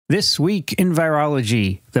This Week in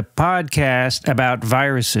Virology, the podcast about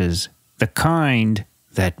viruses, the kind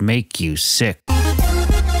that make you sick.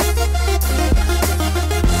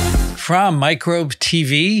 From Microbe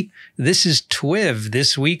TV, this is TWiV,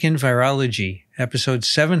 This Week in Virology, episode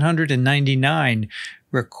 799,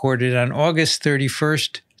 recorded on August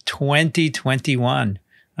 31st, 2021.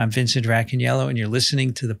 I'm Vincent Racaniello, and you're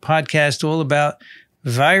listening to the podcast all about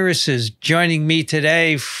viruses. Joining me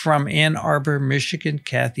today from Ann Arbor, Michigan,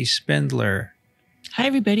 Kathy Spindler. Hi,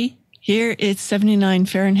 everybody. Here it's 79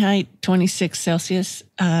 Fahrenheit, 26 Celsius,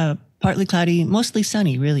 partly cloudy, mostly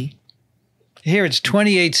sunny, really. Here it's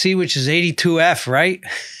 28C, which is 82F, right?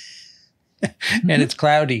 And it's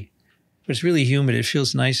cloudy, but it's really humid. It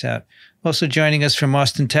feels nice out. Also joining us from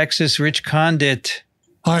Austin, Texas, Rich Condit.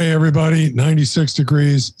 Hi, everybody. 96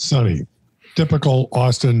 degrees, sunny. Typical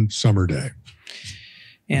Austin summer day.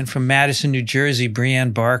 And from Madison, New Jersey,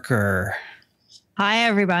 Brianne Barker. Hi,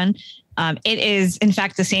 everyone. It is, in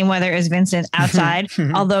fact, the same weather as Vincent outside,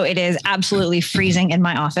 although it is absolutely freezing in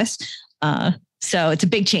my office. So it's a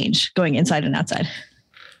big change going inside and outside.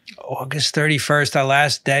 August 31st, our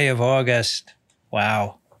last day of August.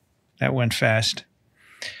 Wow, that went fast.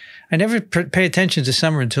 I never pay attention to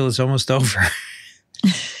summer until it's almost over.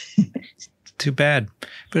 Too bad,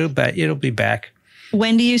 but it'll be back.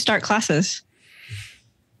 When do you start classes?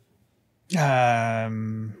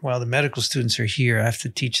 Well, the medical students are here. I have to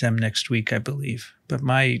teach them next week, I believe. But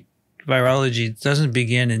my virology doesn't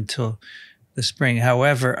begin until the spring.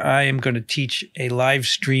 However, I am going to teach a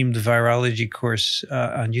live-streamed virology course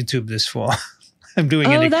on YouTube this fall.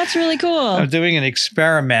 That's really cool. I'm doing an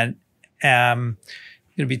experiment. Going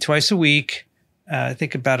to be twice a week, I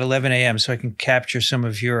think about 11 a.m., so I can capture some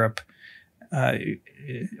of Europe.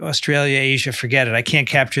 Australia, Asia, forget it. I can't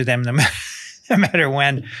capture them no matter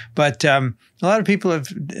when. But a lot of people have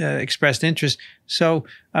expressed interest. So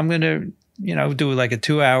I'm going to, do like a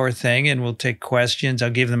 2-hour thing, and we'll take questions. I'll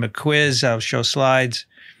give them a quiz. I'll show slides.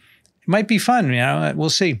 It might be fun. We'll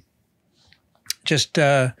see. Just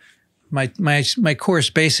my course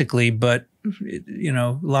basically, but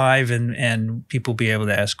live and people be able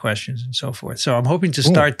to ask questions and so forth. So I'm hoping to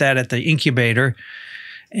start that at the incubator.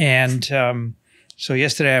 And so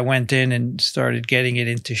yesterday I went in and started getting it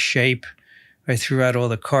into shape. I threw out all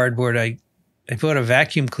the cardboard. I bought a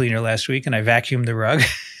vacuum cleaner last week and I vacuumed the rug.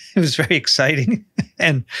 It was very exciting.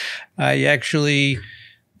 And I actually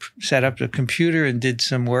set up the computer and did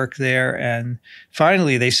some work there. And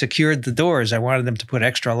finally, they secured the doors. I wanted them to put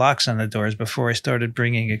extra locks on the doors before I started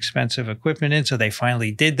bringing expensive equipment in. So they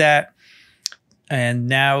finally did that. And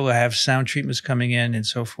now I have sound treatments coming in and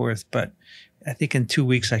so forth. But I think in 2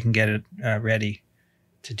 weeks, I can get it ready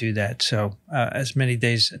to do that. So as many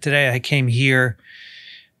days. Today I came here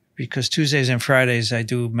because Tuesdays and Fridays I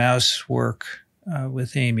do mouse work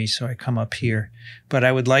with Amy. So I come up here. But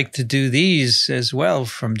I would like to do these as well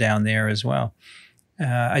from down there as well.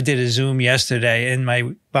 I did a Zoom yesterday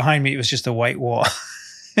and behind me it was just a white wall.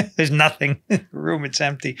 There's nothing in the room. It's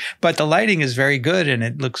empty. But the lighting is very good and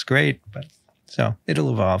it looks great. So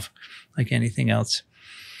it'll evolve like anything else.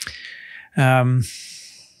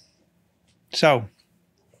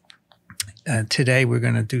 Today we're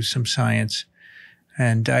going to do some science,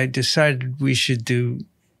 and I decided we should do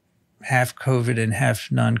half COVID and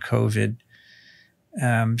half non-COVID.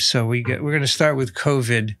 So we're going to start with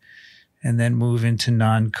COVID and then move into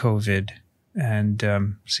non-COVID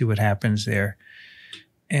and see what happens there.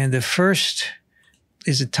 And the first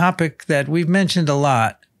is a topic that we've mentioned a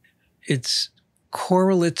lot. It's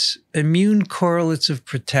correlates, immune correlates of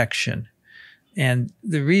protection. And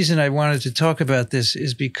the reason I wanted to talk about this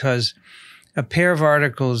is because a pair of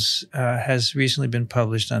articles has recently been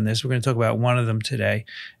published on this. We're going to talk about one of them today,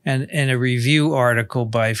 and a review article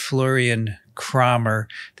by Florian Kramer.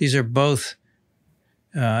 These are both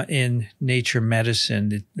in Nature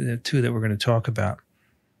Medicine, the two that we're going to talk about.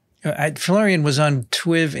 Florian was on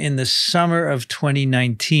TWiV in the summer of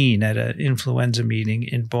 2019 at an influenza meeting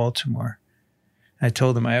in Baltimore. I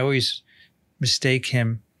told him I always mistake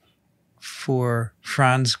him for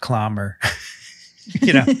Franz Klammer.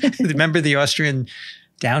 Remember the Austrian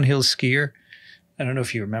downhill skier? I don't know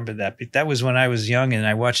if you remember that, but that was when I was young and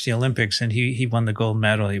I watched the Olympics and he won the gold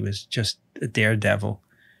medal. He was just a daredevil,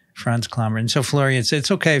 Franz Klammer. And so Florian said,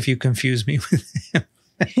 it's okay if you confuse me with him.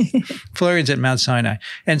 Florian's at Mount Sinai.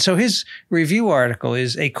 And so his review article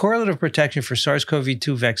is a correlative protection for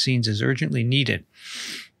SARS-CoV-2 vaccines is urgently needed.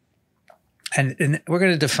 And we're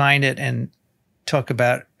going to define it and talk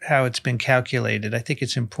about how it's been calculated. I think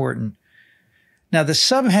it's important. Now, the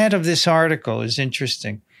subhead of this article is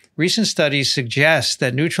interesting. Recent studies suggest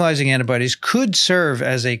that neutralizing antibodies could serve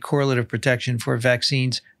as a correlative protection for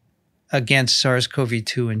vaccines against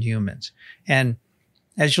SARS-CoV-2 in humans. And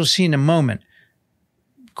as you'll see in a moment,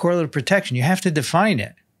 correlative protection, you have to define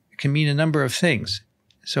it. It can mean a number of things.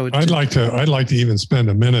 So I'd like to even spend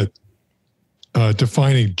a minute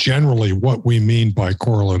defining generally what we mean by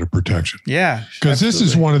correlative protection. Yeah, because this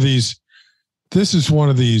is one of these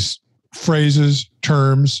phrases,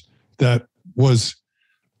 terms that was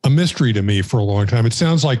a mystery to me for a long time. It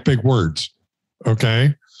sounds like big words,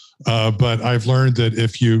 okay? But I've learned that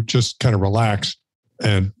if you just kind of relax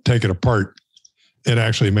and take it apart, it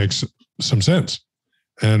actually makes some sense.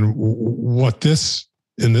 And what this,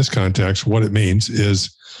 in this context, what it means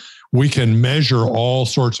is we can measure all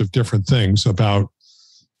sorts of different things about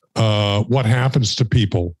what happens to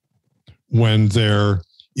people when they're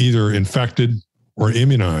either infected or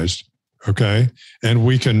immunized, okay? And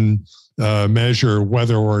we can measure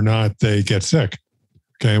whether or not they get sick,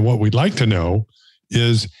 okay? And what we'd like to know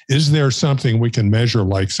is there something we can measure,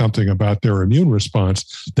 like something about their immune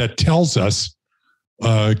response that tells us,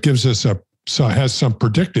 gives us has some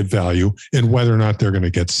predictive value in whether or not they're going to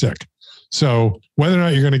get sick. So whether or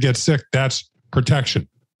not you're going to get sick, that's protection.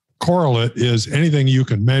 Correlate is anything you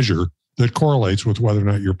can measure that correlates with whether or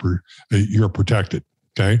not you're protected.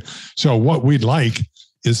 Okay. So what we'd like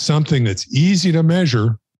is something that's easy to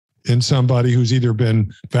measure in somebody who's either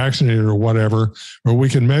been vaccinated or whatever, or we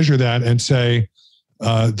can measure that and say,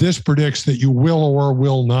 this predicts that you will or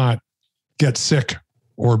will not get sick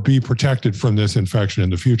or be protected from this infection in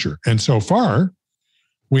the future. And so far,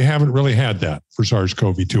 we haven't really had that for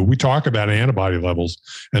SARS-CoV-2. We talk about antibody levels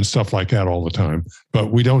and stuff like that all the time,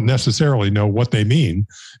 but we don't necessarily know what they mean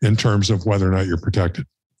in terms of whether or not you're protected.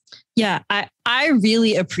 Yeah, I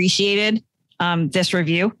really appreciated this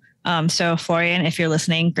review. So Florian, if you're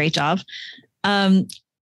listening, great job.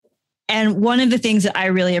 And one of the things that I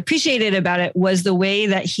really appreciated about it was the way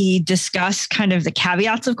that he discussed kind of the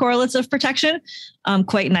caveats of correlates of protection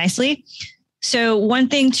quite nicely. So one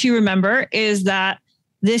thing to remember is that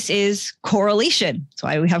this is correlation. That's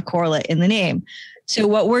why we have correlate in the name. So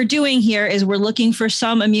what we're doing here is we're looking for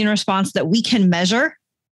some immune response that we can measure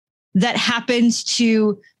that happens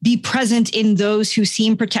to be present in those who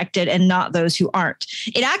seem protected and not those who aren't.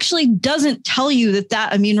 It actually doesn't tell you that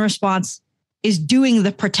that immune response is doing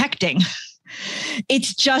the protecting.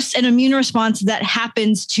 It's just an immune response that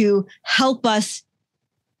happens to help us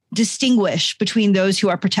distinguish between those who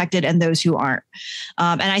are protected and those who aren't.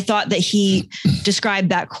 And I thought that he described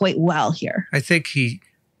that quite well here. I think he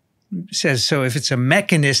says, so if it's a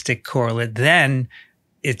mechanistic correlate, then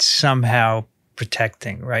it's somehow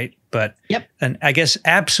protecting, right? But and I guess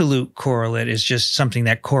absolute correlate is just something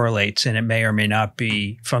that correlates and it may or may not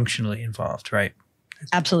be functionally involved, right?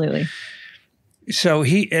 Absolutely. So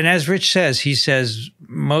and as Rich says, he says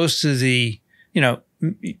most of the,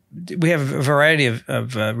 we have a variety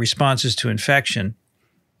of responses to infection,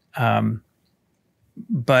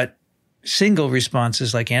 but single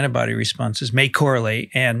responses like antibody responses may correlate.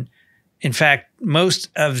 And in fact, most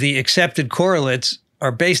of the accepted correlates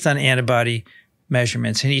are based on antibody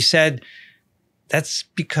measurements. And he said that's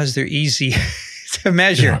because they're easy to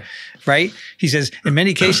measure, right? He says in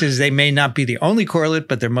many cases, they may not be the only correlate,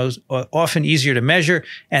 but they're most often easier to measure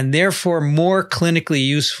and therefore more clinically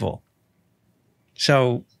useful.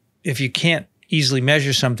 So if you can't easily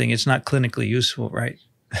measure something, it's not clinically useful, right?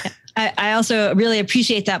 I also really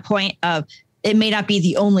appreciate that point of it may not be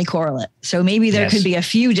the only correlate. So maybe there could be a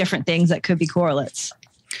few different things that could be correlates.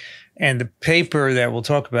 And the paper that we'll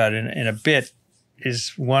talk about in a bit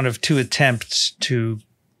is one of two attempts to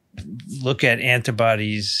look at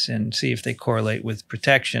antibodies and see if they correlate with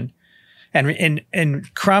protection.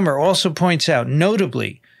 And Kramer also points out,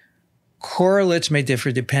 notably, correlates may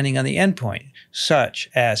differ depending on the endpoint, such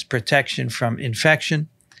as protection from infection,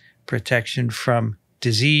 protection from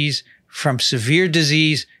disease, from severe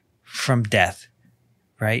disease, from death,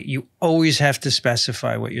 right? You always have to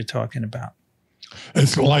specify what you're talking about.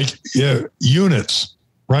 It's like units,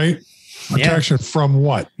 right? Protection from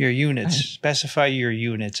what? Your units. Specify your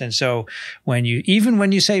units. And so when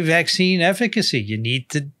you say vaccine efficacy, you need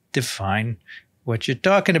to define what you're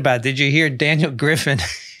talking about. Did you hear Daniel Griffin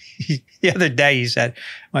the other day? He said,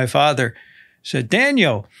 my father said,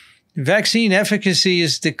 Daniel, vaccine efficacy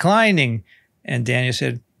is declining. And Daniel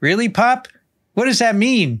said, really, Pop? What does that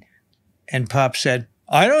mean? And Pop said,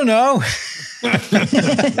 I don't know.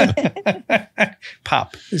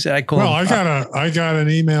 Pop. I call him Pop. I got an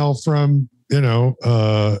email from,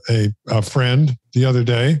 a friend the other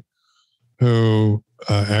day who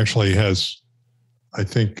actually has, I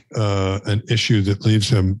think, an issue that leaves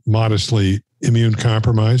him modestly immune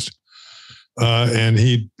compromised. And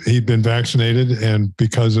he'd been vaccinated, and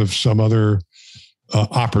because of some other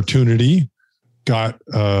Opportunity got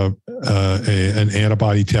an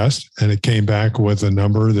antibody test, and it came back with a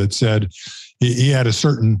number that said he had a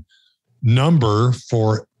certain number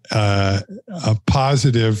for a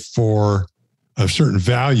positive for a certain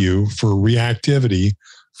value for reactivity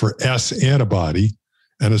for S antibody,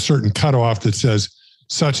 and a certain cutoff that says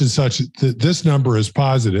such and such, this number is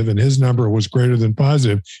positive, and his number was greater than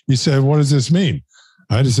positive. He said, what does this mean?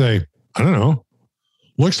 I had to say, I don't know.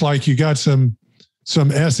 Looks like you got some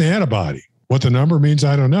S antibody. What the number means,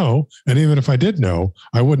 I don't know. And even if I did know,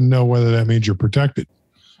 I wouldn't know whether that means you're protected.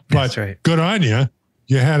 But that's right. Good on you.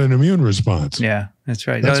 You had an immune response. Yeah, that's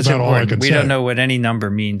right. That's about all I can we say. don't know what any number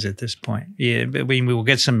means at this point. Yeah, we will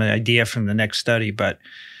get some idea from the next study, but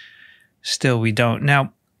still we don't.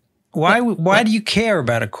 Now, why do you care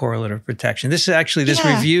about a correlate of protection? This is actually this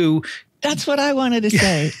review. That's what I wanted to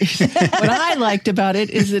say. What I liked about it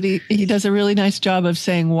is that he does a really nice job of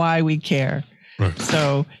saying why we care. Right.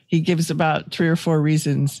 So he gives about 3 or 4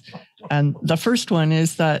 reasons. And the first one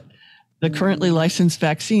is that the currently licensed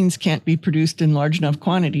vaccines can't be produced in large enough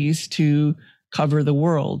quantities to cover the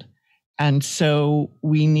world. And so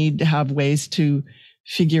we need to have ways to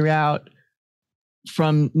figure out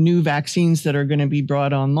from new vaccines that are going to be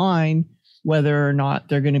brought online, whether or not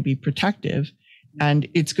they're going to be protective. And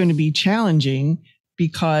it's going to be challenging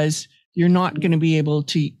because you're not going to be able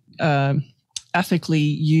to ethically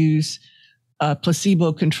use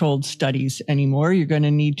placebo-controlled studies anymore. You're going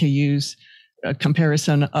to need to use a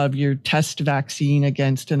comparison of your test vaccine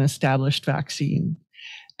against an established vaccine.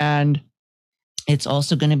 And it's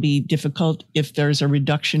also going to be difficult if there's a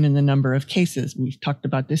reduction in the number of cases. We've talked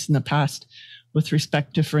about this in the past with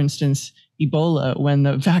respect to, for instance, Ebola. When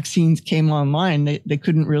the vaccines came online, they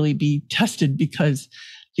couldn't really be tested because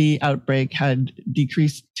the outbreak had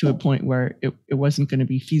decreased to a point where it wasn't going to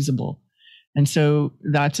be feasible. And so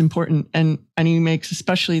that's important. And he makes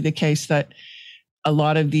especially the case that a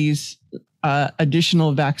lot of these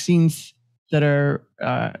additional vaccines that are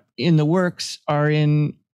in the works are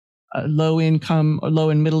in low income or low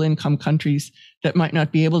and middle income countries that might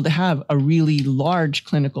not be able to have a really large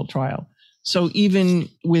clinical trial. So even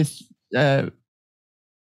with can't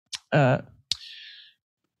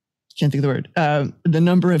think of the word, the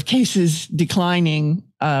number of cases declining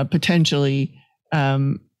potentially,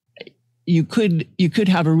 you could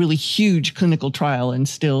have a really huge clinical trial and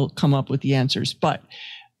still come up with the answers. But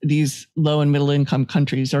these low and middle income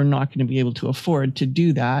countries are not going to be able to afford to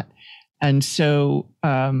do that. And so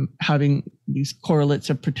having these correlates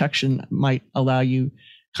of protection might allow you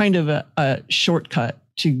kind of a shortcut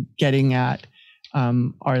to getting at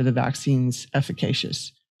are the vaccines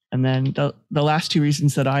efficacious? And then the last 2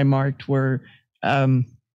 reasons that I marked were that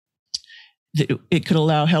it could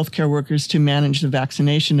allow healthcare workers to manage the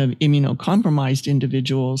vaccination of immunocompromised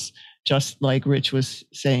individuals, just like Rich was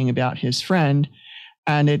saying about his friend.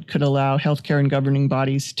 And it could allow healthcare and governing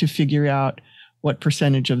bodies to figure out what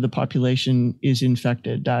percentage of the population is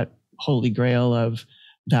infected, that holy grail of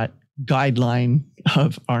that guideline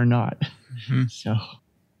of are not. Mm-hmm. So,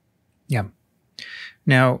 yeah.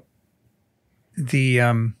 Now, there's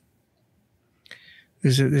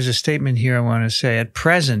a statement here I want to say. At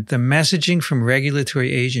present, the messaging from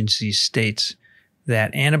regulatory agencies states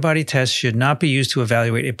that antibody tests should not be used to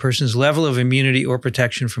evaluate a person's level of immunity or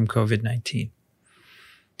protection from COVID-19.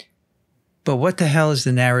 But what the hell is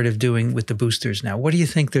the narrative doing with the boosters now? What do you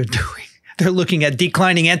think they're doing? They're looking at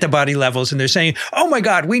declining antibody levels and they're saying, oh my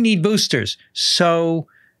God, we need boosters. So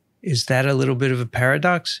is that a little bit of a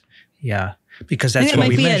paradox? Yeah, because that's what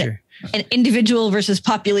we measure. An individual versus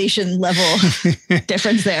population level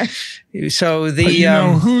difference there. So the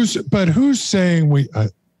who's saying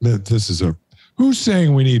who's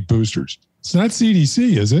saying we need boosters? It's not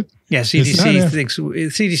CDC, is it? Yeah,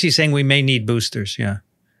 CDC is saying we may need boosters. Yeah,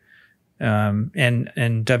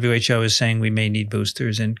 and WHO is saying we may need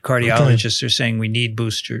boosters, and cardiologists are saying we need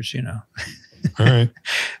boosters. You know. All right.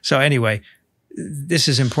 So anyway. This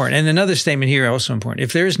is important. And another statement here also important.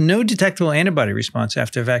 If there is no detectable antibody response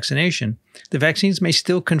after vaccination, the vaccines may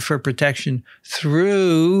still confer protection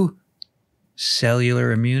through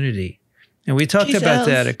cellular immunity. And we talked about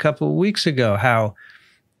that a couple of weeks ago, how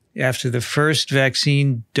after the first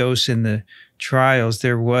vaccine dose in the trials,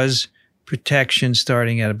 there was protection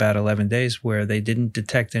starting at about 11 days where they didn't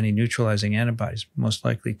detect any neutralizing antibodies, most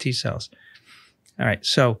likely T cells. All right.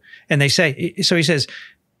 So he says,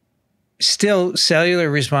 still,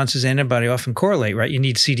 cellular responses to antibody often correlate, right? You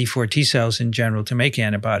need CD4 T cells in general to make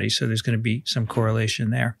antibodies, so there's going to be some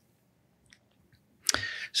correlation there.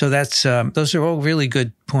 So that's those are all really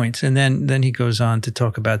good points. And then he goes on to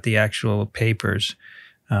talk about the actual papers,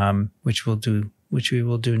 which we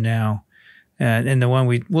will do now. And the one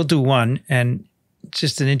we'll do one, and it's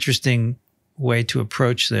just an interesting way to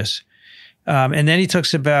approach this. And then he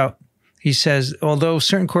talks about, he says, although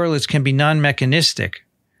certain correlates can be non-mechanistic,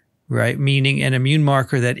 right, meaning an immune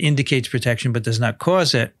marker that indicates protection but does not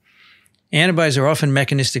cause it, antibodies are often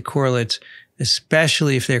mechanistic correlates,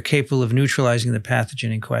 especially if they're capable of neutralizing the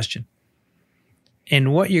pathogen in question.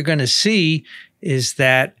 And what you're going to see is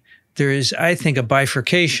that there is, I think, a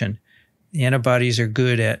bifurcation. The antibodies are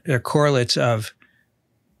good at, they're correlates of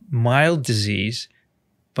mild disease,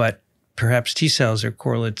 but perhaps T cells are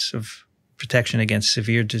correlates of protection against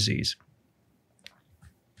severe disease.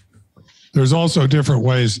 There's also different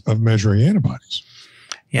ways of measuring antibodies.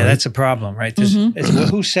 Yeah, right? That's a problem, right?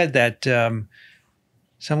 Who said that?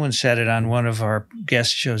 Someone said it on one of our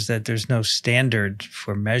guest shows that there's no standard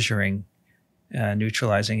for measuring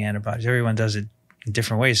neutralizing antibodies. Everyone does it in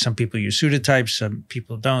different ways. Some people use pseudotypes, some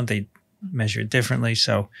people don't. They measure it differently.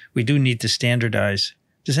 So we do need to standardize.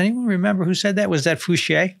 Does anyone remember who said that? Was that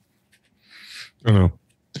Fouchier? I don't know.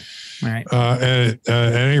 All right. At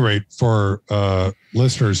any rate, for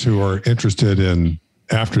listeners who are interested in,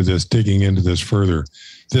 after this, digging into this further,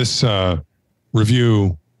 this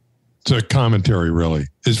review, it's a commentary really,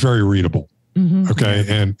 is very readable, okay,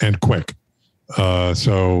 and quick.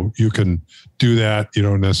 So you can do that. You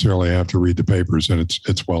don't necessarily have to read the papers, and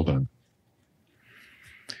it's well done.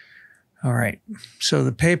 All right. So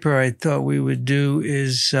the paper I thought we would do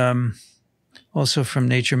is also from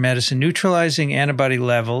Nature Medicine. Neutralizing antibody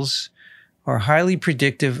levels are highly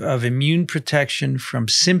predictive of immune protection from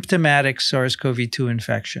symptomatic SARS-CoV-2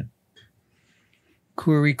 infection.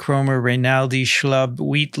 Khoury, Cromer, Rinaldi, Schlub,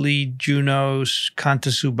 Wheatley, Juno,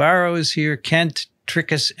 Cantasubaro is here, Kent,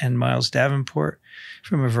 Trickus, and Miles Davenport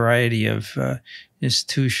from a variety of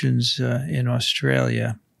institutions in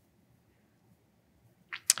Australia.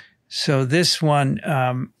 So this one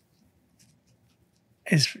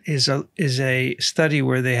is a study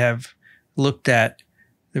where they have looked at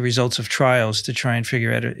the results of trials to try and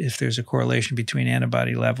figure out if there's a correlation between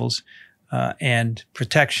antibody levels and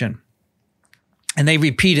protection. And they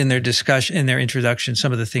repeat in their discussion, in their introduction,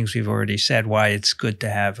 some of the things we've already said, why it's good to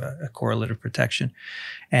have a correlate of protection.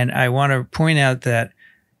 And I want to point out that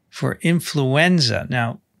for influenza,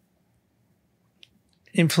 now,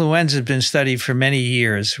 influenza has been studied for many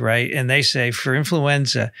years, right? And they say for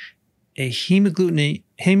influenza, a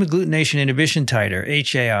hemagglutination inhibition titer,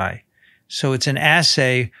 HAI. So it's an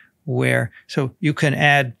assay where, so you can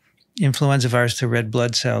add influenza virus to red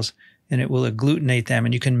blood cells and it will agglutinate them,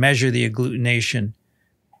 and you can measure the agglutination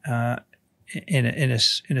in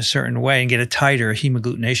a certain way and get a titer, a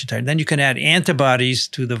hemagglutination titer. Then you can add antibodies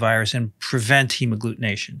to the virus and prevent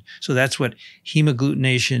hemagglutination. So that's what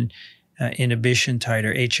hemagglutination inhibition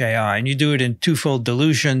titer, HAI. And you do it in twofold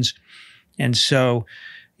dilutions. And so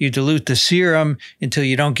you dilute the serum until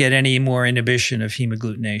you don't get any more inhibition of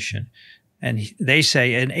hemagglutination. And they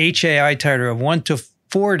say an HAI titer of 1 to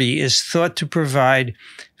 40 is thought to provide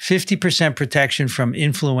 50% protection from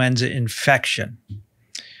influenza infection.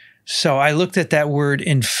 So I looked at that word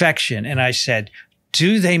infection and I said,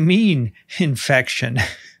 do they mean infection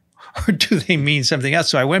or do they mean something else?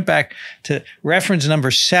 So I went back to reference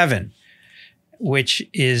number 7, which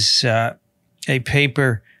is a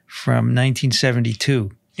paper from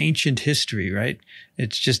 1972, ancient history, right?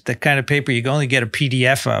 It's just the kind of paper you can only get a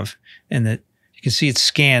PDF of, and that you can see it's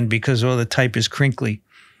scanned because all the type is crinkly.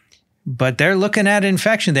 But they're looking at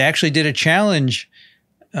infection. They actually did a challenge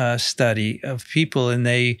study of people, and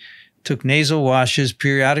they took nasal washes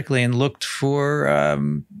periodically and looked for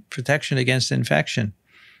protection against infection.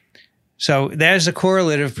 So there's a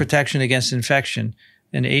correlate of protection against infection,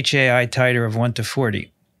 an HAI titer of 1 to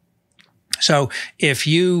 40. So if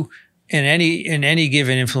you, in any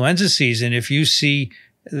given influenza season, if you see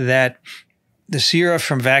that the sera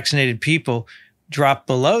from vaccinated people drop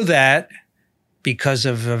below that because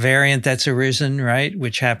of a variant that's arisen, right,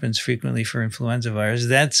 which happens frequently for influenza virus,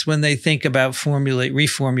 that's when they think about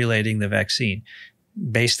reformulating the vaccine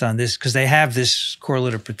based on this, because they have this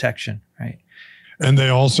correlate of protection, right? And they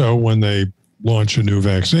also, when they launch a new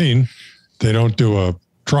vaccine, they don't do a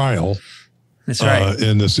trial. That's right.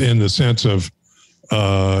 In the sense of,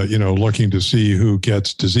 looking to see who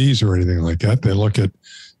gets disease or anything like that.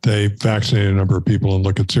 They vaccinate a number of people and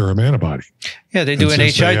look at serum antibody. Yeah, they do an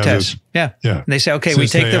HI test. Yeah. And they say, okay, we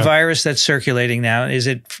take the virus that's circulating now. Is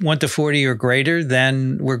it 1 to 40 or greater?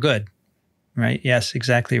 Then we're good, right? Yes,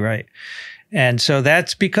 exactly right. And so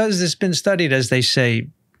that's because it's been studied, as they say,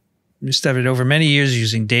 studied over many years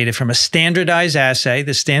using data from a standardized assay,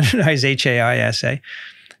 the standardized HAI assay,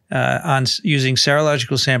 using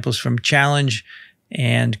serological samples from challenge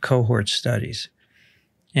and cohort studies.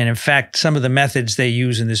 And in fact, some of the methods they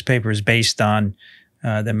use in this paper is based on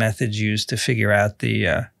the methods used to figure out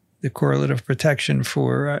the correlative protection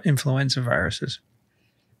for influenza viruses.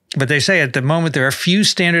 But they say at the moment there are few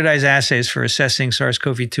standardized assays for assessing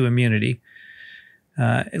SARS-CoV-2 immunity.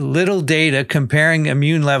 Little data comparing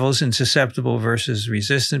immune levels in susceptible versus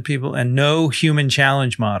resistant people, and no human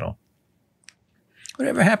challenge model.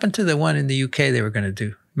 Whatever happened to the one in the UK they were going to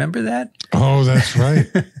do? Remember that? Oh, that's right.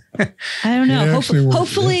 I don't know.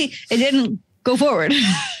 Hopefully it didn't go forward.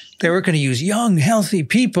 They were going to use young, healthy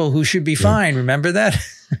people who should be fine. Remember that?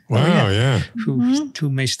 Wow, yeah. Who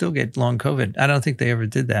may still get long COVID. I don't think they ever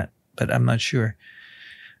did that, but I'm not sure.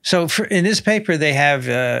 So in this paper, they have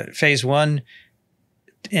phase 1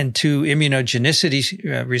 and 2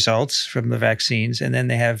 immunogenicity results from the vaccines, and then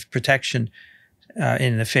they have protection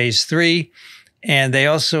in the phase 3. And they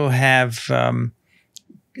also have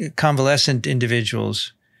convalescent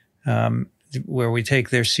individuals where we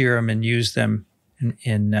take their serum and use them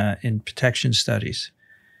in protection studies.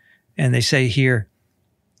 And they say here,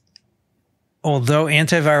 although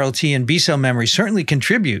antiviral T and B cell memory certainly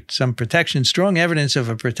contribute some protection, strong evidence of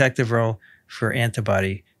a protective role for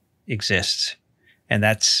antibody exists. And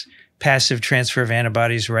that's passive transfer of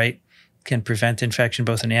antibodies, right? Can prevent infection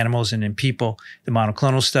both in animals and in people. The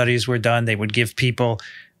monoclonal studies were done. They would give people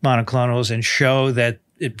monoclonals and show that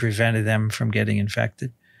it prevented them from getting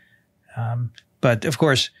infected. But of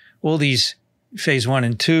course, all these phase 1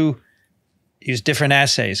 and 2 use different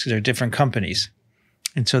assays because they're different companies.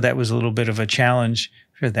 And so that was a little bit of a challenge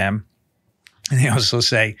for them. And they also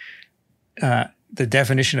say the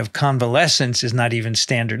definition of convalescence is not even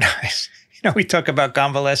standardized. We talk about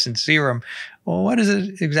convalescent serum. Well, what does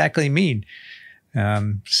it exactly mean?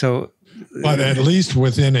 But at least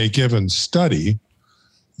within a given study,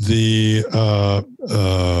 the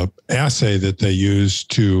assay that they use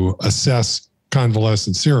to assess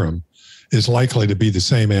convalescent serum is likely to be the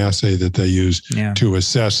same assay that they use to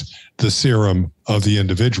assess the serum of the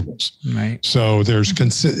individuals. Right. So there's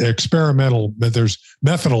there's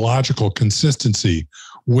methodological consistency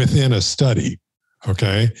within a study.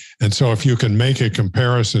 Okay. And so if you can make a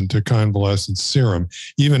comparison to convalescent serum,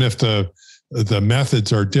 even if the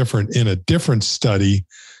methods are different in a different study,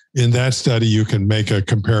 in that study, you can make a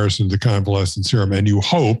comparison to convalescent serum, and you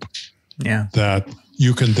hope that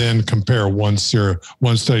you can then compare one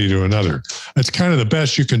study to another. That's kind of the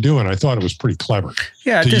best you can do. And I thought it was pretty clever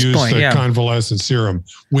to use point, the convalescent serum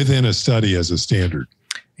within a study as a standard.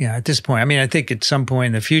 Yeah. At this point, I mean, I think at some point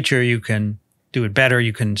in the future, you can do it better.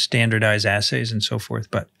 You can standardize assays and so forth.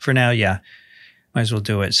 But for now, might as well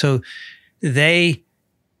do it. So they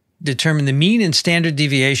determine the mean and standard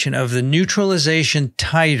deviation of the neutralization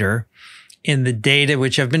titer in the data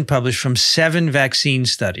which have been published from 7 vaccine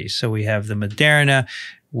studies. So we have the Moderna,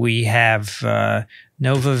 we have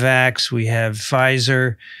Novavax, we have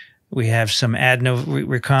Pfizer, we have some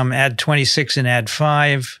Ad26 and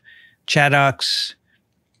Ad5, Chadox,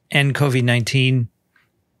 and COVID-19,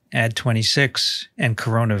 Ad26, and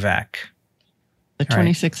CoronaVac. The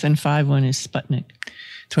 26 and 5 one is Sputnik.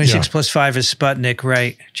 26 plus 5 is Sputnik,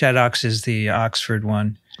 right? Chadox is the Oxford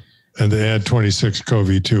one. And the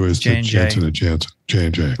Ad26-CoV-2 is the Janssen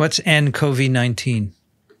J&J. What's nCoV-19?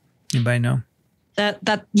 Anybody know?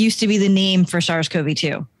 That used to be the name for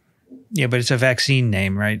SARS-CoV-2. Yeah, but it's a vaccine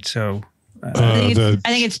name, right? So I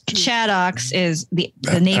think it's Chadox is the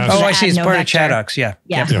name. Oh, I see. It's part of Chadox. Yeah.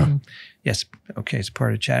 Yeah. Yes. Okay. It's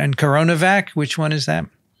part of Chadox. And CoronaVac, which one is that?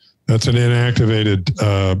 That's an inactivated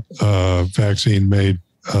vaccine made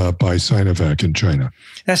by Sinovac in China.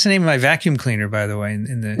 That's the name of my vacuum cleaner, by the way,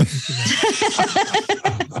 in the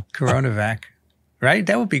CoronaVac, right?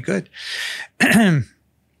 That would be good. In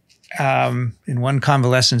one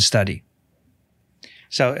convalescent study.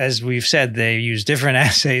 So as we've said, they use different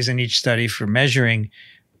assays in each study for measuring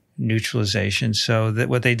neutralization. So that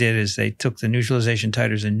what they did is they took the neutralization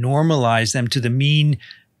titers and normalized them to the mean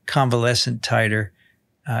convalescent titer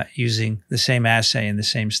using the same assay in the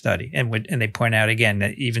same study. And they point out again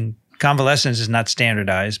that even convalescence is not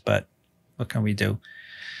standardized, but what can we do?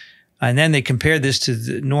 And then they compared this to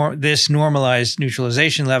this normalized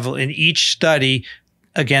neutralization level in each study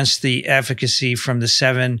against the efficacy from the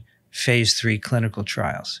 7 phase 3 clinical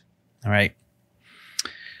trials. All right.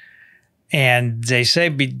 And they say,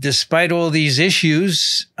 despite all these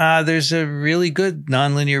issues, there's a really good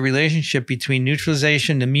nonlinear relationship between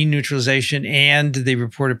neutralization, the mean neutralization, and the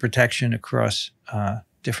reported protection across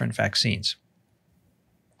different vaccines.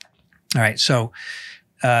 All right, so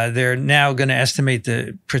they're now going to estimate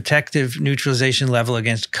the protective neutralization level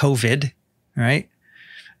against COVID, right?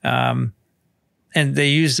 And they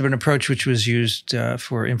used an approach which was used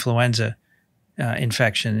for influenza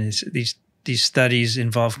infection. These studies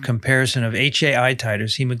involve comparison of HAI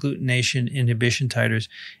titers, hemagglutination inhibition titers,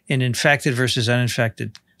 in infected versus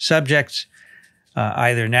uninfected subjects,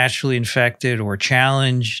 either naturally infected or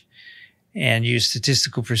challenged, and use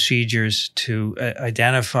statistical procedures to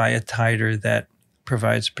identify a titer that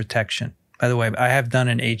provides protection. By the way, I have done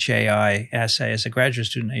an HAI assay as a graduate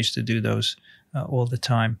student. I used to do those all the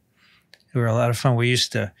time. They were a lot of fun. We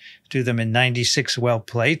used to do them in 96 well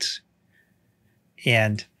plates,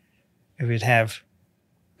 and we would have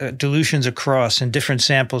dilutions across and different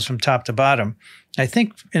samples from top to bottom. I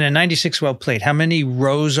think in a 96 well plate, how many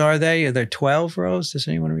rows are they? Are there 12 rows? Does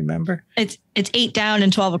anyone remember? It's 8 down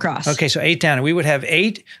and 12 across. Okay, so 8 down. And we would have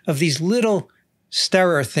 8 of these little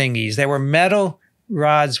stirrer thingies. They were metal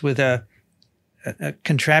rods with a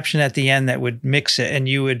contraption at the end that would mix it, and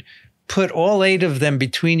you would put all 8 of them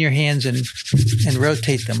between your hands and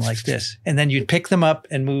rotate them like this. And then you'd pick them up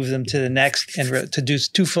and move them to the next and to do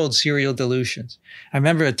twofold serial dilutions. I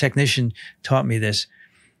remember a technician taught me this,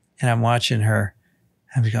 and I'm watching her.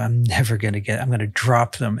 I'm going to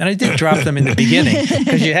drop them. And I did drop them in the beginning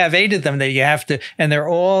because you have 8 of them that you have to, and they're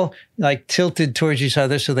all like tilted towards each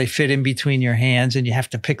other so they fit in between your hands and you have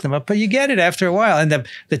to pick them up. But you get it after a while. And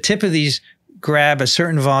the tip of these grab a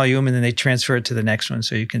certain volume and then they transfer it to the next one.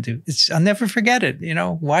 So you can do I'll never forget it.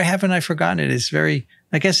 Why haven't I forgotten it? It's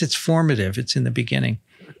I guess it's formative. It's in the beginning.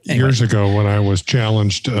 Anyway. Years ago, when I was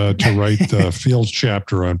challenged to write the field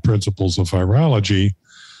chapter on principles of virology,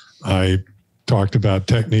 I talked about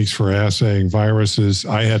techniques for assaying viruses.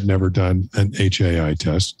 I had never done an HAI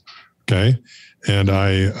test. Okay. And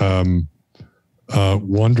I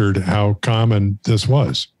wondered how common this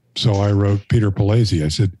was. So I wrote Peter Palazzi. I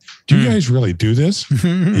said, do you guys really do this?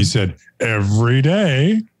 He said, every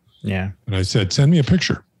day. Yeah. And I said, send me a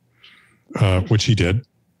picture, which he did,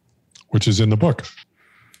 which is in the book.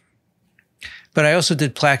 But I also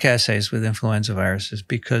did plaque assays with influenza viruses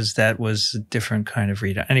because that was a different kind of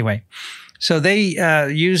readout. Anyway, so they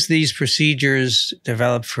use these procedures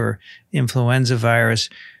developed for influenza virus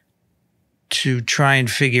to try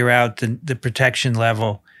and figure out the protection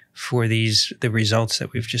level for the results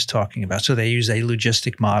that we've just talking about. So they use a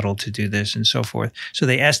logistic model to do this and so forth. So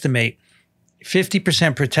they estimate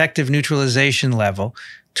 50% protective neutralization level,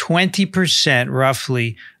 20%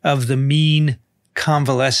 roughly of the mean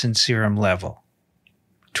convalescent serum level.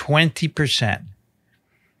 20%.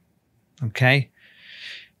 Okay?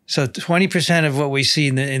 So 20% of what we see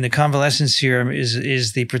in the convalescent serum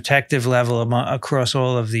is the protective level across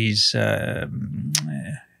all of these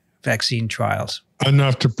vaccine trials.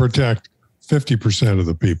 Enough to protect 50% of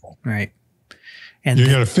the people. Right. And you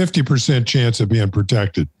got a 50% chance of being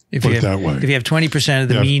protected. Put it that way. If you have 20% of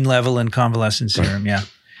the mean level in convalescent serum, yeah.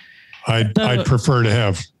 I'd prefer to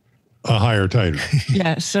have a higher titer.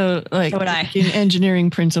 Yeah. So like in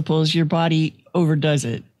engineering principles, your body overdoes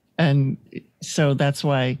it. And so that's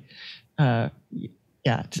why,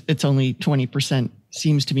 it's only 20%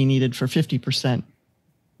 seems to be needed for 50%.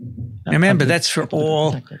 Remember, that's for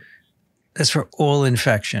all. That's for all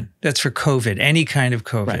infection. That's for COVID, any kind of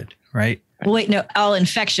COVID, right? Well, wait, no, all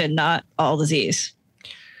infection, not all disease.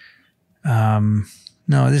 No,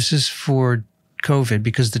 this is for COVID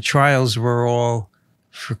because the trials were all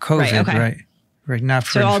for COVID, right? Right, not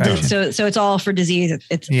for infection. So it's all for disease.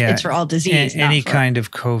 It's for all disease. Any kind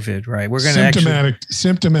of COVID, right? We're going to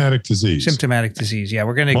symptomatic disease. Symptomatic disease. Yeah,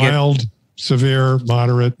 we're going to mild, severe,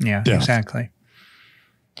 moderate. Yeah, death. Exactly.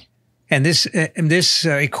 And this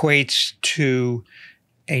equates to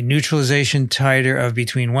a neutralization titer of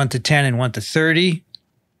between 1 to 10 and 1 to 30,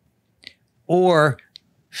 or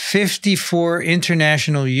 54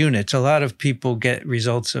 international units. A lot of people get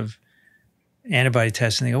results of antibody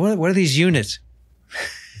tests and they go, what are these units?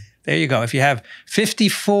 There you go. If you have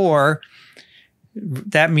 54,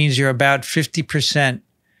 that means you're about 50%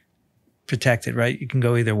 protected, right? You can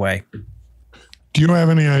go either way. Do you have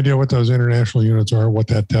any idea what those international units are, what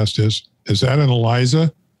that test is? Is that an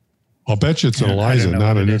ELISA? I'll bet you it's an ELISA,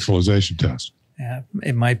 not a neutralization test. Yeah,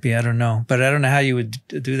 it might be. I don't know. But I don't know how you would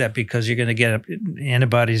do that because you're going to get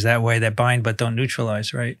antibodies that way that bind but don't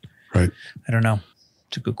neutralize, right? Right. I don't know.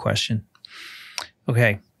 It's a good question.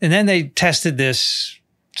 Okay. And then they tested this.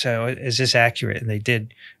 So is this accurate? And they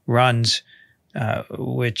did runs,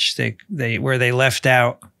 which where they left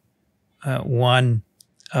out one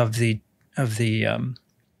of the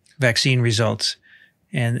vaccine results,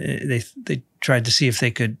 and they tried to see if they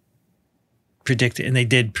could predict it, and they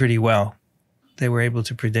did pretty well. They were able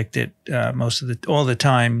to predict it all the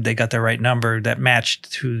time. They got the right number that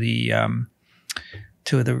matched to the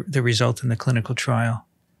result in the clinical trial.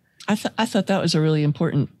 I thought that was a really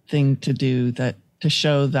important thing to do, that to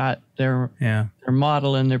show that their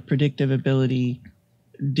model and their predictive ability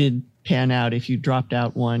did pan out. If you dropped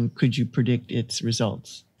out one, could you predict its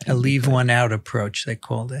results? A leave one out approach, they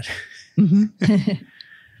called it.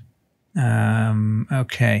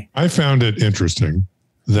 Okay. I found it interesting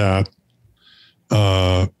that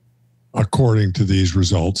according to these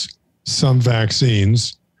results, some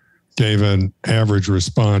vaccines gave an average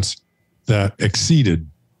response that exceeded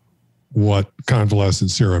what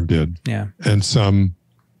convalescent serum did. Yeah. And some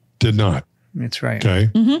did not. That's right. Okay.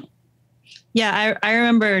 Mm-hmm. Yeah, I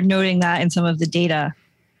remember noting that in some of the data,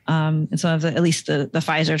 in some of the, at least the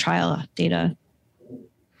Pfizer trial data.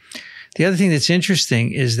 The other thing that's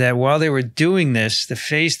interesting is that while they were doing this, the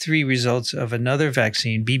phase 3 results of another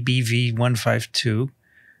vaccine, BBV152,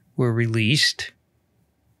 were released.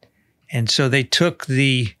 And so they took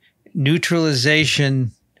the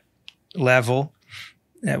neutralization level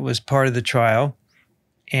that was part of the trial,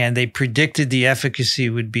 and they predicted the efficacy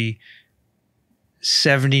would be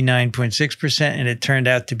 79.6%, and it turned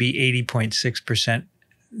out to be 80.6%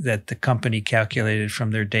 that the company calculated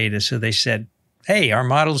from their data. So they said, hey, our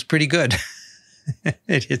model's pretty good.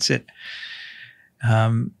 It hits it.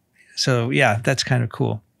 So yeah, that's kind of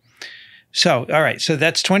cool. So, all right. So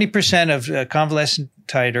that's 20% of convalescent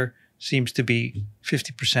titer seems to be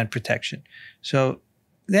 50% protection. So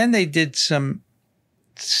then they did some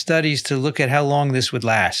studies to look at how long this would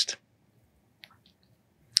last.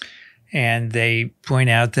 And they point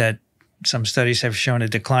out that some studies have shown a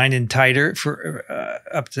decline in titer for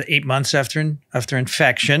up to 8 months after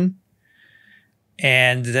infection.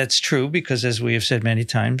 And that's true because, as we have said many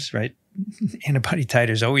times, right, antibody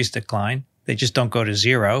titers always decline. They just don't go to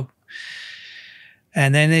zero.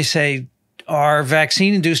 And then they say, are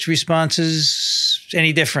vaccine-induced responses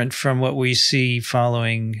any different from what we see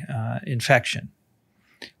following infection?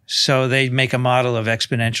 So they make a model of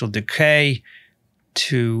exponential decay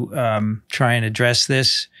to try and address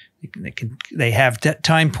this. They have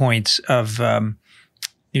time points of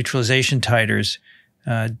neutralization titers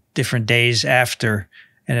different days after.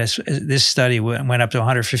 And this study went up to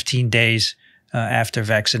 115 days after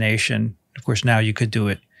vaccination. Of course, now you could do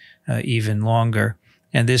it even longer.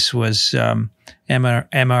 And this was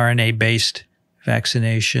mRNA-based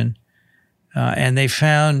vaccination. And they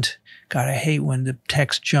found, God, I hate when the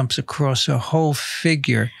text jumps across a whole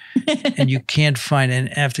figure and you can't find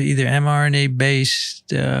it after either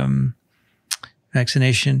mRNA-based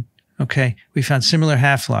vaccination. Okay, we found similar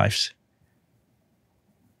half-lives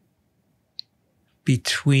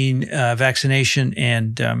between vaccination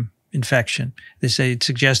and infection. They say it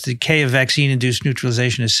suggests the decay of vaccine-induced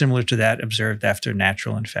neutralization is similar to that observed after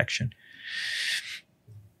natural infection.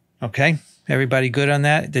 Okay, everybody good on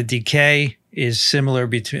that? The decay is similar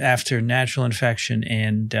between after natural infection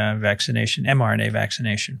and vaccination, mRNA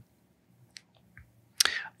vaccination.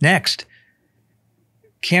 Next,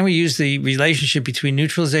 can we use the relationship between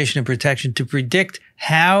neutralization and protection to predict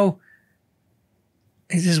how,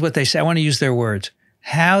 this is what they say, I want to use their words,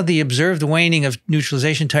 how the observed waning of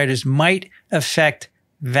neutralization titers might affect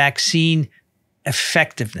vaccine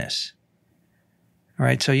effectiveness? All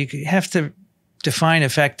right, so you have to define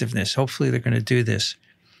effectiveness. Hopefully they're going to do this.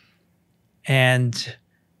 And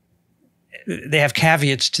they have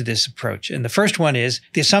caveats to this approach. And the first one is,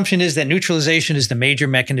 the assumption is that neutralization is the major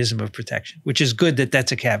mechanism of protection, which is good that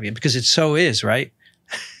that's a caveat because it so is, right?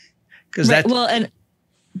 Because right.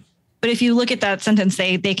 But if you look at that sentence,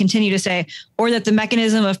 they continue to say, or that the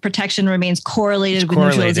mechanism of protection remains correlated with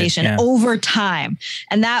neutralization over time.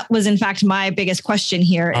 And that was, in fact, my biggest question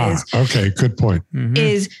here is, okay, good point.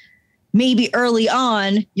 Is maybe early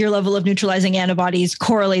on, your level of neutralizing antibodies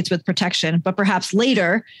correlates with protection, but perhaps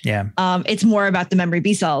later, it's more about the memory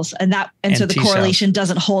B cells. And so the correlation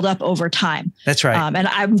doesn't hold up over time. That's right. And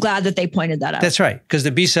I'm glad that they pointed that out. That's right. Because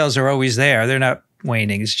the B cells are always there. They're not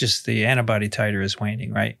waning. It's just the antibody titer is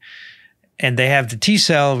waning, right? And they have the T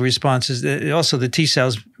cell responses. Also, the T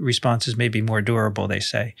cells responses may be more durable, they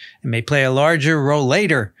say, and may play a larger role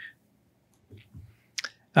later.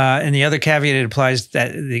 And the other caveat, it applies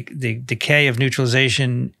that the decay of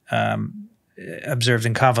neutralization observed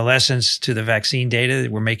in convalescence to the vaccine data.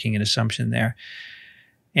 We're making an assumption there.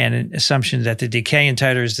 And an assumption that the decay in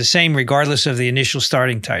titer is the same regardless of the initial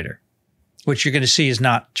starting titer, which you're going to see is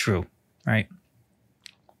not true, right?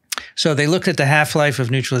 So they looked at the half-life of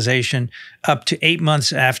neutralization up to 8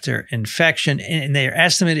 months after infection, and their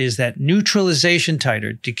estimate is that neutralization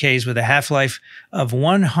titer decays with a half-life of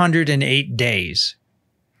 108 days.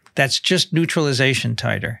 That's just neutralization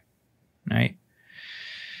titer, right?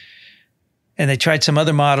 And they tried some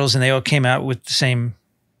other models, and they all came out with the same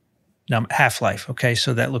half-life. Okay,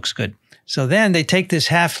 so that looks good. So then they take this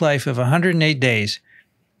half-life of 108 days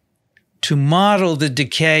to model the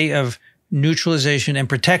decay of neutralization and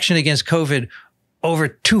protection against COVID over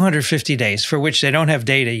 250 days, for which they don't have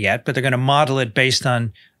data yet, but they're going to model it based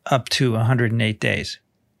on up to 108 days.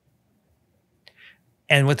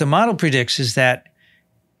 And what the model predicts is that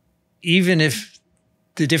even if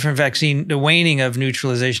the different vaccine, the waning of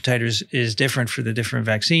neutralization titers is different for the different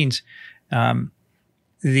vaccines,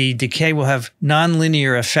 the decay will have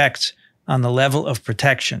nonlinear effects on the level of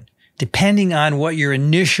protection, depending on what your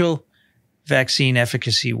initial vaccine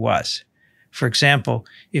efficacy was. For example,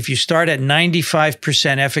 if you start at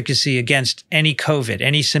 95% efficacy against any COVID,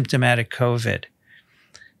 any symptomatic COVID,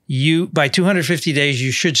 by 250 days,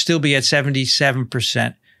 you should still be at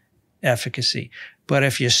 77% efficacy. But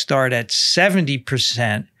if you start at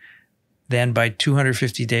 70%, then by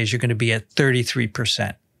 250 days, you're going to be at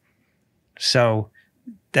 33%. So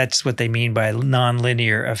that's what they mean by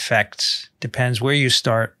nonlinear effects. Depends where you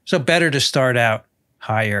start. So better to start out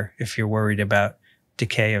higher if you're worried about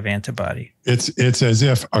decay of antibody. It's as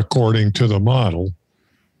if, according to the model,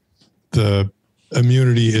 the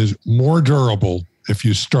immunity is more durable if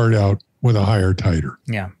you start out with a higher titer.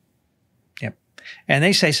 Yeah. Yep. And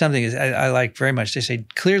they say something I like very much. They say,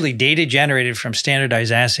 clearly data generated from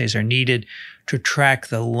standardized assays are needed to track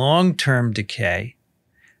the long-term decay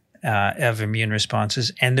of immune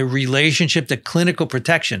responses and the relationship to clinical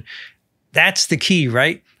protection. That's the key,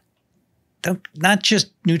 right? Not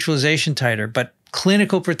just neutralization titer, but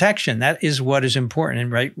clinical protection. That is what is important.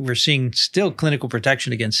 And right, we're seeing still clinical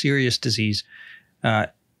protection against serious disease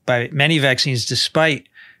by many vaccines, despite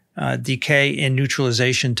decay in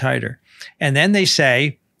neutralization titer. And then they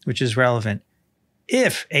say, which is relevant,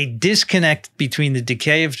 if a disconnect between the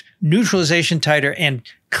decay of neutralization titer and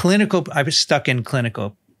clinical, I was stuck in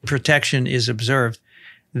clinical protection is observed,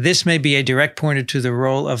 this may be a direct pointer to the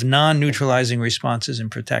role of non-neutralizing responses in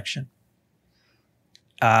protection.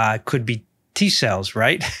 Could be T cells,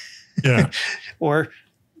 right? Yeah. Or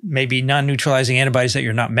maybe non-neutralizing antibodies that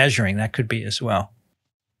you're not measuring. That could be as well.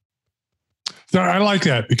 So I like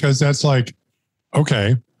that, because that's like,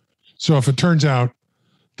 okay, so if it turns out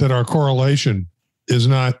that our correlation is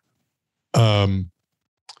not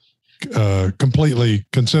completely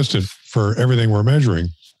consistent for everything we're measuring,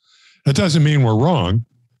 that doesn't mean we're wrong.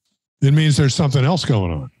 It means there's something else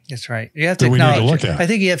going on. That's right. You have to acknowledge we need to look it. at. I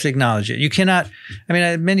think you have to acknowledge it. You cannot, I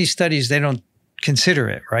mean, many studies, they don't consider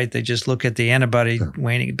it, right? They just look at the antibody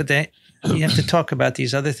waning, but you have to talk about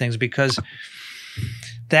these other things, because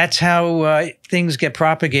that's how things get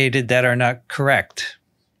propagated that are not correct.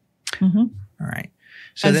 Mm-hmm. All right.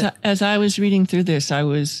 So as I was reading through this, I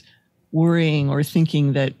was worrying or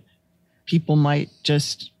thinking that people might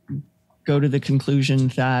just go to the conclusion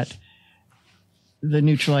that the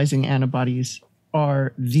neutralizing antibodies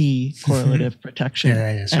are the correlative protection.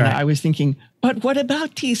 Yeah, that's and right. I was thinking, but what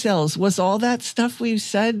about T cells? Was all that stuff we've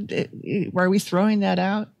said, are we throwing that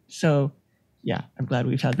out? So yeah, I'm glad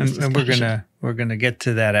we've had this discussion. And we're gonna get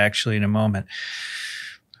to that actually in a moment.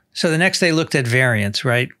 So the next they looked at variants,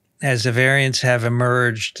 right? As the variants have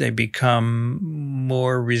emerged, they become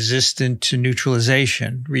more resistant to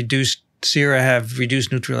neutralization. Reduced sera have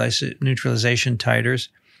reduced neutralization titers.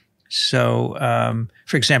 So,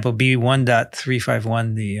 for example,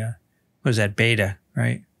 B1.351, what is that, beta,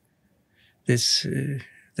 right? This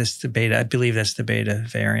the beta, I believe that's the beta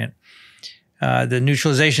variant. The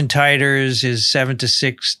neutralization titers is 7 to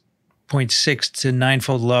 6.6 to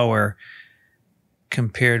 9-fold lower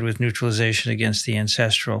compared with neutralization against the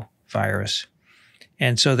ancestral virus.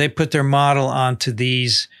 And so they put their model onto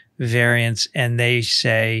these variants, and they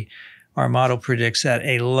say, our model predicts that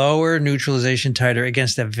a lower neutralization titer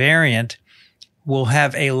against a variant will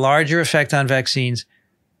have a larger effect on vaccines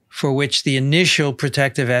for which the initial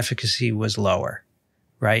protective efficacy was lower,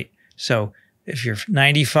 right? So if you're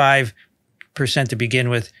 95% to begin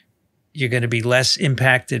with, you're going to be less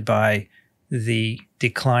impacted by the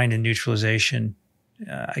decline in neutralization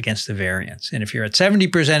against the variants. And if you're at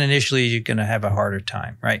 70% initially, you're going to have a harder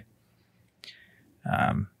time, right?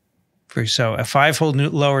 So a 5-fold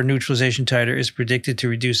lower neutralization titer is predicted to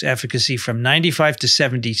reduce efficacy from 95 to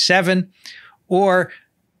 77, or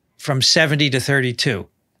from 70 to 32,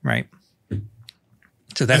 right?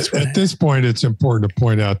 So that's at this point, it's important to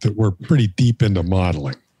point out that we're pretty deep into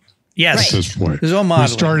modeling. Yes, at this point, there's all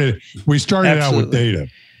modeling. We started Absolutely. out with data,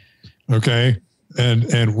 okay,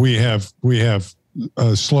 and we have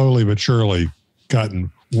slowly but surely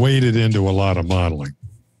gotten waded into a lot of modeling.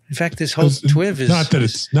 In fact, this whole TWiV is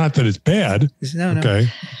not that it's bad. No. Okay,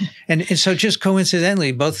 and so just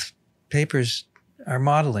coincidentally, both papers our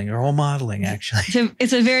modeling, our whole modeling, actually.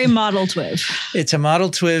 It's a very model TWiV. It's a model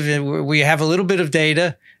TWiV. We have a little bit of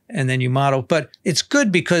data and then you model, but it's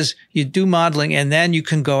good because you do modeling and then you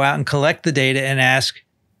can go out and collect the data and ask,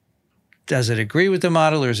 does it agree with the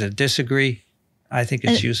model or does it disagree? I think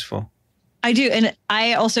it's useful. I do. And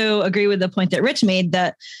I also agree with the point that Rich made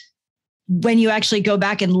that when you actually go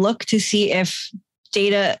back and look to see if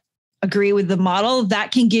data agree with the model,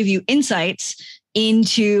 that can give you insights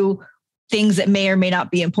into things that may or may not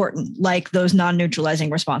be important, like those non-neutralizing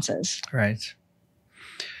responses. Right.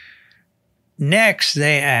 Next,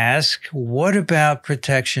 they ask, what about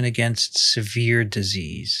protection against severe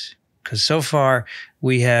disease? Because so far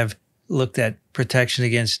we have looked at protection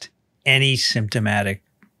against any symptomatic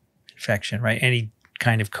infection, right? Any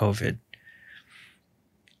kind of COVID.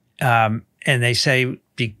 And they say,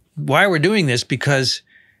 why we're doing this? Because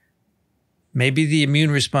maybe the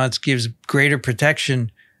immune response gives greater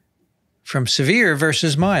protection from severe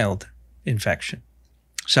versus mild infection.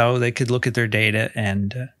 So they could look at their data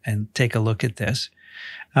and take a look at this.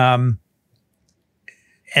 And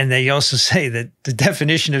they also say that the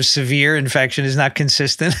definition of severe infection is not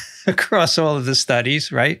consistent across all of the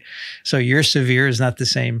studies, right? So your severe is not the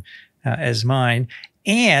same as mine.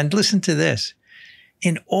 And listen to this.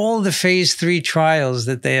 In all the phase 3 trials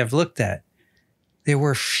that they have looked at, there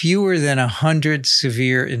were fewer than 100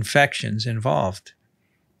 severe infections involved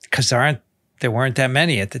because there weren't that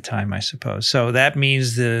many at the time, I suppose. So that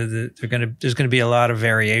means there's going to be a lot of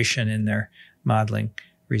variation in their modeling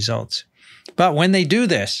results. But when they do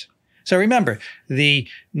this, so remember, the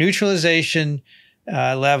neutralization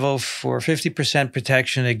level for 50%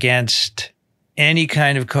 protection against any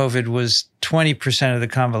kind of COVID was 20% of the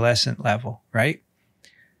convalescent level, right?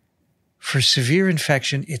 For severe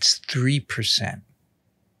infection, it's 3%.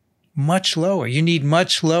 Much lower. You need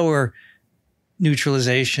much lower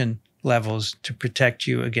neutralization levels to protect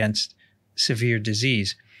you against severe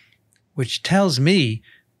disease, which tells me,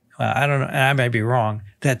 I don't know, and I may be wrong,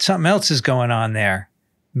 that something else is going on there.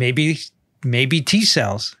 Maybe T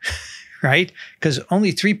cells, right? Because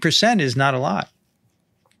only 3% is not a lot.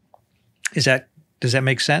 Does that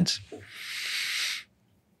make sense?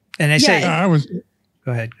 And they say,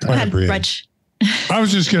 go ahead. Go ahead, Rich. I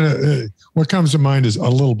was just going to, what comes to mind is a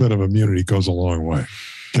little bit of immunity goes a long way.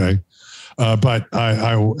 Okay. But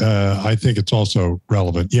I think it's also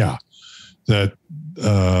relevant. Yeah. That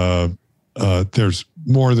there's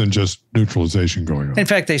more than just neutralization going on. In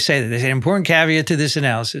fact, they say that an important caveat to this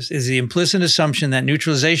analysis is the implicit assumption that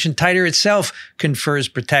neutralization titer itself confers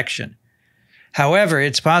protection. However,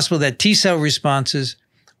 it's possible that T cell responses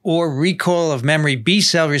or recall of memory B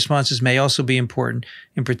cell responses may also be important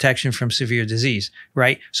in protection from severe disease,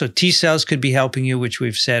 right? So T cells could be helping you, which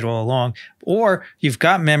we've said all along, or you've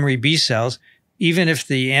got memory B cells. Even if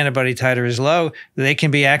the antibody titer is low, they can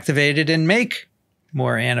be activated and make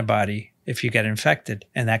more antibody if you get infected,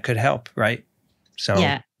 and that could help, right? So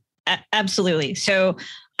yeah, absolutely. So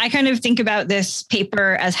I kind of think about this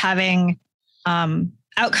paper as having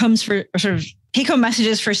outcomes for sort of take-home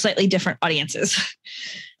messages for slightly different audiences.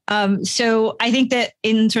 So I think that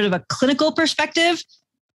in sort of a clinical perspective,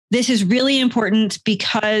 this is really important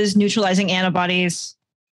because neutralizing antibodies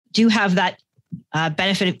do have that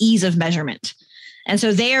benefit of ease of measurement. And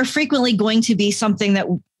so they are frequently going to be something that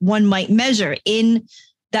one might measure in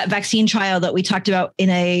that vaccine trial that we talked about in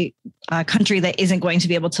a country that isn't going to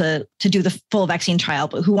be able to do the full vaccine trial,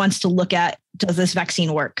 but who wants to look at, does this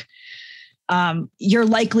vaccine work? You're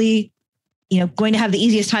likely going to have the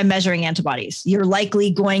easiest time measuring antibodies. You're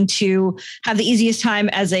likely going to have the easiest time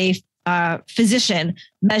as a physician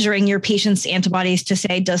measuring your patient's antibodies to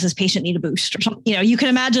say, does this patient need a boost or something? You can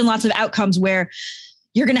imagine lots of outcomes where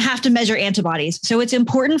you're going to have to measure antibodies. So it's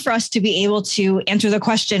important for us to be able to answer the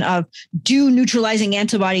question of, do neutralizing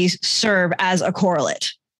antibodies serve as a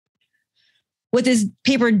correlate? What this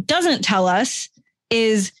paper doesn't tell us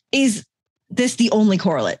is this the only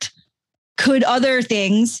correlate? Could other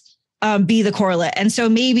things be the correlate? And so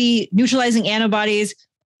maybe neutralizing antibodies,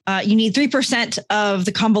 you need 3% of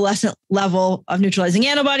the convalescent level of neutralizing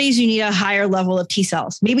antibodies. You need a higher level of T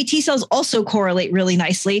cells. Maybe T cells also correlate really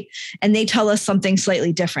nicely, and they tell us something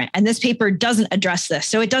slightly different. And this paper doesn't address this.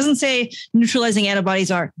 So it doesn't say neutralizing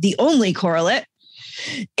antibodies are the only correlate.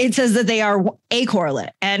 It says that they are a correlate.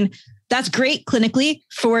 And that's great clinically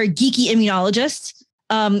for geeky immunologists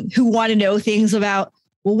who want to know things about,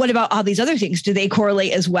 well, what about all these other things? Do they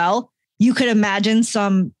correlate as well? You could imagine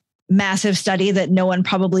some massive study that no one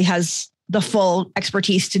probably has the full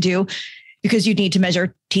expertise to do because you'd need to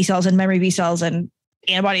measure T cells and memory B cells and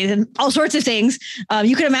antibodies and all sorts of things.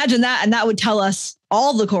 You could imagine that, and that would tell us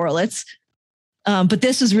all the correlates. But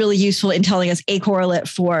this was really useful in telling us a correlate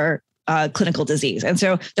for clinical disease. And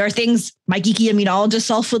so there are things my geeky immunologist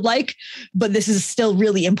self would like, but this is still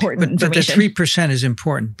really important information. But the 3% is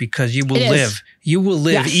important because you will live. You will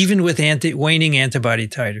live even with waning antibody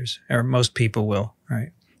titers, or most people will,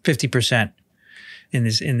 right? 50% in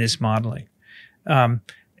this modeling.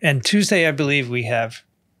 And Tuesday, I believe we have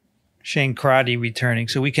Shane Crotty returning,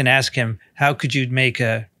 so we can ask him, how could you make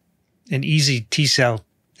an easy T-cell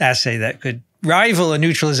assay that could rival a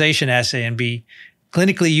neutralization assay and be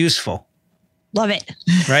clinically useful? Love it.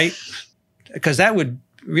 Right? Because that would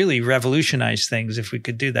really revolutionize things if we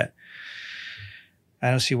could do that. I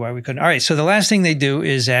don't see why we couldn't. All right, so the last thing they do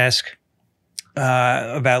is ask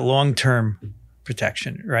about long-term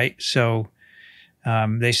protection, right? So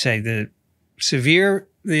they say the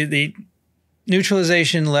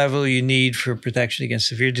neutralization level you need for protection against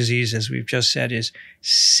severe disease, as we've just said, is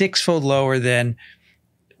 6-fold lower than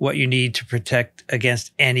what you need to protect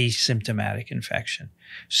against any symptomatic infection.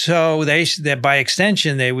 So that by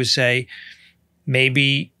extension, they would say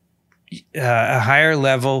maybe a higher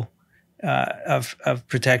level of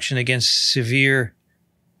protection against severe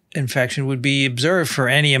infection would be observed for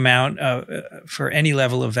any amount for any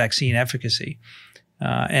level of vaccine efficacy.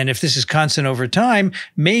 And if this is constant over time,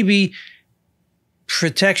 maybe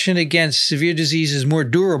protection against severe disease is more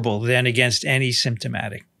durable than against any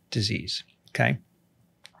symptomatic disease. Okay.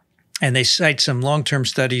 And they cite some long-term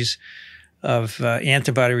studies of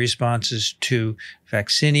antibody responses to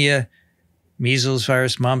vaccinia, measles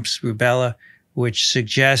virus, mumps, rubella, which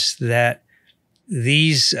suggests that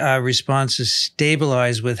these responses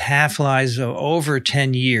stabilize with half-lives of over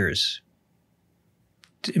 10 years.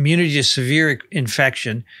 Immunity to severe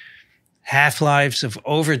infection, half-lives of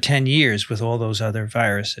over 10 years with all those other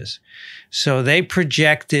viruses. So they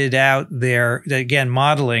projected out their, again,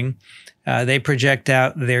 modeling, they project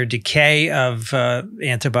out their decay of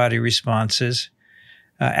antibody responses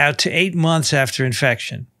out to 8 months after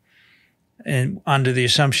infection, and under the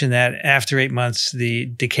assumption that after 8 months, the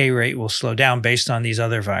decay rate will slow down based on these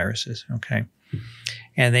other viruses, okay?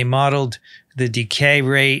 And they modeled the decay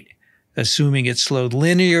rate, assuming it slowed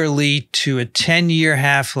linearly to a 10-year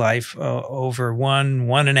half-life over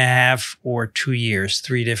 1.5, or 2 years,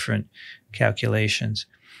 3 different calculations.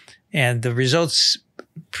 And the results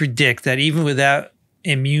predict that even without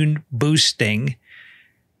immune boosting,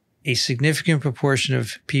 a significant proportion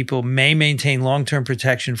of people may maintain long-term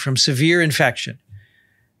protection from severe infection,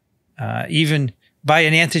 even by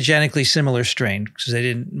an antigenically similar strain, because they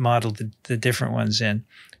didn't model the different ones in.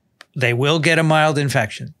 They will get a mild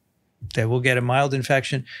infection. They will get a mild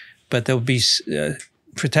infection, but they'll be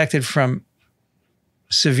protected from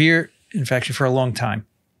severe infection for a long time,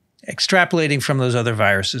 extrapolating from those other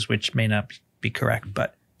viruses, which may not be correct,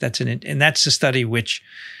 but that's that's a study which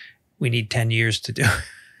we need 10 years to do,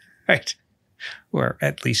 right? Or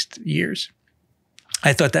at least years.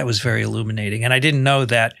 I thought that was very illuminating. And I didn't know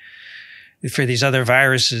that for these other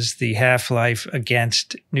viruses, the half-life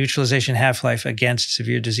against neutralization half-life against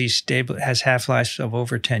severe disease has half-lives of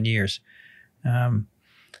over 10 years.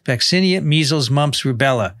 Vaccinia, measles, mumps,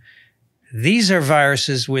 rubella. These are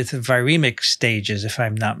viruses with viremic stages, if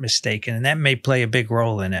I'm not mistaken, and that may play a big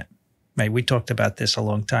role in it. We talked about this a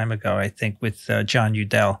long time ago, I think, with John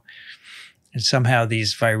Udell. And somehow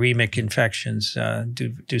these viremic infections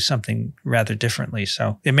do something rather differently.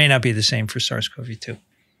 So it may not be the same for SARS-CoV-2.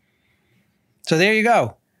 So there you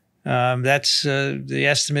go. That's the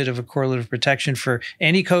estimate of a correlative protection for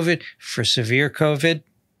any COVID, for severe COVID.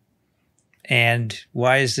 And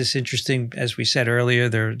why is this interesting? As we said earlier,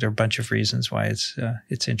 there are a bunch of reasons why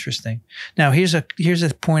it's interesting. Now, here's a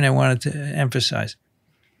point I wanted to emphasize.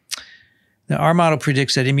 Now, our model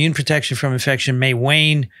predicts that immune protection from infection may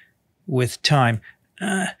wane with time.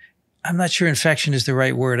 I'm not sure infection is the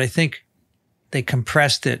right word. I think they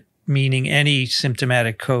compressed it, meaning any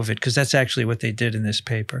symptomatic COVID, because that's actually what they did in this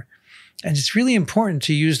paper. And it's really important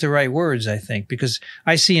to use the right words, I think, because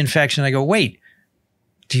I see infection, I go, wait,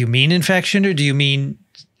 do you mean infection or do you mean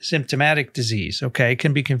symptomatic disease? Okay, it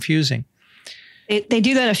can be confusing. They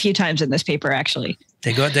do that a few times in this paper, actually.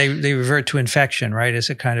 They revert to infection, right, as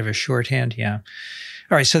a kind of a shorthand, yeah.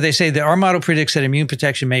 All right, so they say that our model predicts that immune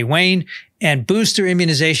protection may wane and booster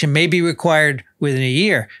immunization may be required within a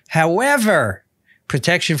year. However,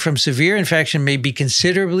 protection from severe infection may be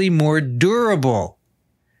considerably more durable.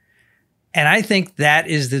 And I think that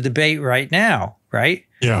is the debate right now, right?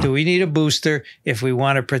 Yeah. Do we need a booster if we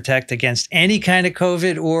want to protect against any kind of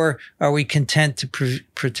COVID, or are we content to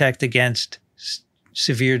protect against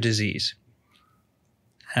severe disease?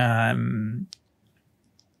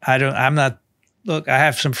 Look, I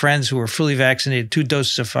have some friends who were fully vaccinated, 2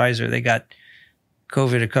 doses of Pfizer. They got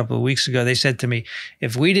COVID a couple of weeks ago. They said to me,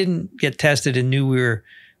 if we didn't get tested and knew we were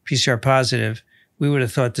PCR positive, we would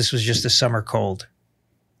have thought this was just a summer cold,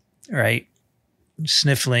 right?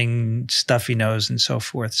 Sniffling, stuffy nose, and so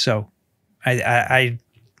forth. So yeah,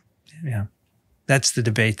 that's the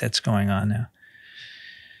debate that's going on now.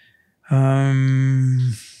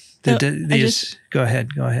 Go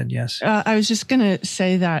ahead. Yes. I was just going to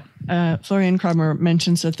say that Florian Kramer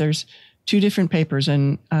mentions that there's 2 different papers,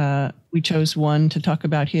 and we chose one to talk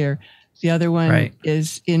about here. The other one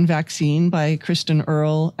is in Vaccine by Kristen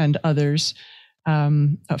Earle and others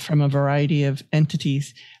from a variety of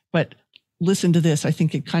entities. But listen to this. I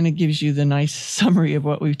think it kind of gives you the nice summary of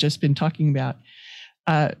what we've just been talking about.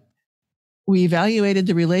 We evaluated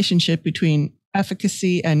the relationship between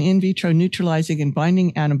efficacy and in vitro neutralizing and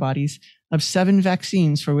binding antibodies of 7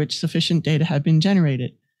 vaccines for which sufficient data have been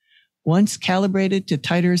generated. Once calibrated to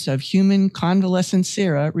titers of human convalescent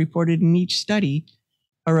sera reported in each study,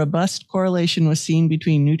 a robust correlation was seen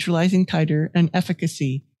between neutralizing titer and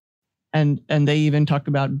efficacy. And they even talk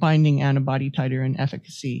about binding antibody titer and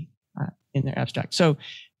efficacy in their abstract. So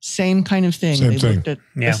same kind of thing. They looked at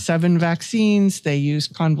the 7 vaccines. They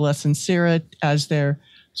used convalescent sera as their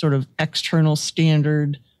sort of external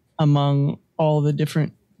standard among all the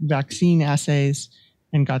different vaccine assays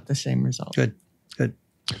and got the same result. Good.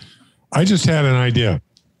 I just had an idea.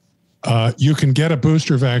 You can get a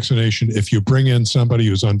booster vaccination if you bring in somebody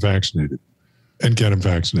who's unvaccinated and get them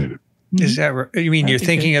vaccinated. Is that right? You mean you're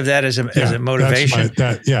thinking of that as a motivation?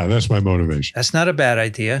 That's my motivation. That's not a bad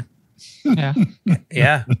idea. Yeah.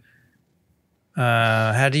 Yeah.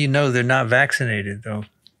 How do you know they're not vaccinated, though?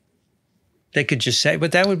 They could just say,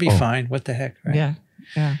 but that would be fine. What the heck, right? Yeah.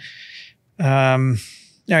 All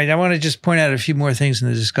right. I want to just point out a few more things in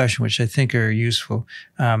the discussion, which I think are useful.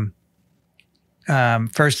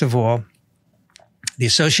 First of all, the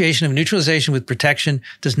association of neutralization with protection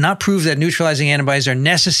does not prove that neutralizing antibodies are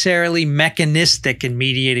necessarily mechanistic in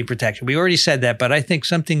mediating protection. We already said that, but I think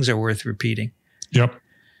some things are worth repeating. Yep.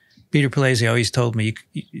 Peter Palese always told me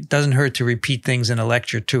it doesn't hurt to repeat things in a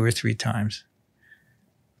lecture 2 or 3 times.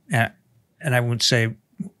 And I won't say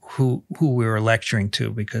who we were lecturing to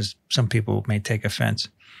because some people may take offense.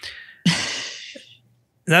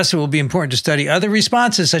 Thus, it will be important to study other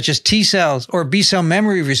responses such as T cells or B cell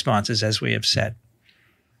memory responses, as we have said.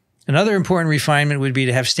 Another important refinement would be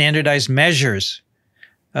to have standardized measures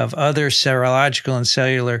of other serological and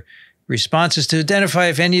cellular responses to identify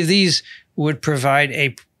if any of these would provide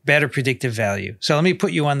a better predictive value. So let me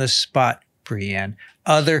put you on the spot, Brianne.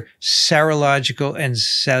 Other serological and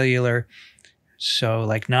cellular, so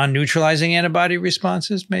like non-neutralizing antibody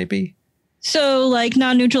responses, maybe? So like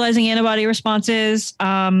non-neutralizing antibody responses,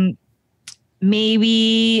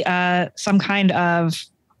 maybe some kind of,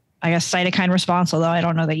 I guess, cytokine response, although I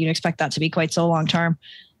don't know that you'd expect that to be quite so long-term.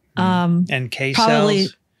 NK probably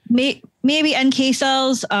cells? Maybe NK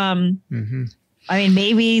cells. I mean,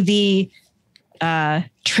 maybe the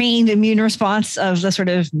trained immune response of the sort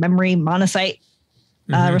of memory monocyte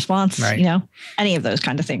response, right. Any of those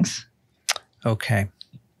kind of things. Okay.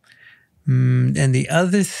 And the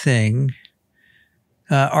other thing,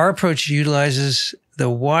 our approach utilizes the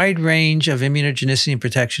wide range of immunogenicity and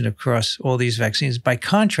protection across all these vaccines. By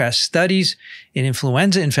contrast, studies in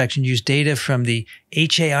influenza infection use data from the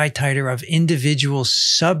HAI titer of individual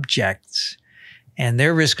subjects and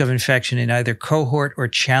their risk of infection in either cohort or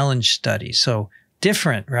challenge studies. So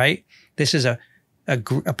different, right? This is a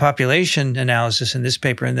population analysis in this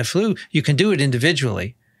paper. In the flu, you can do it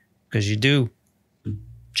individually because you do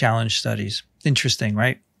challenge studies. Interesting,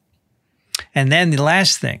 right? And then the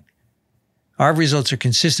last thing, our results are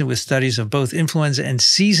consistent with studies of both influenza and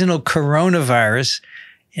seasonal coronavirus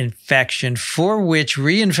infection, for which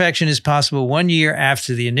reinfection is possible 1 year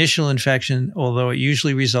after the initial infection, although it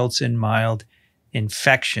usually results in mild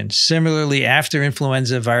infection. Similarly, after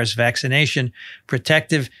influenza virus vaccination,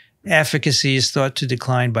 protective efficacy is thought to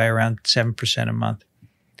decline by around 7% a month.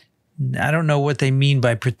 I don't know what they mean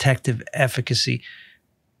by protective efficacy.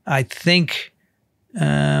 I think,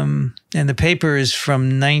 and the paper is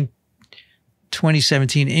from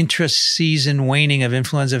 2017, intra-season waning of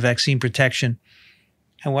influenza vaccine protection.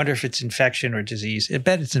 I wonder if it's infection or disease. I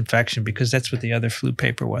bet it's infection because that's what the other flu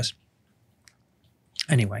paper was.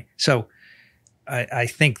 Anyway, so I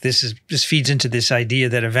think this feeds into this idea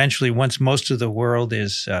that eventually, once most of the world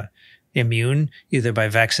is immune, either by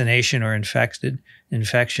vaccination or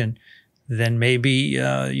infection, then maybe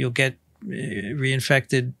you'll get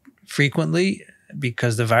reinfected frequently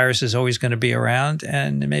because the virus is always going to be around,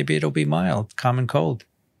 and maybe it'll be mild, common cold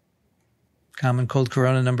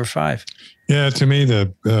corona number 5. Yeah, to me,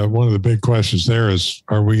 one of the big questions there is,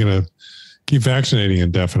 are we going to keep vaccinating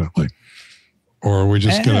indefinitely? Or are we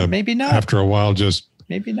just going to, maybe not. After a while, just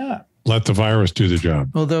maybe not let the virus do the job?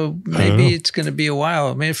 Although maybe it's going to be a while.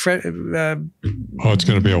 I mean, it's going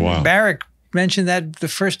to be a while. Barrick mentioned that the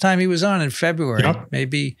first time he was on in February. Yep.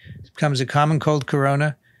 Maybe it becomes a common cold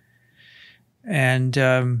corona. And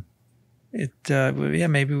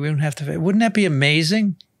maybe we don't have to. Wouldn't that be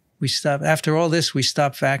amazing? We stop after all this. We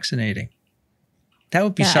stop vaccinating. That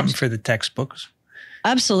would be something for the textbooks.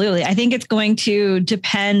 Absolutely. I think it's going to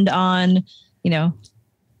depend on,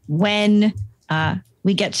 when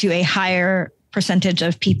we get to a higher percentage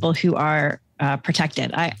of people who are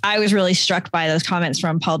protected. I was really struck by those comments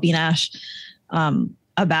from Paul Benash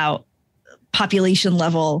about population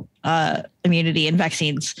level immunity and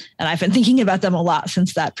vaccines. And I've been thinking about them a lot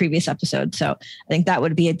since that previous episode. So I think that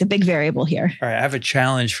would be the big variable here. All right. I have a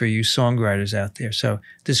challenge for you songwriters out there. So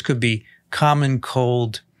this could be common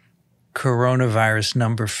cold coronavirus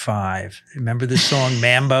number 5. Remember the song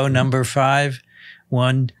Mambo number 5?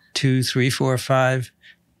 1, 2, 3, 4, 5.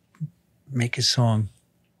 Make a song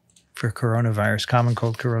for coronavirus, common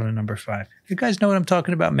cold corona number 5. You guys know what I'm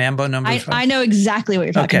talking about? Mambo number 5? I know exactly what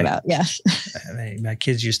you're talking about. Yes. My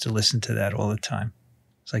kids used to listen to that all the time.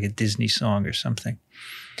 It's like a Disney song or something.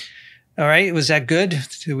 All right. Was that good?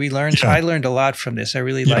 Did we learn? Yeah. I learned a lot from this. I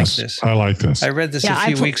really like this. I like this. I read this a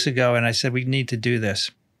few weeks ago and I said, we need to do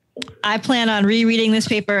this. I plan on rereading this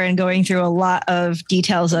paper and going through a lot of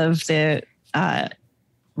details of the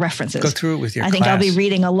references. Go through it with your class. I think I'll be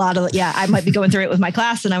reading a lot of, I might be going through it with my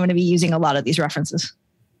class and I'm going to be using a lot of these references.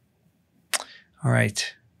 All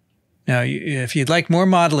right. Now, if you'd like more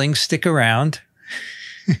modeling, stick around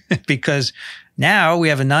because now we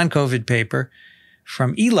have a non-COVID paper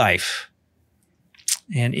from eLife.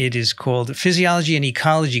 And it is called Physiology and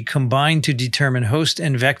Ecology Combined to Determine Host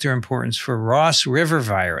and Vector Importance for Ross River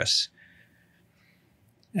Virus.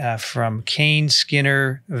 From Kane,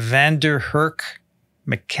 Skinner, Vander Herk,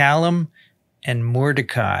 McCallum, and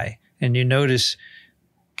Mordecai. And you notice,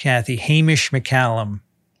 Kathy, Hamish McCallum.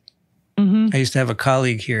 Mm-hmm. I used to have a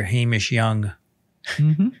colleague here, Hamish Young.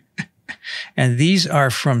 Mm-hmm. And these are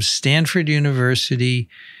from Stanford University,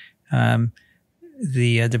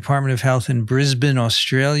 the Department of Health in Brisbane,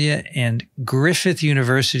 Australia, and Griffith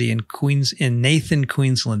University in Nathan,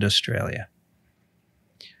 Queensland, Australia.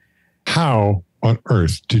 How on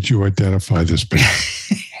earth did you identify this paper?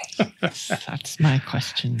 That's my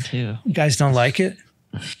question too. You guys don't like it?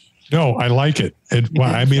 No, I like it.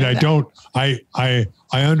 I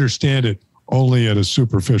understand it only at a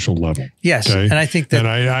superficial level. Yes. Okay? And I think that.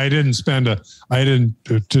 And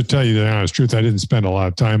to tell you the honest truth, I didn't spend a lot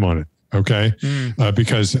of time on it. Okay.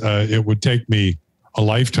 Because it would take me a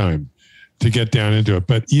lifetime to get down into it.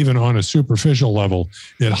 But even on a superficial level,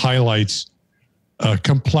 it highlights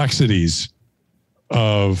complexities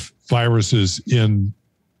of viruses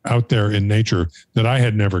out there in nature that I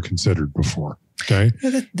had never considered before. Okay.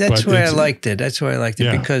 That's why I liked it. That's why I liked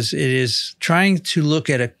it, because it is trying to look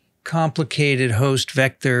at a complicated host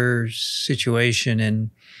vector situation and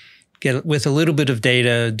get with a little bit of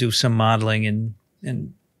data, do some modeling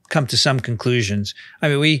and come to some conclusions. I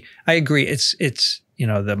mean, I agree. It's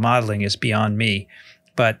the modeling is beyond me,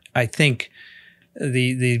 but I think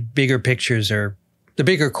the bigger the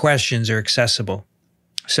bigger questions are accessible.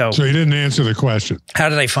 So you didn't answer the question. How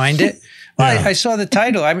did I find it? Well, I saw the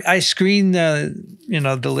title. I screen the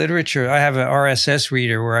literature. I have an RSS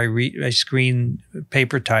reader where I screen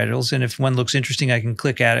paper titles, and if one looks interesting, I can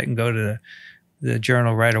click at it and go to the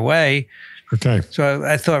journal right away. Okay. So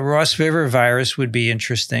I thought Ross River virus would be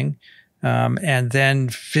interesting, and then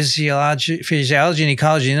physiology and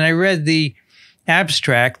ecology. And I read the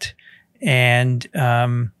abstract, and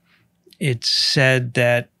it said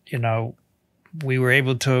that we were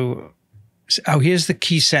able to. Oh, here's the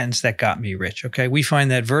key sentence that got me, Rich. Okay. We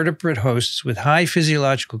find that vertebrate hosts with high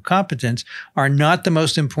physiological competence are not the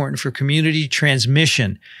most important for community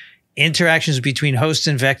transmission. Interactions between hosts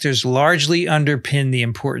and vectors largely underpin the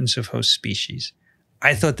importance of host species.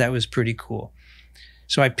 I thought that was pretty cool.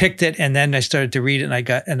 So I picked it and then I started to read it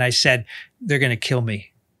and I said, they're going to kill me.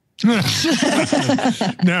 No.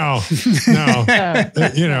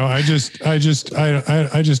 I just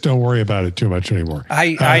don't worry about it too much anymore.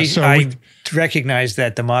 I recognize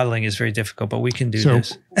that the modeling is very difficult, but we can do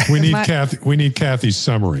this. we need Kathy's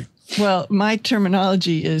summary. Well, my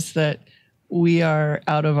terminology is that we are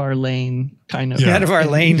out of our lane, kind of. Out of our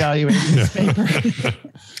lane. Evaluating this paper.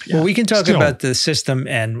 Well, we can talk about the system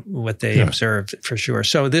and what they observed for sure.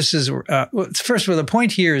 So this is, first of all, the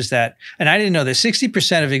point here is that, and I didn't know this,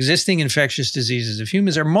 60% of existing infectious diseases of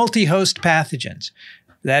humans are multi-host pathogens.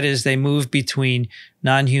 That is, they move between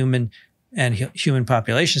non-human and human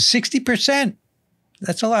population, 60%.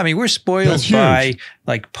 That's a lot. I mean, we're spoiled by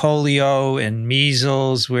like polio and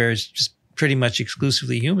measles, where it's just pretty much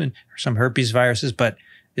exclusively human, or some herpes viruses, but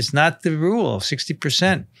it's not the rule,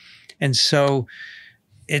 60%. And so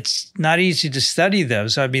it's not easy to study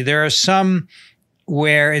those. I mean, there are some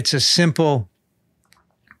where it's a simple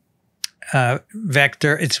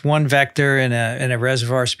vector. It's one vector in a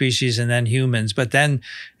reservoir species and then humans. But then,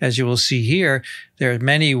 as you will see here, there are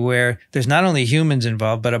many where there's not only humans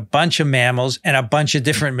involved, but a bunch of mammals and a bunch of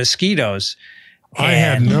different mosquitoes. I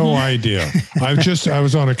had no idea. I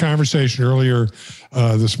was on a conversation earlier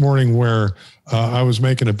this morning where I was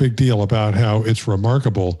making a big deal about how it's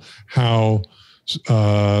remarkable how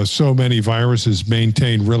so many viruses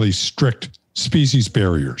maintain really strict species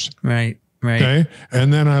barriers. Right. Okay.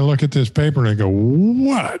 And then I look at this paper and I go,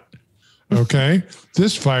 what? Okay.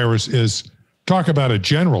 This virus is, talk about a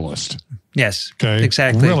generalist. Yes. Okay.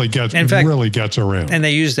 Exactly. Really gets around. And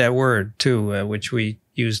they use that word too, which we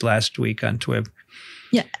used last week on TWiV.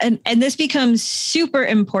 Yeah. And this becomes super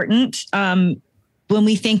important when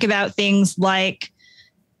we think about things like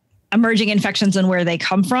emerging infections and where they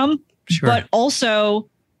come from, but also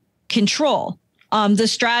control. The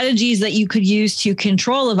strategies that you could use to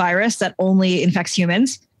control a virus that only infects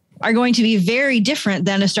humans are going to be very different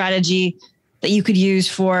than a strategy that you could use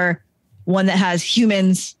for one that has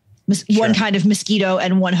humans, one kind of mosquito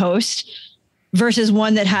and one host, versus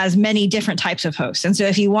one that has many different types of hosts. And so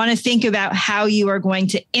if you want to think about how you are going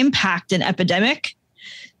to impact an epidemic,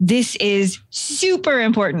 this is super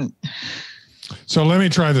important. So let me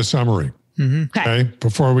try the summary. Okay.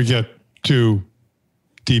 Before we get too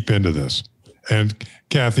deep into this. And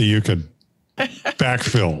Kathy, you could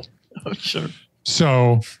backfill. Oh, sure.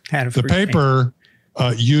 So the paper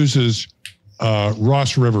uses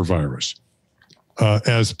Ross River virus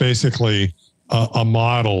as basically a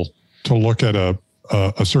model to look at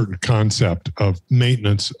a certain concept of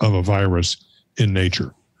maintenance of a virus in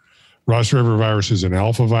nature. Ross River virus is an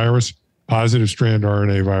alpha virus, positive strand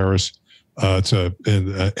RNA virus. It's an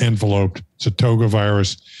enveloped, it's a toga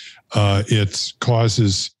virus. It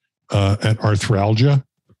causes an arthralgia,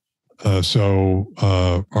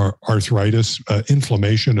 arthritis,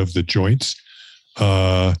 inflammation of the joints,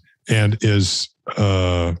 and is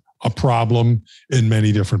a problem in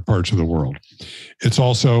many different parts of the world. It's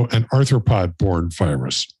also an arthropod-borne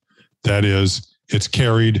virus. That is, it's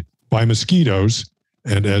carried by mosquitoes.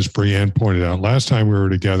 And as Brianne pointed out last time we were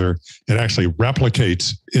together, it actually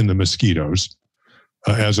replicates in the mosquitoes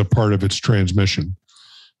as a part of its transmission.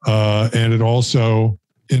 And it also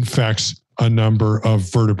infects a number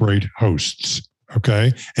of vertebrate hosts,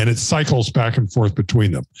 okay? And it cycles back and forth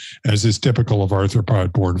between them, as is typical of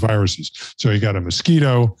arthropod-borne viruses. So you got a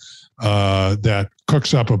mosquito that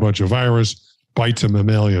cooks up a bunch of virus, bites a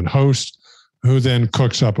mammalian host, who then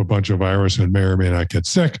cooks up a bunch of virus and may or may not get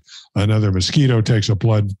sick. Another mosquito takes a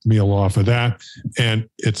blood meal off of that, and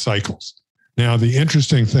it cycles. Now, the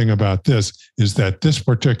interesting thing about this is that this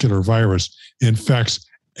particular virus infects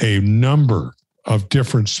a number of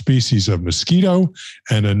different species of mosquito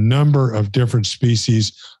and a number of different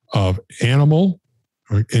species of animal,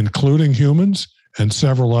 including humans and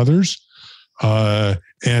several others.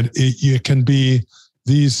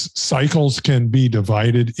 These cycles can be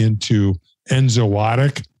divided into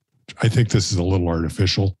enzootic. I think this is a little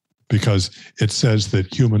artificial because it says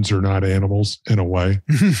that humans are not animals in a way.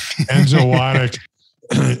 Enzootic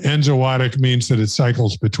means that it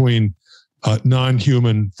cycles between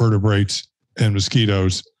non-human vertebrates and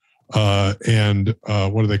mosquitoes, and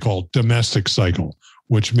what do they call domestic cycle,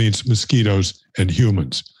 which means mosquitoes and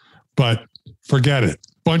humans. But forget it.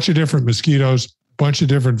 Bunch of different mosquitoes, bunch of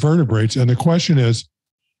different vertebrates. And the question is,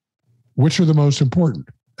 which are the most important?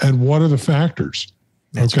 And what are the factors,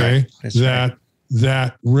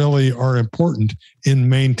 that really are important in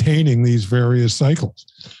maintaining these various cycles?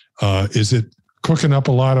 Is it cooking up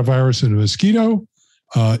a lot of virus in a mosquito?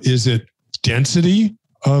 Is it density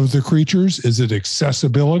of the creatures? Is it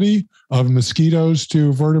accessibility of mosquitoes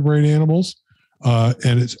to vertebrate animals?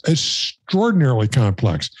 And it's extraordinarily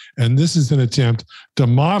complex. And this is an attempt to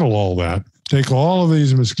model all that, take all of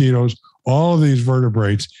these mosquitoes, all of these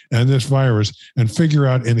vertebrates, and this virus, and figure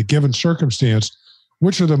out in a given circumstance,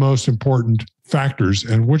 which are the most important factors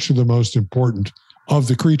and which are the most important of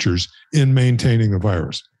the creatures in maintaining the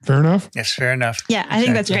virus. Fair enough? Yes, fair enough. Yeah, I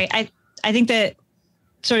think that's great. I think that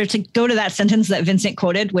sort of to go to that sentence that Vincent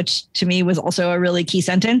quoted, which to me was also a really key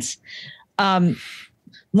sentence.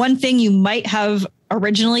 One thing you might have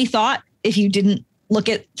originally thought, if you didn't look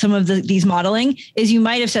at some of these modeling, is you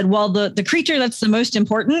might have said, well, the creature that's the most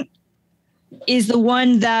important is the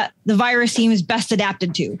one that the virus seems best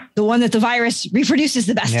adapted to, the one that the virus reproduces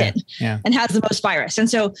the best in and has the most virus. And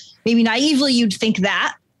so maybe naively you'd think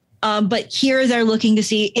that, but here they're looking to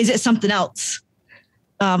see, is it something else?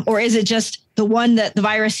 Or is it just the one that the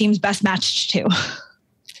virus seems best matched to?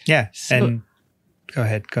 Yeah. So, and go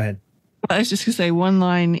ahead. I was just going to say one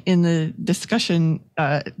line in the discussion,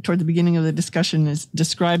 toward the beginning of the discussion, is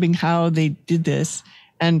describing how they did this.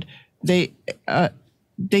 And they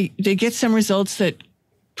get some results that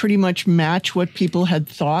pretty much match what people had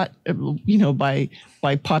thought, by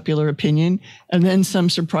popular opinion, and then some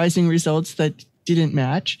surprising results that didn't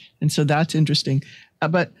match. And so that's interesting.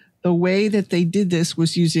 But the way that they did this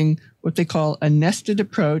was using what they call a nested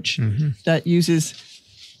approach that uses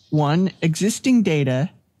 1, existing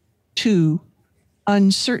data, 2,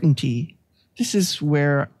 uncertainty. This is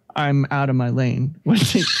where I'm out of my lane when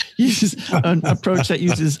it uses an approach that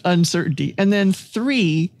uses uncertainty. And then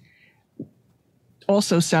 3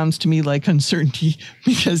 also sounds to me like uncertainty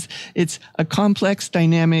because it's a complex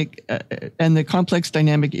dynamic and the complex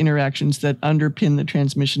dynamic interactions that underpin the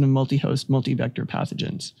transmission of multi-host, multi-vector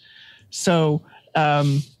pathogens. So,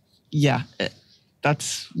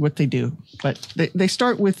 that's what they do. But they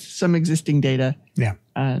start with some existing data. Yeah,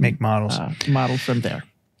 and make models. Model from there.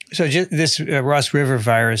 So this Ross River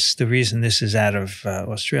virus, the reason this is out of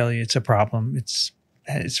Australia, it's a problem.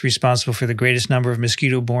 It's responsible for the greatest number of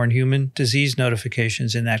mosquito-borne human disease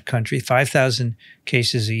notifications in that country, 5,000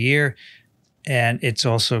 cases a year. And it's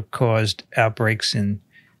also caused outbreaks in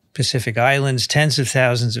Pacific Islands, tens of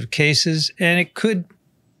thousands of cases, and it could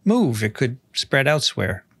move. It could spread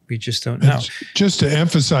elsewhere. We just don't know. Just to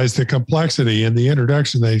emphasize the complexity in the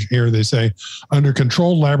introduction, they say, under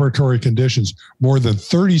controlled laboratory conditions, more than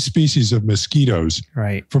 30 species of mosquitoes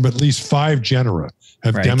from at least 5 genera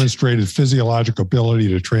have demonstrated physiological ability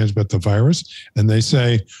to transmit the virus. And they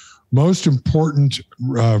say most important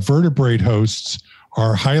vertebrate hosts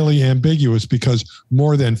are highly ambiguous because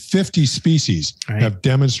more than 50 species have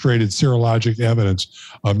demonstrated serologic evidence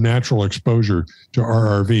of natural exposure to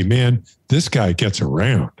RRV. Man, this guy gets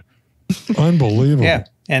around. Unbelievable. Yeah.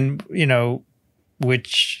 And,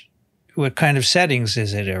 what kind of settings?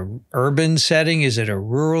 Is it a urban setting? Is it a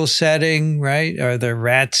rural setting, right? Are there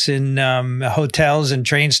rats in hotels and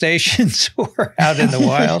train stations or out in the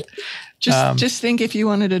wild? Just think if you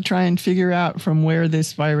wanted to try and figure out from where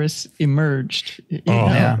this virus emerged.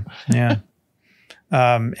 Yeah.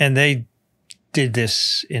 And they did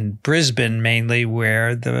this in Brisbane mainly,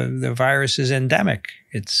 where the virus is endemic.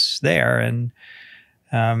 It's there, and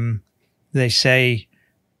they say,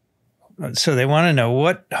 so they want to know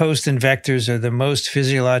what host and vectors are the most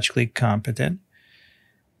physiologically competent.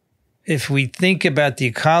 If we think about the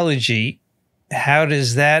ecology, how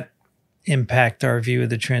does that impact our view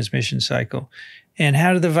of the transmission cycle? And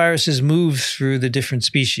how do the viruses move through the different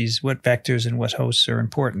species? What vectors and what hosts are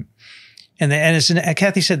important? And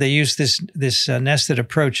Kathy said they use this nested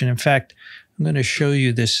approach. And in fact, I'm going to show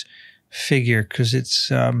you this figure because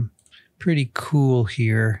it's pretty cool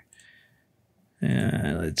here.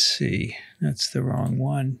 Let's see. That's the wrong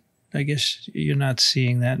one. I guess you're not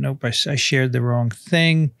seeing that. Nope, I shared the wrong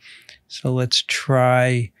thing. So let's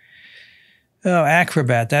try. Oh,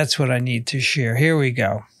 Acrobat. That's what I need to share. Here we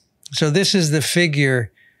go. So this is the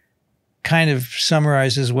figure, kind of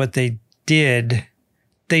summarizes what they did.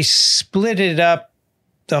 They split it up,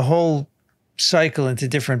 the whole cycle, into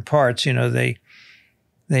different parts. They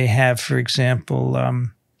have, for example,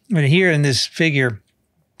 here in this figure,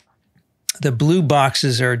 the blue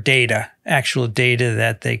boxes are actual data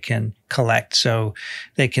that they can collect. So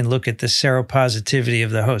they can look at the seropositivity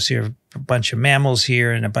of the host. You have a bunch of mammals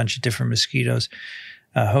here and a bunch of different mosquitoes.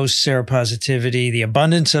 Host seropositivity, the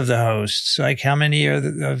abundance of the hosts, like how many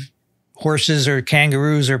of horses or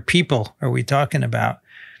kangaroos or people are we talking about?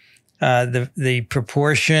 The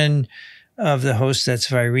proportion of the host that's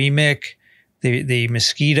viremic, the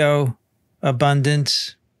mosquito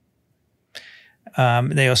abundance.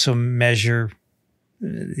 They also measure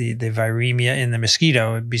the viremia in the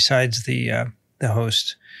mosquito besides the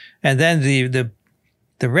host. And then the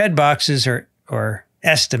red boxes are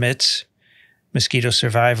estimates: mosquito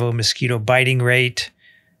survival, mosquito biting rate,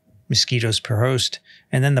 mosquitoes per host.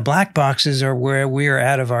 And then the black boxes are where we are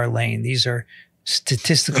out of our lane. These are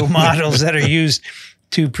statistical models that are used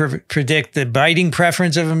to predict the biting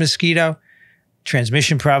preference of a mosquito,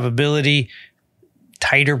 transmission probability,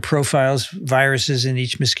 titer profiles, viruses in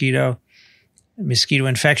each mosquito, mosquito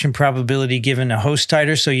infection probability given a host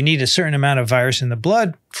titer. So you need a certain amount of virus in the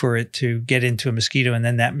blood for it to get into a mosquito and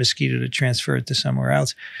then that mosquito to transfer it to somewhere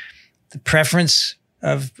else. The preference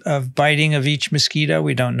of biting of each mosquito,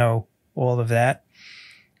 we don't know all of that.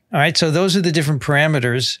 All right. So those are the different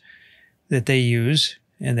parameters that they use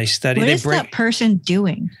and they study. What is that person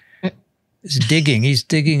doing? He's digging. He's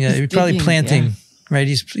digging. He's probably planting, yeah. Right?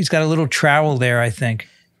 He's got a little trowel there, I think.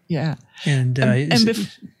 Yeah. And go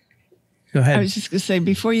ahead. I was just going to say,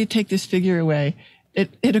 before you take this figure away,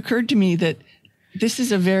 it occurred to me that this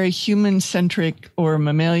is a very human-centric or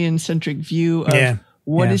mammalian-centric view of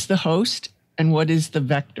what is the host and what is the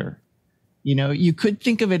vector. You know, you could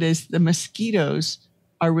think of it as the mosquitoes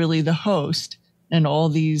are really the host and all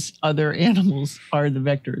these other animals are the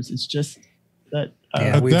vectors. It's just that.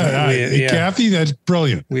 Kathy, that's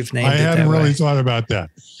brilliant. We've named I hadn't really thought about that.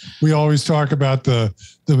 We always talk about the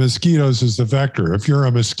mosquitoes as the vector. If you're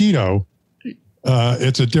a mosquito,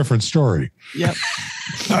 it's a different story. Yep.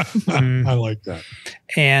 I like that.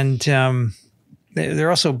 And there are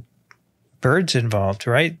also birds involved,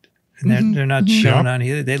 right? And they're not shown on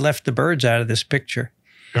here. They left the birds out of this picture.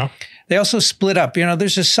 Yeah. They also split up. You know,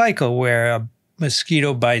 there's a cycle where a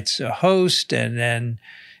mosquito bites a host and then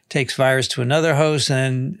takes virus to another host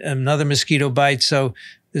and another mosquito bites. So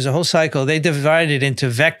there's a whole cycle. They divide it into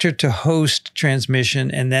vector to host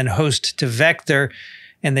transmission and then host to vector.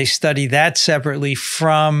 And they study that separately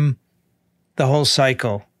from the whole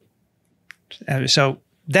cycle. So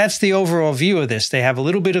that's the overall view of this. They have a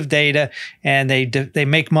little bit of data and they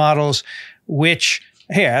make models, which,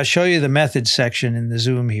 here, I'll show you the methods section in the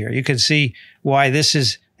Zoom here. You can see why this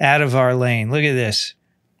is out of our lane. Look at this.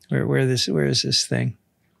 Where is this thing?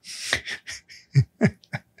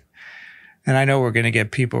 And I know we're going to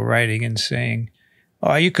get people writing and saying,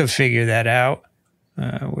 oh, you could figure that out.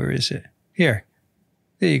 Where is it? Here.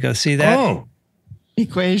 There you go. See that? Oh.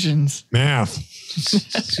 Equations. Math.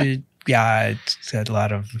 Yeah, it's got a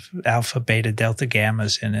lot of alpha, beta, delta,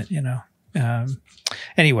 gammas in it, you know.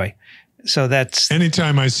 Anyway, so that's...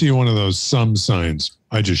 Anytime I see one of those sum signs,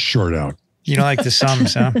 I just short out. You don't like the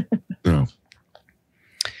sums, huh? No.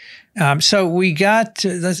 So we got...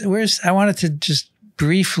 I wanted to just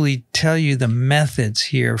briefly tell you the methods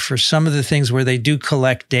here for some of the things where they do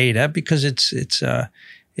collect data because it's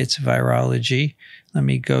virology. Let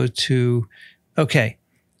me go to... Okay.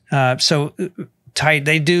 So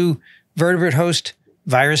they do vertebrate host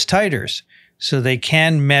virus titers. So they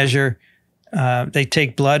can measure, they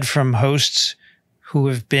take blood from hosts who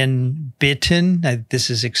have been bitten. This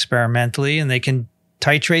is experimentally, and they can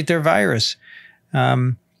titrate their virus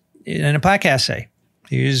in a plaque assay.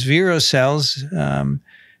 They use Viro cells to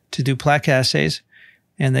do plaque assays,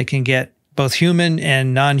 and they can get both human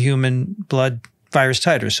and non-human blood virus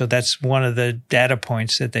titers. So that's one of the data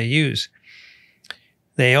points that they use.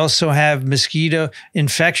 They also have mosquito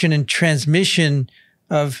infection and transmission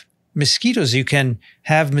of mosquitoes. You can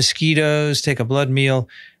have mosquitoes take a blood meal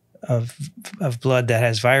of blood that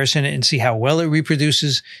has virus in it and see how well it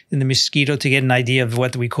reproduces in the mosquito to get an idea of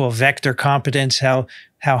what we call vector competence, how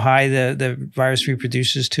high the virus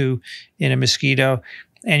reproduces to in a mosquito.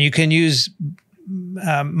 And you can use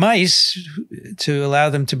mice to allow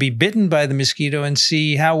them to be bitten by the mosquito and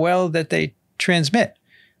see how well that they transmit.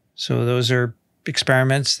 So those are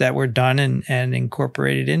experiments that were done and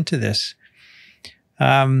incorporated into this.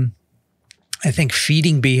 I think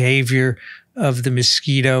feeding behavior of the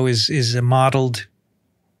mosquito is a modeled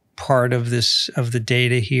part of the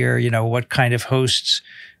data here. You know, what kind of hosts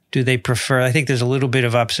do they prefer? I think there's a little bit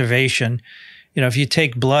of observation. You know, if you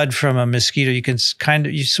take blood from a mosquito, you can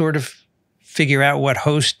you sort of figure out what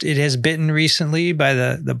host it has bitten recently by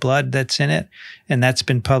the blood that's in it. And that's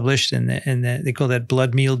been published and they call that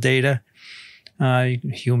blood meal data.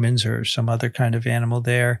 Humans or some other kind of animal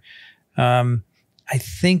there. I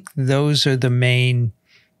think those are the main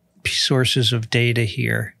sources of data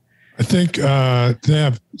here. I think they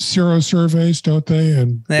have serosurveys, don't they?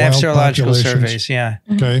 And they have serological surveys, yeah.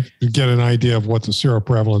 Okay, to get an idea of what the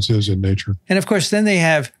seroprevalence is in nature. And of course, then they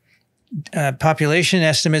have population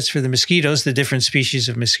estimates for the mosquitoes, the different species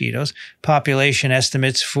of mosquitoes, population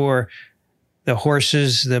estimates for the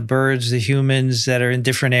horses, the birds, the humans that are in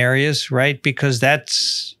different areas, right? Because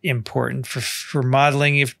that's important for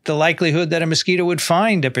modeling if the likelihood that a mosquito would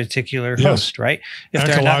find a particular host, right? If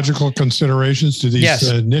ecological considerations, do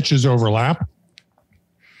these niches overlap?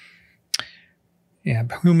 Yeah,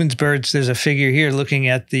 humans, birds, there's a figure here looking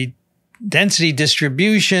at the density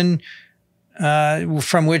distribution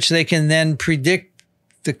from which they can then predict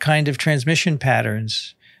the kind of transmission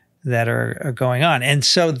patterns that are going on. And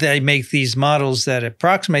so they make these models that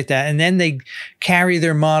approximate that, and then they carry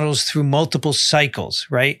their models through multiple cycles,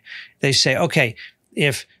 right? They say, okay,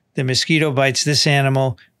 if the mosquito bites this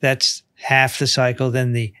animal, that's half the cycle,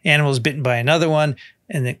 then the animal is bitten by another one,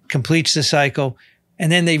 and it completes the cycle,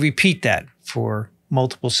 and then they repeat that for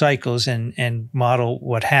multiple cycles and model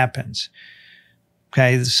what happens.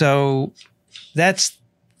 Okay, so that's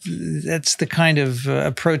the kind of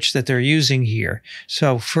approach that they're using here.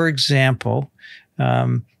 So, for example,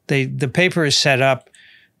 the paper is set up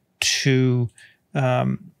to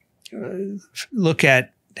look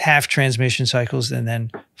at half transmission cycles and then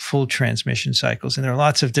full transmission cycles, and there are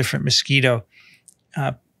lots of different mosquito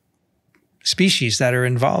species that are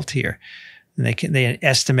involved here, and they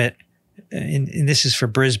estimate. And this is for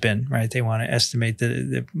Brisbane, right? They want to estimate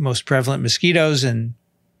the most prevalent mosquitoes and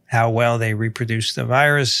how well they reproduce the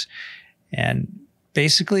virus, and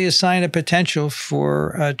basically assign a potential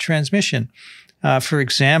for transmission. For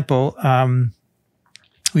example,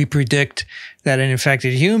 we predict that an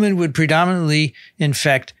infected human would predominantly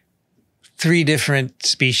infect 3 different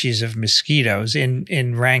species of mosquitoes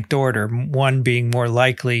in ranked order, one being more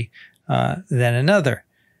likely than another.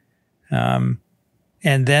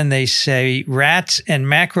 And then they say rats and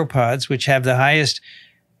macropods, which have the highest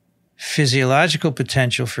physiological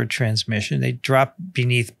potential for transmission, they drop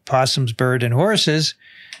beneath possums, bird, and horses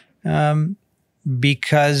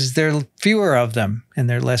because there are fewer of them and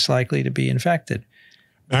they're less likely to be infected.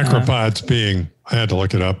 Macropods being, I had to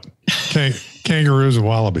look it up, kangaroos and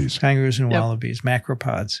wallabies. Kangaroos and wallabies,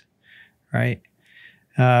 macropods, right?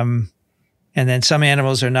 And then some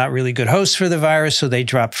animals are not really good hosts for the virus, so they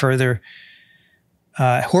drop further.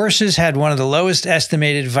 Horses had one of the lowest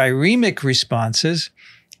estimated viremic responses,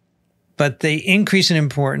 but they increase in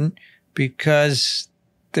importance because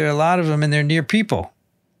there are a lot of them and they're near people.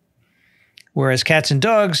 Whereas cats and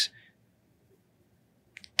dogs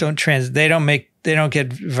they don't get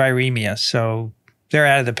viremia, so they're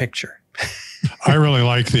out of the picture. I really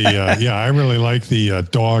like the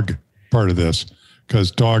dog part of this,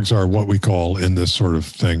 because dogs are what we call in this sort of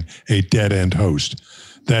thing a dead end host.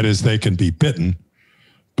 That is, they can be bitten,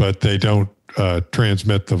 but they don't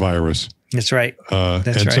transmit the virus. That's right.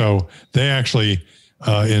 So they actually,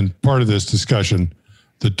 in part of this discussion,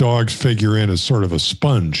 the dogs figure in as sort of a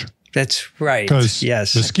sponge. That's right. Because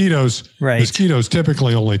mosquitoes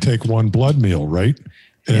typically only take one blood meal, right?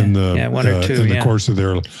 In one or two, in the course of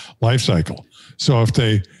their life cycle. So if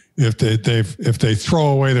they throw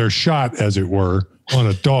away their shot, as it were, on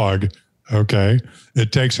a dog, okay,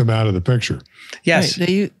 it takes them out of the picture. Yes.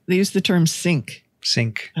 Right. They use the term sink.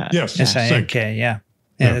 Sink. Yes. S-I-N-K. Yeah.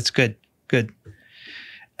 That's good. Good.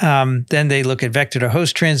 Then they look at vector to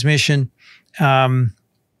host transmission.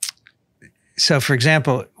 So, for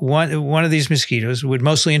example, one of these mosquitoes would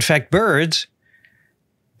mostly infect birds,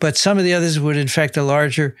 but some of the others would infect a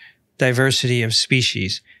larger diversity of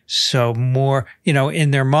species. So more,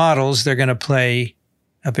 in their models, they're going to play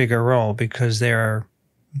a bigger role because they are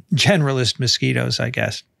generalist mosquitoes, I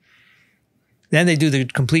guess. Then they do the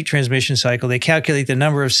complete transmission cycle. They calculate the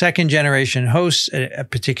number of second-generation hosts a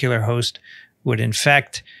particular host would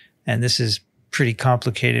infect, and this is pretty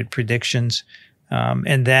complicated predictions.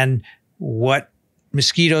 And then what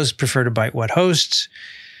mosquitoes prefer to bite what hosts,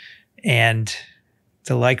 and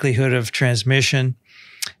the likelihood of transmission.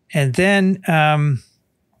 And then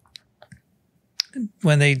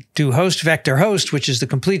when they do host, vector, host, which is the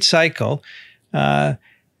complete cycle, the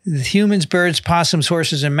humans, birds, possums,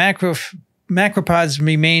 horses, and macropods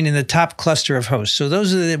remain in the top cluster of hosts. So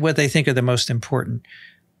those are what they think are the most important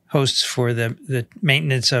hosts for the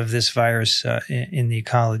maintenance of this virus in the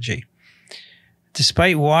ecology.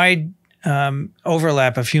 Despite wide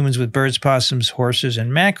overlap of humans with birds, possums, horses,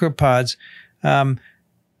 and macropods,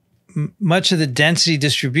 much of the density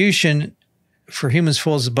distribution for humans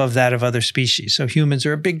falls above that of other species. So humans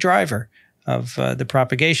are a big driver of the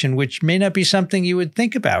propagation, which may not be something you would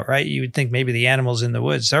think about, right? You would think maybe the animals in the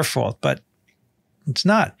woods, their fault, but it's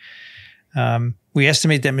not. We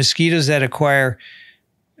estimate that mosquitoes that acquire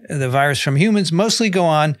the virus from humans mostly go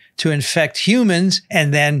on to infect humans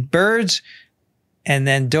and then birds and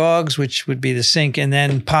then dogs, which would be the sink, and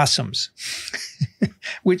then possums,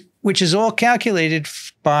 which is all calculated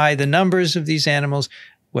by the numbers of these animals,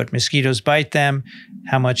 what mosquitoes bite them,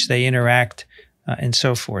 how much they interact, and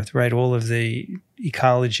so forth, right? All of the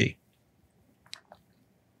ecology.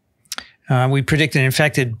 We predict an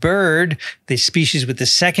infected bird, the species with the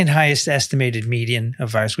second highest estimated median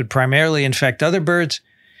of virus, would primarily infect other birds,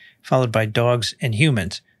 followed by dogs and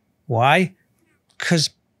humans. Why?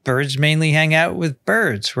 Because birds mainly hang out with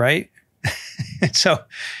birds, right?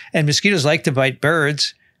 And mosquitoes like to bite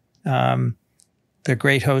birds. They're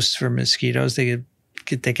great hosts for mosquitoes. They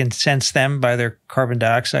can sense them by their carbon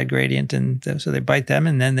dioxide gradient, and so they bite them,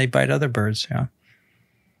 and then they bite other birds.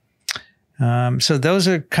 So those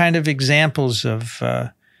are kind of examples of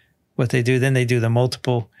what they do. Then they do the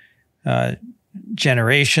multiple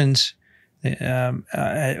generations.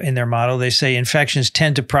 in their model. They say infections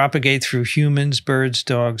tend to propagate through humans, birds,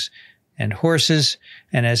 dogs, and horses.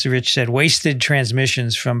 And as Rich said, wasted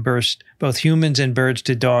transmissions from both humans and birds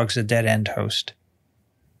to dogs, a dead-end host.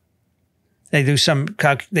 They do some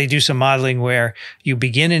modeling where you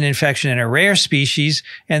begin an infection in a rare species,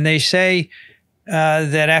 and they say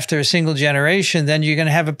that after a single generation, then you're going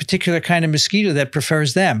to have a particular kind of mosquito that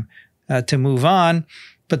prefers them to move on.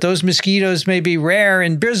 But those mosquitoes may be rare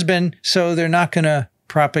in Brisbane, so they're not going to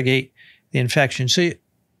propagate the infection. So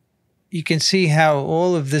you can see how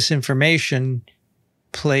all of this information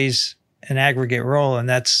plays an aggregate role, and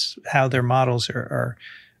that's how their models are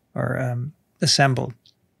assembled.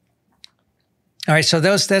 All right, so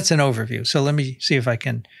that's an overview. So let me see if I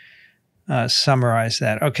can summarize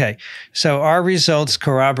that. Okay, so our results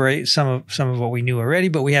corroborate some of what we knew already,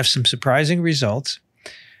 but we have some surprising results.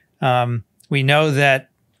 We know that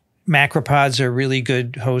macropods are really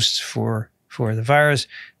good hosts for the virus.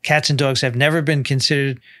 Cats and dogs have never been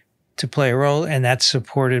considered to play a role, and that's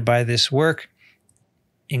supported by this work.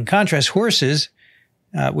 In contrast, horses,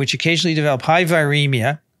 which occasionally develop high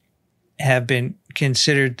viremia, have been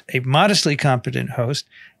considered a modestly competent host,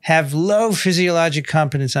 have low physiologic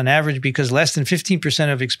competence on average because less than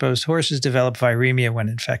 15% of exposed horses develop viremia when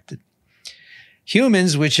infected.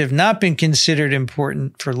 Humans, which have not been considered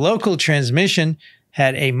important for local transmission,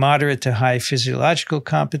 had a moderate to high physiological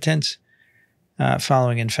competence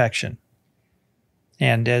following infection.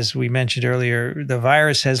 And as we mentioned earlier, the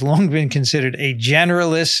virus has long been considered a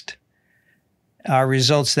generalist. Our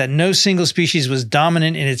results that no single species was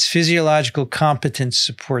dominant in its physiological competence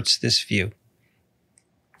supports this view.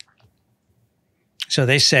 So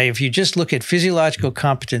they say if you just look at physiological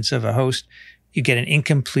competence of a host, you get an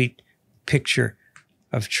incomplete picture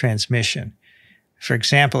of transmission. For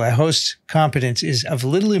example, a host's competence is of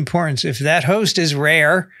little importance if that host is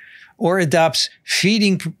rare or adopts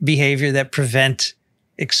feeding behavior that prevent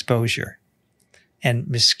exposure. And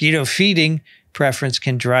mosquito feeding preference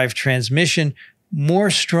can drive transmission more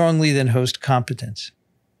strongly than host competence.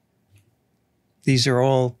 These are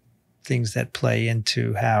all things that play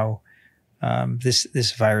into how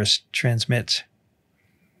this virus transmits.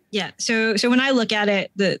 Yeah. So when I look at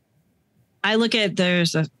it, there's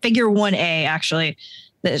a figure 1A actually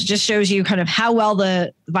that just shows you kind of how well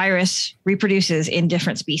the virus reproduces in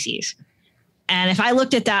different species. And if I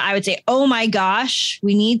looked at that, I would say, oh my gosh,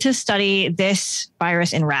 we need to study this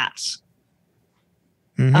virus in rats.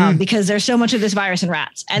 Because there's so much of this virus in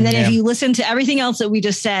rats. And then if you listen to everything else that we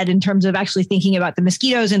just said in terms of actually thinking about the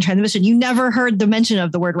mosquitoes and transmission, you never heard the mention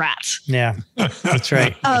of the word rats. Yeah, that's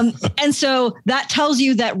right. And so that tells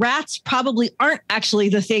you that rats probably aren't actually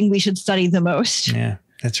the thing we should study the most. Yeah,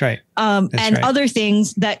 that's right. Other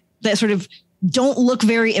things that sort of don't look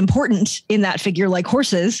very important in that figure, like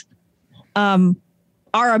horses, are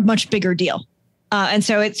a much bigger deal. And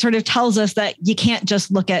so it sort of tells us that you can't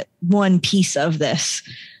just look at one piece of this.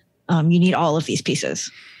 You need all of these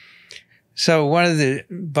pieces. So one of the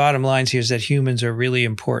bottom lines here is that humans are really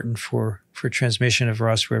important for transmission of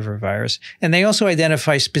Ross River virus. And they also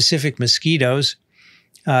identify specific mosquitoes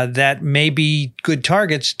that may be good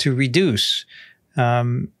targets to reduce.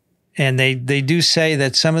 And they do say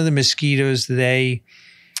that some of the mosquitoes they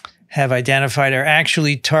have identified are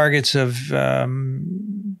actually targets of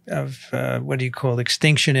what do you call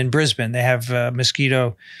extinction in Brisbane. They have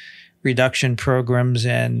mosquito reduction programs,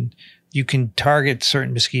 and you can target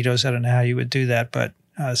certain mosquitoes. I don't know how you would do that, but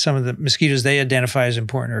some of the mosquitoes they identify as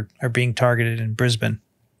important are being targeted in Brisbane,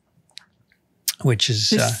 which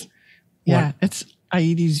is it's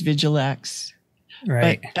Aedes vigilax,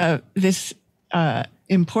 right? But this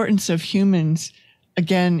importance of humans,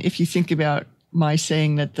 again, if you think about my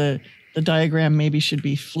saying that the diagram maybe should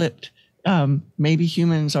be flipped. Maybe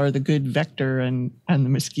humans are the good vector and the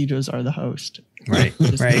mosquitoes are the host. Right.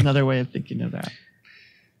 Just right. Another way of thinking of that.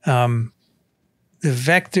 The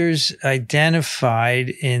vectors identified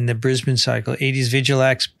in the Brisbane cycle, Aedes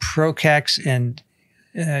vigilax, Procax, and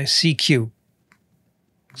CQ.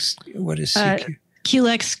 What is CQ?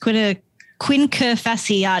 Culex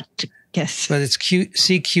quinquefasciaticus. But it's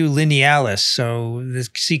CQ linealis. So the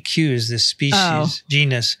CQ is this species,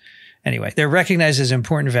 genus. Anyway, they're recognized as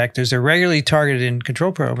important vectors. They're regularly targeted in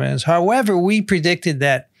control programs. However, we predicted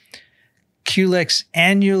that Culex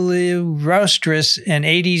annulirostris and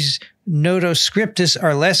Aedes nodoscriptus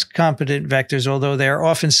are less competent vectors, although they are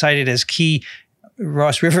often cited as key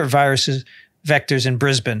Ross River viruses vectors in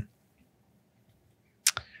Brisbane.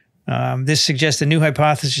 This suggests a new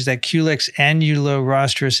hypothesis that Culex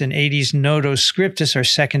annulirostris and Aedes nodoscriptus are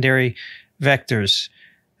secondary vectors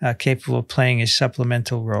capable of playing a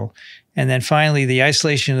supplemental role And then finally, the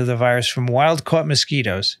isolation of the virus from wild-caught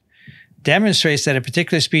mosquitoes demonstrates that a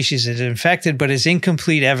particular species is infected, but is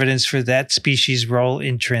incomplete evidence for that species' role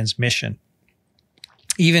in transmission.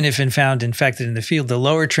 Even if found infected in the field, the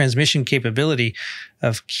lower transmission capability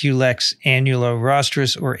of Culex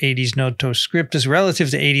annulorostris or Aedes notoscriptus relative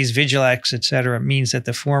to Aedes vigilax, etc., means that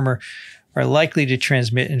the former are likely to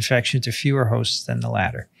transmit infection to fewer hosts than the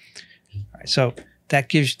latter. All right, so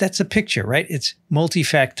that's a picture, right? It's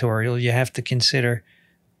multifactorial. You have to consider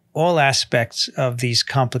all aspects of these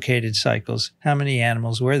complicated cycles: how many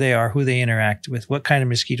animals, where they are, who they interact with, what kind of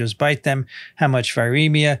mosquitoes bite them, how much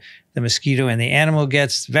viremia the mosquito and the animal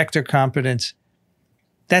gets, vector competence.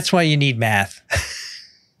 That's why you need math.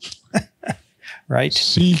 Right?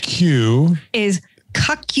 CQ is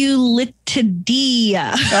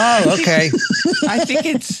Cuculitidia. Oh, okay. I think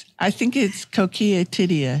it's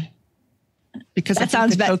Coquillatidia. Because that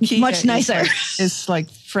sounds much nicer. It's like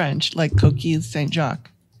French, like Coquille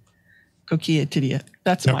Saint-Jacques. Coquillatidia.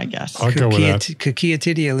 That's my guess. I'll go with that.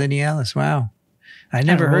 Coquillatidia linealis. Wow. I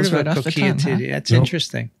never heard of a coquillatidia. That's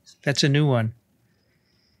interesting. That's a new one.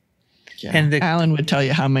 Yeah. And Alan would tell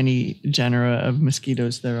you how many genera of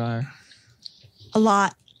mosquitoes there are. A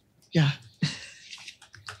lot. Yeah.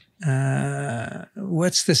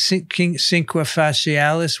 What's the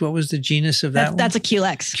Cinquefacialis? What was the genus of that one? That's a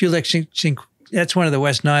Culex. Culex. That's one of the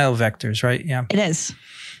West Nile vectors, right? Yeah. It is.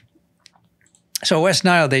 So West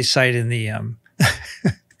Nile, they cite in the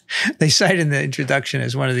introduction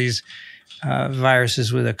as one of these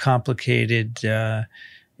viruses with a complicated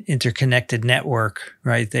interconnected network,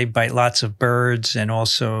 right? They bite lots of birds and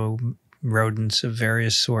also rodents of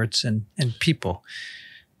various sorts and people.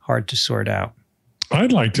 Hard to sort out.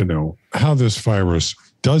 I'd like to know how this virus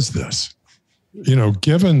does this. You know,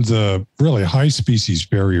 given the really high species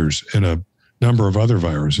barriers in a number of other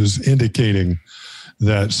viruses, indicating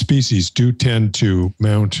that species do tend to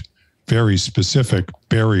mount very specific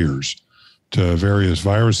barriers to various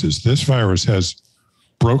viruses. This virus has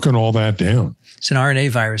broken all that down. It's an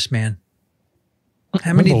RNA virus, man.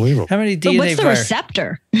 How many DNA but what's the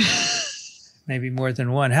receptor? Maybe more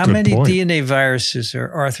than one. How many DNA viruses are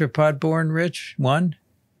arthropod-borne, Rich? One?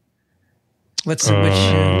 What's which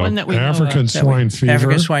one that we know African swine fever.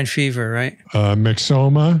 African swine fever, right?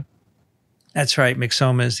 Myxoma. That's right.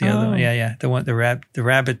 Myxoma is the other one. Yeah. The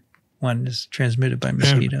rabbit one is transmitted by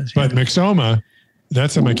mosquitoes. But myxoma,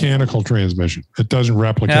 that's a mechanical transmission. It doesn't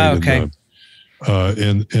replicate in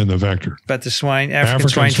the vector. But the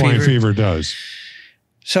African swine fever does.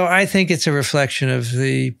 So I think it's a reflection of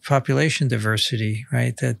the population diversity,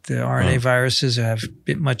 right? That the RNA viruses have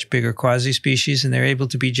much bigger quasi-species and they're able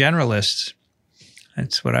to be generalists.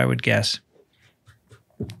 That's what I would guess.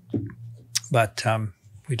 But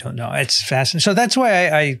we don't know. It's fascinating. So that's why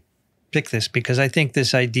I picked this, because I think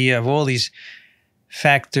this idea of all these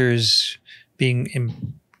factors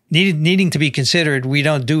being needing to be considered, we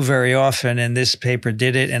don't do very often, and this paper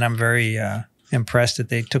did it, and I'm very impressed that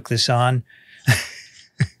they took this on.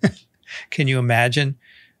 Can you imagine?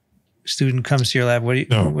 A student comes to your lab. What are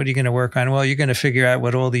you going to work on? Well, you're going to figure out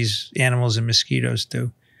what all these animals and mosquitoes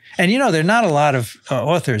do. And there are not a lot of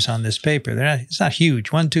authors on this paper. It's not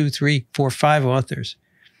huge. 1, 2, 3, 4, 5 authors,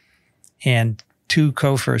 and 2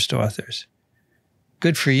 co-first authors.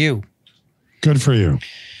 Good for you. Good for you.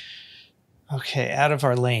 Okay, out of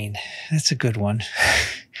our lane. That's a good one.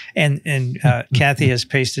 And Kathy has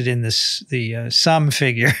pasted in the sum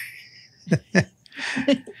figure.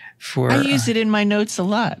 I use it in my notes a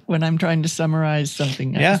lot when I'm trying to summarize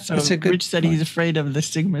something. Yeah, so that's a good Rich said he's afraid of the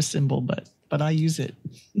sigma symbol, but I use it.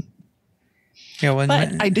 Yeah, but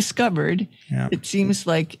I discovered it seems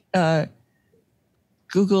like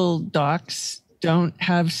Google Docs don't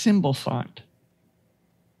have symbol font.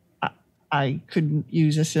 I couldn't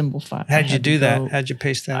use a symbol font. How'd you do that? How'd you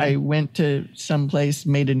paste that? I went to some place,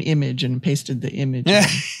 made an image, and pasted the image.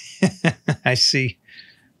 I see.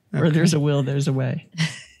 Where there's a will, there's a way.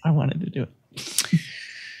 I wanted to do it.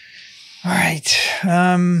 All right.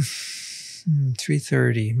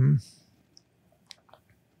 3:30.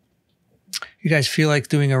 You guys feel like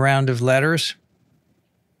doing a round of letters?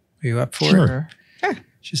 Are you up for it? Sure.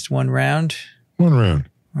 Just one round? One round.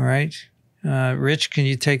 All right. Rich, can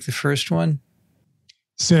you take the first one?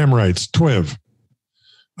 Sam writes, TWiV.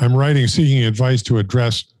 I'm writing seeking advice to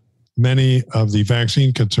address many of the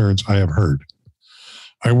vaccine concerns I have heard.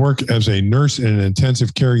 I work as a nurse in an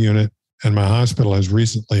intensive care unit, and my hospital has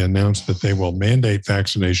recently announced that they will mandate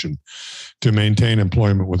vaccination to maintain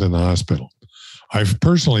employment within the hospital. I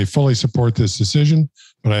personally fully support this decision,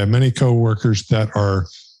 but I have many coworkers that are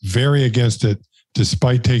very against it,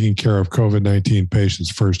 despite taking care of COVID-19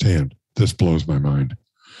 patients firsthand. This blows my mind.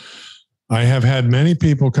 I have had many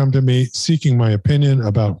people come to me seeking my opinion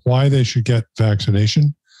about why they should get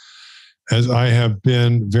vaccination, as I have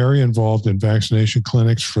been very involved in vaccination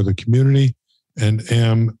clinics for the community and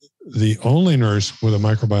am the only nurse with a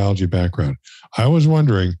microbiology background. I was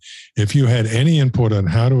wondering if you had any input on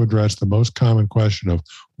how to address the most common question of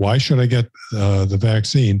why should I get the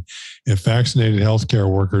vaccine if vaccinated healthcare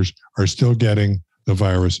workers are still getting the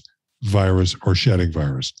virus or shedding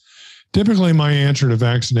virus. Typically, my answer to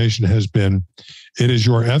vaccination has been, it is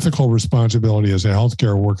your ethical responsibility as a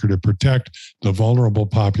healthcare worker to protect the vulnerable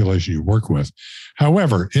population you work with.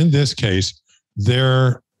 However, in this case,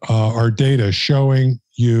 there are data showing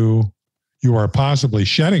you are possibly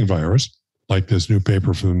shedding virus, like this new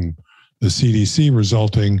paper from the CDC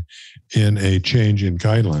resulting in a change in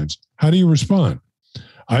guidelines. How do you respond?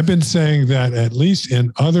 I've been saying that at least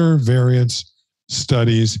in other variants,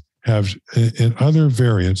 studies have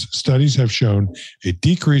shown a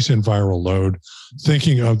decrease in viral load.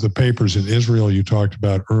 Thinking of the papers in Israel you talked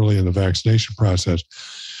about early in the vaccination process.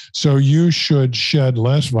 So you should shed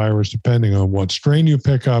less virus depending on what strain you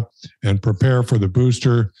pick up and prepare for the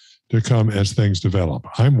booster to come as things develop.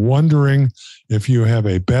 I'm wondering if you have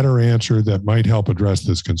a better answer that might help address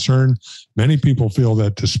this concern. Many people feel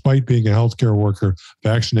that despite being a healthcare worker,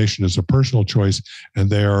 vaccination is a personal choice and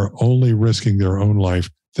they are only risking their own life.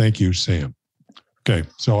 Thank you, Sam. Okay,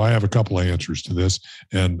 so I have a couple of answers to this,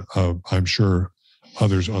 and I'm sure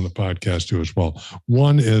others on the podcast do as well.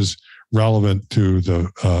 One is relevant to the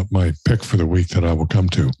my pick for the week that I will come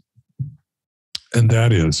to, and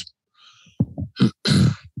that is,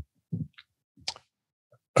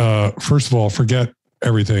 first of all, forget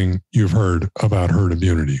everything you've heard about herd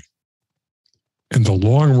immunity. In the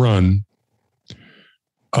long run,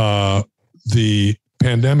 the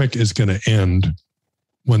pandemic is going to end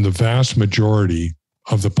when the vast majority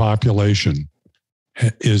of the population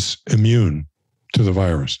is immune to the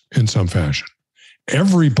virus in some fashion.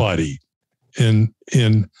 Everybody in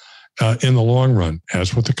the long run,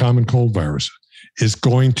 as with the common cold virus, is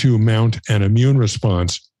going to mount an immune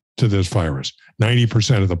response to this virus,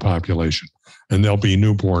 90% of the population. And there'll be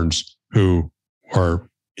newborns who are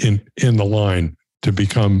in the line to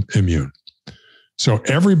become immune. So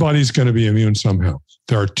everybody's going to be immune somehow.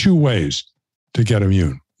 There are two ways to get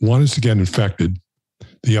immune. One is to get infected.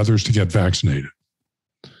 The other is to get vaccinated.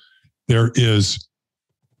 There is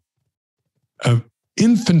an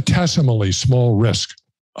infinitesimally small risk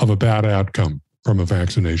of a bad outcome from a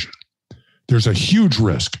vaccination. There's a huge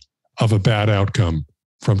risk of a bad outcome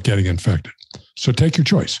from getting infected. So take your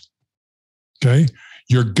choice. Okay?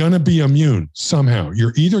 You're going to be immune somehow.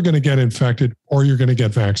 You're either going to get infected or you're going to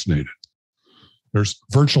get vaccinated. There's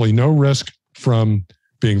virtually no risk from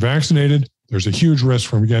being vaccinated. There's a huge risk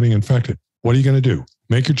from getting infected. What are you going to do?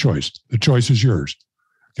 Make your choice. The choice is yours.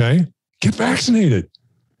 Okay? Get vaccinated.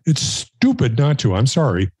 It's stupid not to. I'm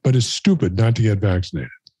sorry, but it's stupid not to get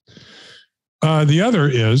vaccinated. The other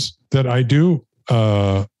is that I do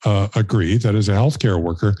agree that as a healthcare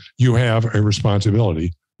worker, you have a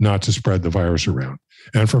responsibility not to spread the virus around.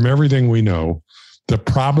 And from everything we know, the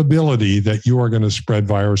probability that you are going to spread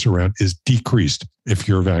virus around is decreased if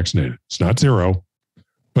you're vaccinated. It's not zero,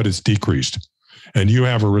 but it's decreased. And you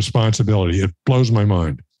have a responsibility. It blows my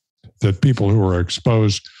mind that people who are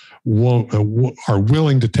exposed are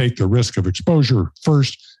willing to take the risk of exposure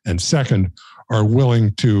first, and second, are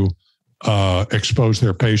willing to expose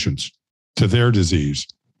their patients to their disease.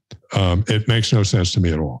 It makes no sense to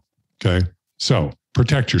me at all. Okay. So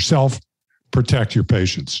protect yourself, protect your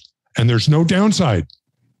patients. And there's no downside.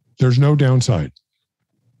 There's no downside.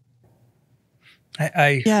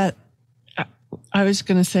 I was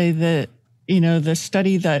going to say that, the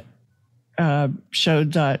study that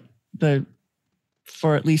showed that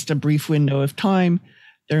for at least a brief window of time,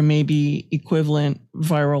 there may be equivalent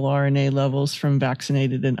viral RNA levels from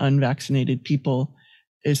vaccinated and unvaccinated people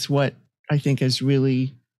is what I think has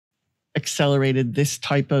really accelerated this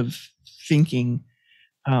type of thinking.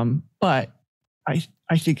 But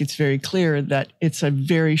I think it's very clear that it's a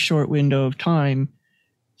very short window of time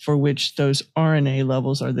for which those RNA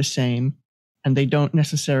levels are the same, and they don't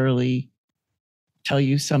necessarily tell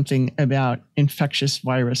you something about infectious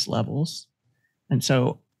virus levels. And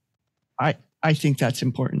so I think that's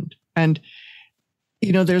important. And,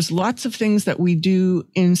 there's lots of things that we do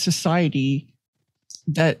in society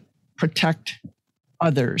that protect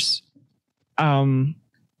others. Not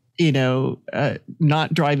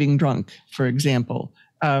driving drunk, for example,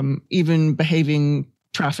 even behaving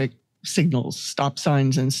traffic signals, stop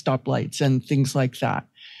signs and stoplights and things like that.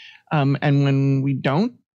 And when we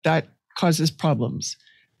don't, that causes problems.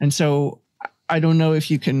 And so I don't know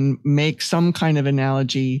if you can make some kind of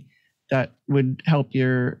analogy that would help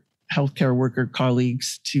your healthcare worker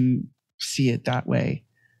colleagues to see it that way.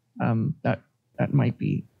 That might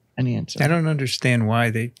be an answer. I don't understand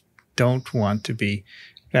why they don't want to be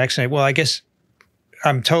vaccinated. Well, I guess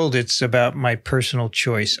I'm told it's about my personal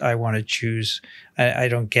choice. I want to choose. I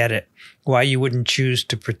don't get it. Why you wouldn't choose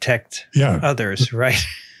to protect others, right?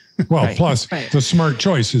 Well, Right. plus the smart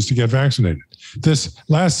choice is to get vaccinated. This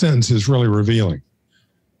last sentence is really revealing.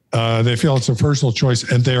 They feel it's a personal choice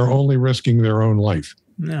and they are only risking their own life.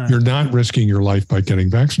 No. You're not risking your life by getting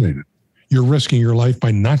vaccinated. You're risking your life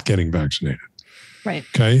by not getting vaccinated. Right.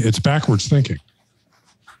 Okay. It's backwards thinking.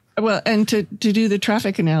 Well, and to do the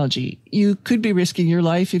traffic analogy, you could be risking your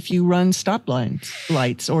life if you run stop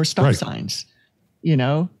lights or stop signs,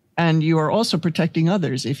 and you are also protecting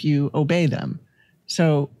others if you obey them.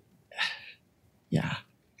 So, yeah,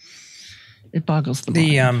 it boggles the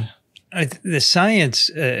mind. The science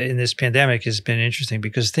in this pandemic has been interesting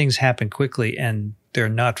because things happen quickly and they're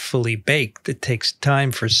not fully baked. It takes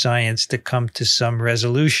time for science to come to some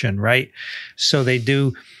resolution, right? So they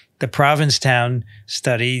do the Provincetown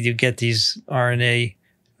study. You get these RNA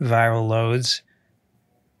viral loads,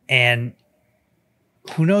 and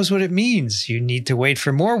who knows what it means? You need to wait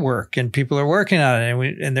for more work, and people are working on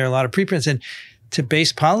it, and there are a lot of preprints, and to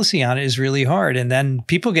base policy on it is really hard. And then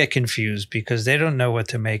people get confused because they don't know what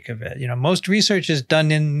to make of it. Most research is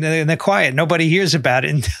done in the quiet. Nobody hears about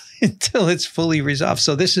it until it's fully resolved.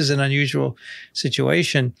 So this is an unusual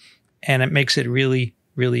situation, and it makes it really,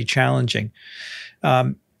 really challenging.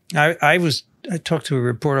 I talked to a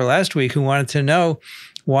reporter last week who wanted to know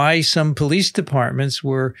why some police departments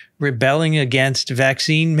were rebelling against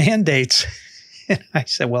vaccine mandates. And I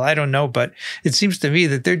said, well, I don't know, but it seems to me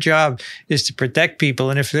that their job is to protect people.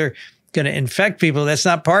 And if they're going to infect people, that's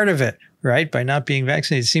not part of it, right? By not being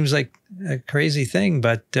vaccinated. It seems like a crazy thing,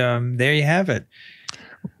 but there you have it.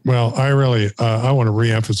 Well, I really, I want to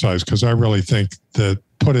reemphasize because I really think that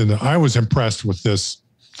I was impressed with this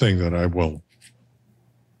thing that I will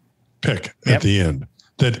pick at the end,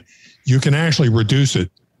 that you can actually reduce it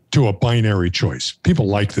to a binary choice. People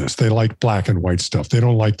like this. They like black and white stuff. They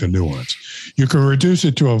don't like the nuance. You can reduce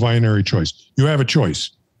it to a binary choice. You have a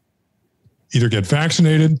choice. Either get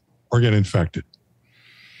vaccinated or get infected.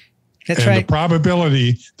 That's right. The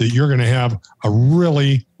probability that you're going to have a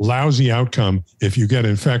really lousy outcome if you get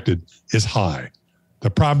infected is high. The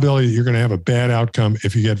probability that you're going to have a bad outcome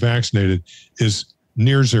if you get vaccinated is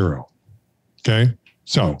near zero. Okay?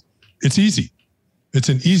 So it's easy. It's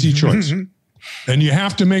an easy choice. And you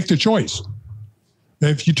have to make the choice.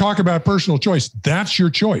 If you talk about personal choice, that's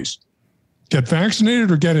your choice. Get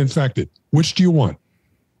vaccinated or get infected. Which do you want?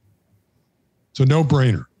 It's a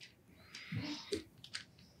no-brainer.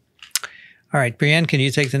 All right, Brianne, can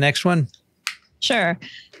you take the next one? Sure.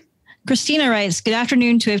 Christina writes, good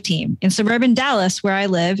afternoon, TWiV team. In suburban Dallas, where I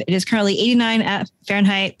live, it is currently 89 at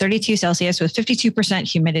Fahrenheit, 32 Celsius with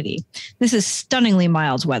 52% humidity. This is stunningly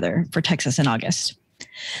mild weather for Texas in August.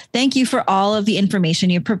 Thank you for all of the information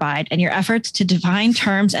you provide and your efforts to define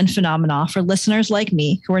terms and phenomena for listeners like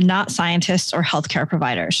me who are not scientists or healthcare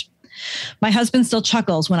providers. My husband still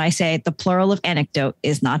chuckles when I say the plural of anecdote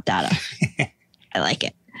is not data. I like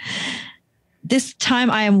it. This time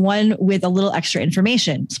I am one with a little extra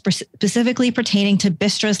information, specifically pertaining to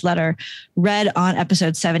Bistra's letter read on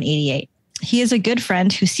episode 788. He is a good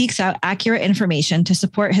friend who seeks out accurate information to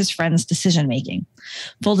support his friend's decision-making.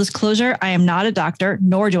 Full disclosure, I am not a doctor,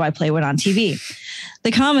 nor do I play one on TV.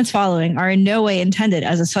 The comments following are in no way intended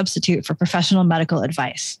as a substitute for professional medical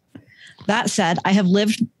advice. That said, I have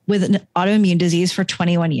lived with an autoimmune disease for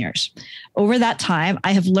 21 years. Over that time,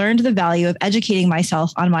 I have learned the value of educating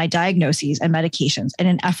myself on my diagnoses and medications in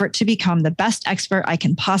an effort to become the best expert I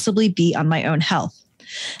can possibly be on my own health.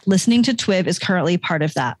 Listening to TWiV is currently part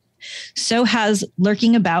of that. So has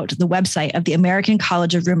lurking about the website of the American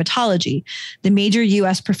College of Rheumatology, the major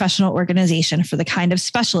U.S. professional organization for the kind of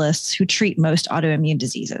specialists who treat most autoimmune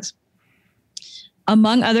diseases.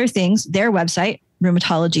 Among other things, their website,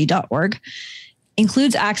 rheumatology.org,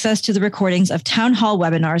 includes access to the recordings of town hall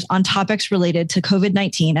webinars on topics related to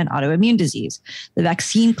COVID-19 and autoimmune disease, the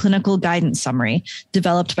vaccine clinical guidance summary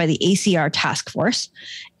developed by the ACR task force,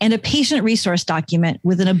 and a patient resource document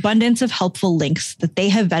with an abundance of helpful links that they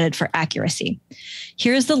have vetted for accuracy.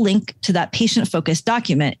 Here is the link to that patient-focused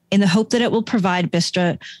document in the hope that it will provide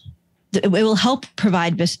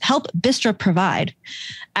help Bistra provide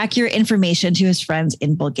accurate information to his friends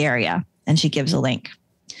in Bulgaria. And she gives a link.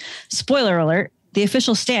 Spoiler alert, the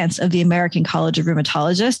official stance of the American College of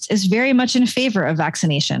Rheumatologists is very much in favor of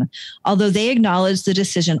vaccination, although they acknowledge the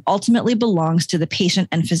decision ultimately belongs to the patient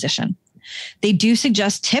and physician. They do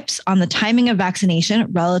suggest tips on the timing of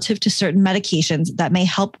vaccination relative to certain medications that may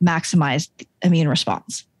help maximize the immune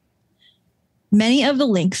response. Many of the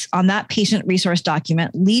links on that patient resource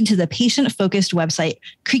document lead to the patient-focused website,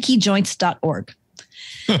 creakyjoints.org.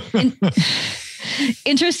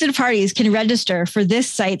 Interested parties can register for this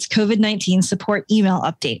site's COVID-19 support email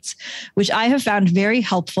updates, which I have found very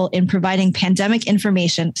helpful in providing pandemic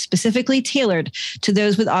information specifically tailored to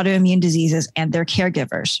those with autoimmune diseases and their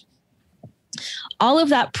caregivers. All of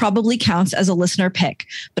that probably counts as a listener pick,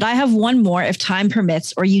 but I have one more if time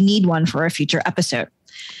permits or you need one for a future episode.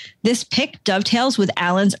 This pick dovetails with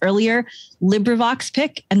Alan's earlier LibriVox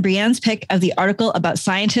pick and Brienne's pick of the article about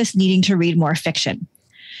scientists needing to read more fiction.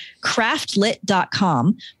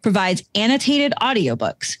 Craftlit.com provides annotated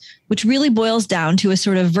audiobooks, which really boils down to a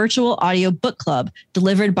sort of virtual audio book club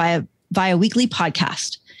delivered via weekly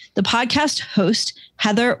podcast. The podcast host,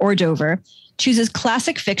 Heather Ordover, chooses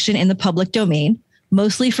classic fiction in the public domain,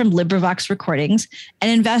 mostly from LibriVox recordings,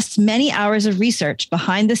 and invests many hours of research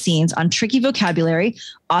behind the scenes on tricky vocabulary,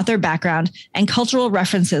 author background, and cultural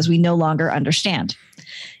references we no longer understand.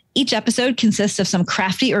 Each episode consists of some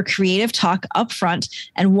crafty or creative talk up front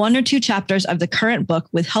and 1 or 2 chapters of the current book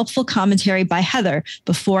with helpful commentary by Heather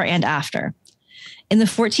before and after. In the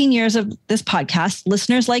 14 years of this podcast,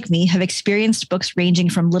 listeners like me have experienced books ranging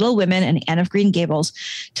from Little Women and Anne of Green Gables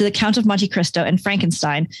to The Count of Monte Cristo and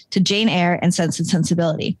Frankenstein to Jane Eyre and Sense and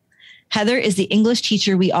Sensibility. Heather is the English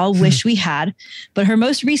teacher we all wish we had, but her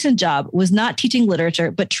most recent job was not teaching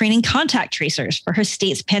literature, but training contact tracers for her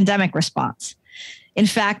state's pandemic response. In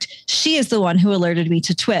fact, she is the one who alerted me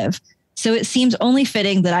to TWiV, so it seems only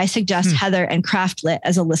fitting that I suggest Heather and Craftlit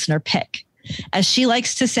as a listener pick. As she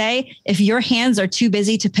likes to say, if your hands are too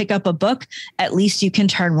busy to pick up a book, at least you can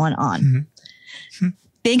turn one on.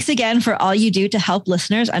 Thanks again for all you do to help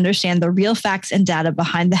listeners understand the real facts and data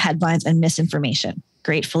behind the headlines and misinformation.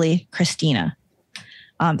 Gratefully, Christina.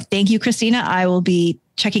 Thank you, Christina. I will be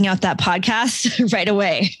checking out that podcast right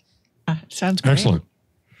away. Sounds great. Excellent.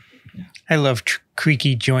 I love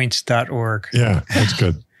creakyjoints.org. Yeah, that's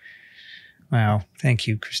good. Wow. Thank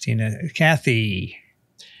you, Christina. Kathy.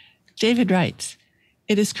 David writes,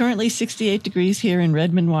 it is currently 68 degrees here in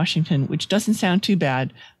Redmond, Washington, which doesn't sound too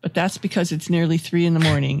bad, but that's because it's nearly 3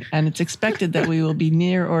 a.m, and it's expected that we will be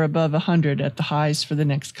near or above 100 at the highs for the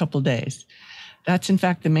next couple days. That's in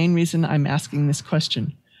fact the main reason I'm asking this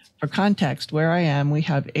question. For context, where I am, we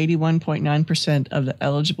have 81.9% of the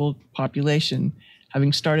eligible population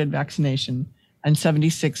having started vaccination and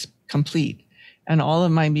 76 complete, and all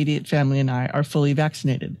of my immediate family and I are fully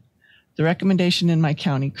vaccinated. The recommendation in my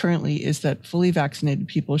county currently is that fully vaccinated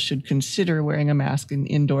people should consider wearing a mask in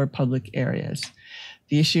indoor public areas.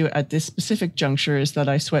 The issue at this specific juncture is that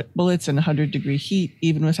I sweat bullets in 100-degree heat,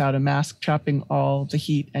 even without a mask, trapping all the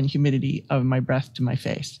heat and humidity of my breath to my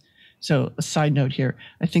face. So a side note here,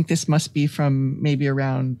 I think this must be from maybe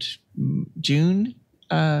around June.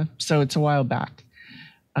 So it's a while back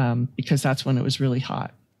because that's when it was really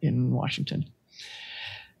hot in Washington.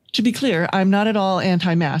 To be clear, I'm not at all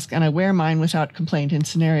anti-mask, and I wear mine without complaint in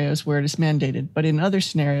scenarios where it is mandated. But in other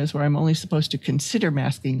scenarios where I'm only supposed to consider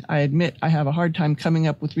masking, I admit I have a hard time coming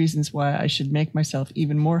up with reasons why I should make myself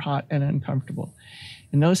even more hot and uncomfortable.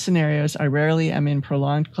 In those scenarios, I rarely am in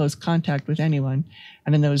prolonged close contact with anyone,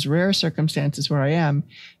 and in those rare circumstances where I am,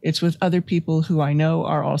 it's with other people who I know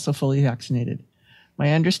are also fully vaccinated.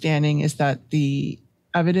 My understanding is that the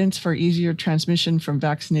evidence for easier transmission from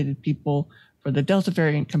vaccinated people for the Delta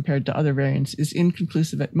variant compared to other variants is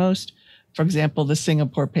inconclusive at most. For example, the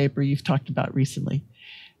Singapore paper you've talked about recently.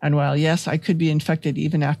 And while yes, I could be infected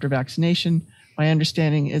even after vaccination, my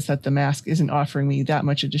understanding is that the mask isn't offering me that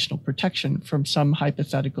much additional protection from some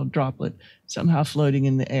hypothetical droplet somehow floating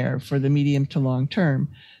in the air for the medium to long term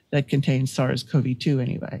that contains SARS-CoV-2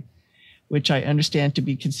 anyway, which I understand to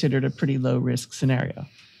be considered a pretty low risk scenario.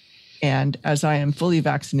 And as I am fully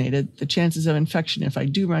vaccinated, the chances of infection if I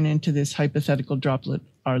do run into this hypothetical droplet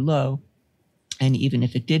are low. And even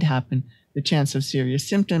if it did happen, the chance of serious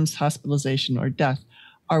symptoms, hospitalization, or death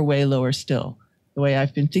are way lower still. The way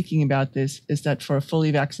I've been thinking about this is that for a fully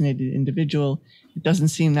vaccinated individual, it doesn't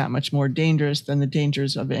seem that much more dangerous than the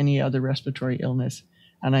dangers of any other respiratory illness.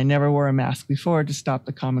 And I never wore a mask before to stop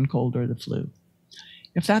the common cold or the flu.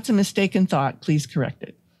 If that's a mistaken thought, please correct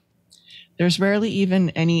it. There's rarely even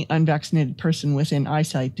any unvaccinated person within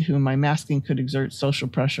eyesight to whom my masking could exert social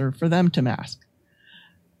pressure for them to mask.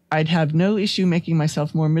 I'd have no issue making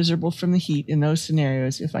myself more miserable from the heat in those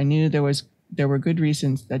scenarios if I knew there were good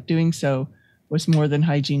reasons that doing so was more than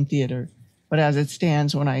hygiene theater. But as it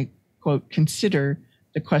stands, when I, quote, consider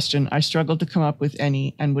the question, I struggle to come up with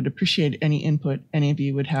any and would appreciate any input any of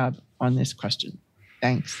you would have on this question.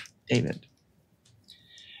 Thanks, David.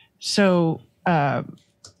 So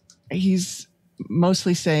he's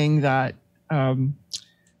mostly saying that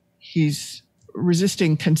he's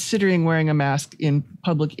resisting considering wearing a mask in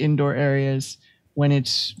public indoor areas when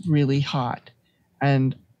it's really hot.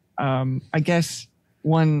 And I guess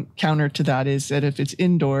one counter to that is that if it's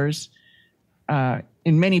indoors,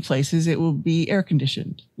 in many places, it will be air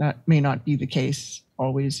conditioned. That may not be the case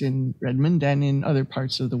always in Redmond and in other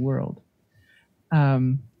parts of the world.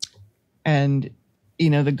 And,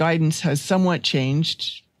 the guidance has somewhat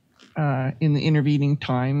changed in the intervening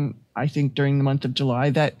time, I think during the month of July,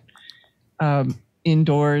 that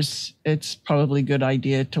indoors, it's probably a good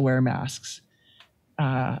idea to wear masks.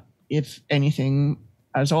 If anything,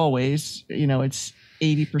 as always, it's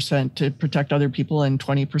 80% to protect other people and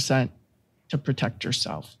 20% to protect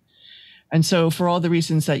yourself. And so for all the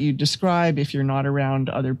reasons that you describe, if you're not around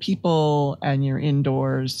other people and you're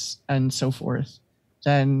indoors and so forth,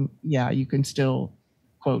 then yeah, you can still,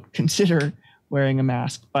 quote, consider wearing a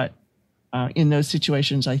mask. But in those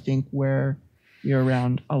situations, I think where you're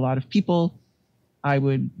around a lot of people, I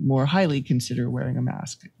would more highly consider wearing a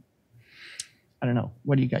mask. I don't know.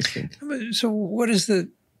 What do you guys think? So what is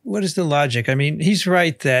the logic? I mean, he's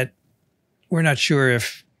right that we're not sure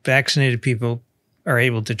if vaccinated people are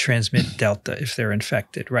able to transmit Delta if they're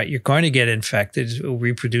infected, right? You're going to get infected, it will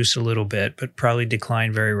reproduce a little bit, but probably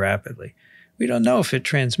decline very rapidly. We don't know if it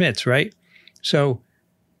transmits, right? So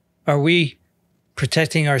are we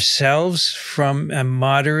protecting ourselves from a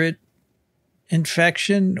moderate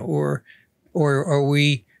infection or are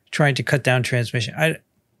we trying to cut down transmission?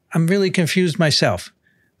 I'm really confused myself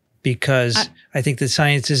because I think the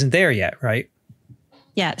science isn't there yet, right?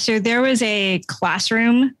 Yeah. So there was a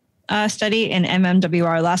classroom study in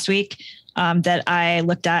MMWR last week that I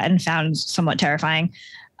looked at and found somewhat terrifying.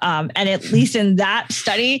 And at least in that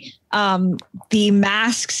study, the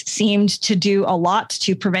masks seemed to do a lot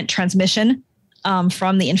to prevent transmission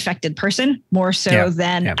from the infected person, more so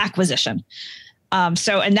than acquisition.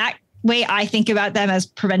 So in that way, I think about them as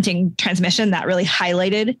preventing transmission. That really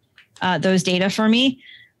highlighted those data for me.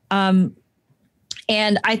 And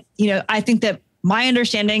I think that my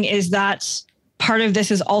understanding is that part of this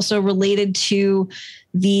is also related to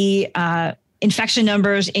the infection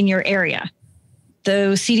numbers in your area.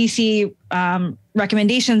 The CDC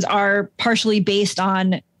recommendations are partially based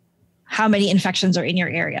on how many infections are in your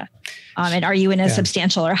area. And are you in a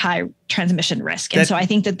substantial or high transmission risk? And so I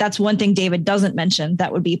think that that's one thing David doesn't mention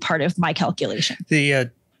that would be part of my calculation. The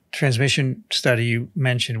transmission study you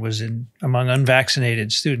mentioned was among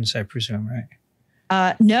unvaccinated students, I presume,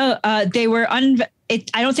 right? No, they were I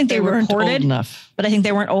don't think they were reported old enough, but I think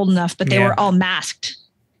they weren't old enough, but they were all masked.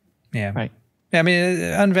 Yeah. Right. I mean,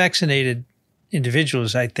 unvaccinated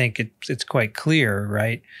individuals, I think it's quite clear,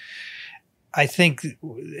 right? I think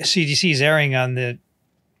CDC is erring on the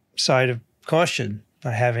side of caution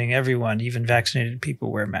by having everyone, even vaccinated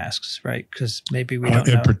people, wear masks, right? Because maybe we don't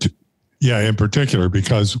know. In particular,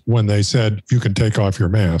 because when they said you can take off your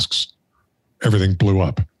masks, everything blew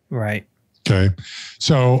up. Right. Okay.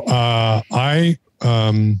 So I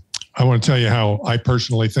want to tell you how I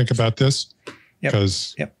personally think about this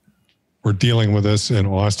because we're dealing with this in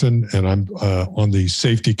Austin and I'm on the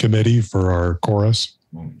safety committee for our chorus.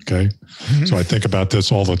 Okay. So I think about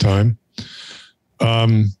this all the time.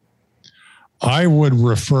 I would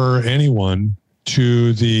refer anyone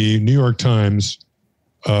to the New York Times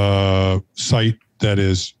site that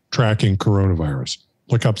is tracking coronavirus.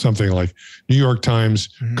 Look up something like New York Times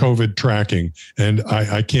COVID tracking. And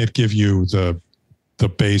I can't give you the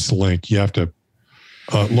base link. You have to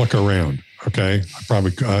look around. Okay.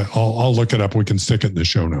 I'll look it up. We can stick it in the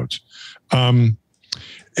show notes. And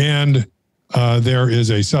there is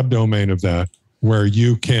a subdomain of that where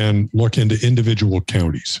you can look into individual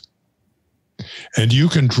counties. And you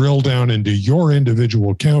can drill down into your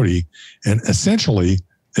individual county. And essentially,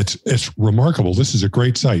 it's remarkable. This is a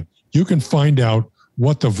great site. You can find out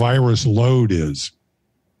what the virus load is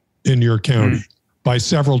in your county by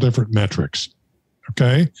several different metrics.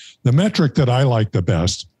 Okay. The metric that I like the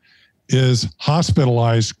best is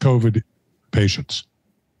hospitalized COVID patients.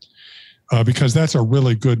 Because that's a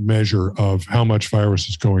really good measure of how much virus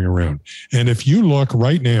is going around. And if you look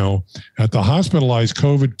right now at the hospitalized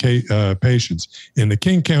COVID patients in the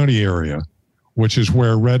King County area, which is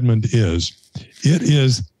where Redmond is, it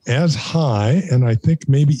is as high, and I think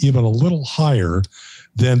maybe even a little higher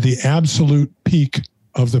than the absolute peak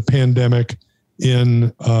of the pandemic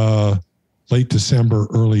in late December,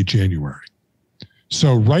 early January.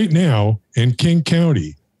 So right now in King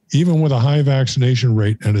County, even with a high vaccination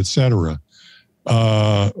rate and et cetera,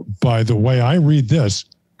 by the way I read this,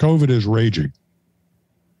 COVID is raging.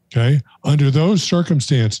 Okay. Under those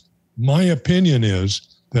circumstances, my opinion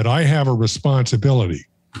is that I have a responsibility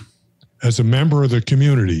as a member of the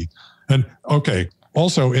community. And okay,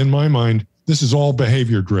 also in my mind, this is all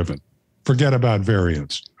behavior driven. Forget about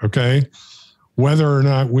variants. Okay. Whether or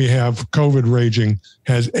not we have COVID raging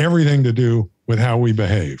has everything to do with how we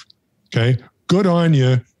behave. Okay. Good on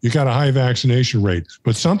you. You got a high vaccination rate,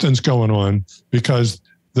 but something's going on because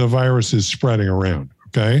the virus is spreading around.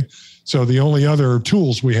 Okay. So the only other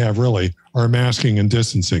tools we have really are masking and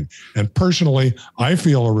distancing. And personally, I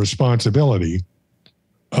feel a responsibility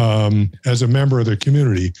as a member of the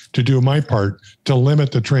community to do my part to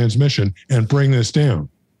limit the transmission and bring this down.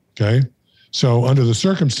 Okay. So under the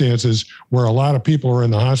circumstances where a lot of people are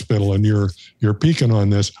in the hospital and you're peaking on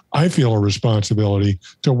this, I feel a responsibility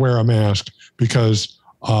to wear a mask because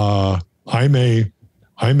I may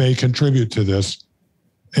contribute to this.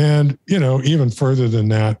 And, even further than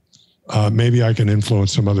that, maybe I can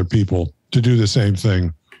influence some other people to do the same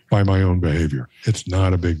thing by my own behavior. It's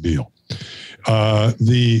not a big deal.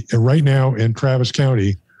 Right now in Travis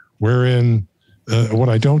County, we're in what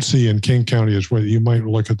I don't see in King County is where you might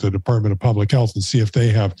look at the Department of Public Health and see if they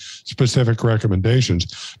have specific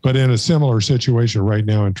recommendations. But in a similar situation right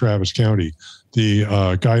now in Travis County, the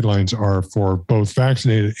guidelines are for both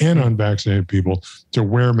vaccinated and unvaccinated people to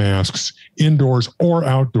wear masks indoors or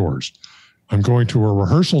outdoors. I'm going to a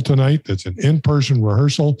rehearsal tonight that's an in-person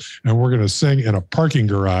rehearsal, and we're going to sing in a parking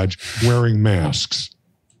garage wearing masks.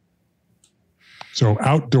 So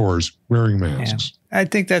outdoors wearing masks. Yeah. I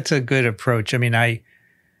think that's a good approach. I mean, I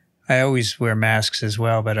always wear masks as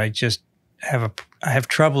well, but I just I have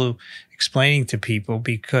trouble explaining to people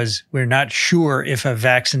because we're not sure if a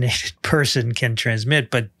vaccinated person can transmit,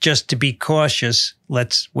 but just to be cautious,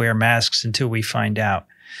 let's wear masks until we find out.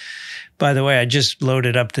 By the way, I just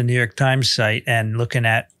loaded up the New York Times site and looking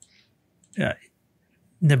at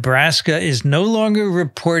Nebraska is no longer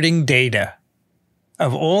reporting data.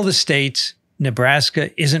 Of all the states,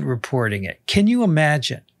 Nebraska isn't reporting it. Can you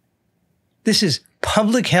imagine? This is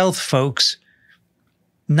public health, folks,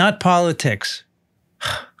 not politics.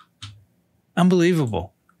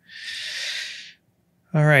 Unbelievable.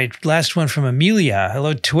 All right, last one from Amelia.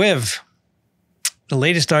 Hello, TWiV. The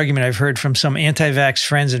latest argument I've heard from some anti-vax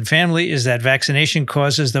friends and family is that vaccination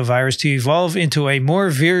causes the virus to evolve into a more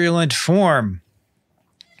virulent form.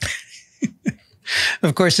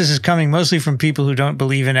 Of course, this is coming mostly from people who don't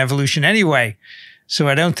believe in evolution anyway. So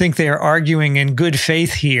I don't think they are arguing in good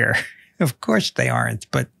faith here. Of course they aren't,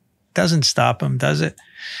 but doesn't stop them, does it?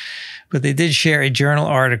 But they did share a journal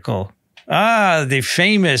article. The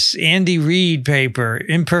famous Andy Reid paper,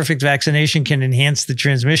 Imperfect Vaccination Can Enhance the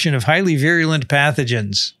Transmission of Highly Virulent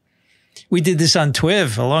Pathogens. We did this on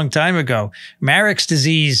TWiV a long time ago. Marek's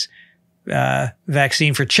disease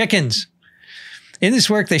vaccine for chickens. In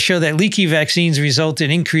this work, they show that leaky vaccines result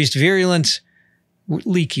in increased virulence.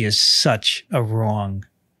 Leaky is such a wrong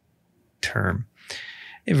term.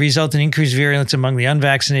 It results in increased virulence among the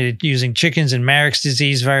unvaccinated using chickens and Marek's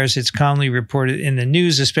disease virus. It's commonly reported in the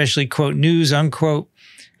news, especially, quote, news, unquote,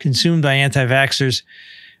 consumed by anti-vaxxers,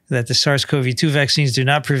 that the SARS-CoV-2 vaccines do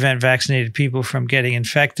not prevent vaccinated people from getting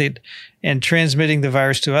infected and transmitting the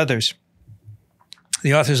virus to others.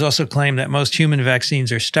 The authors also claim that most human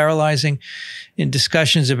vaccines are sterilizing. In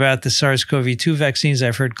discussions about the SARS-CoV-2 vaccines,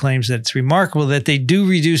 I've heard claims that it's remarkable that they do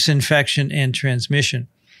reduce infection and transmission.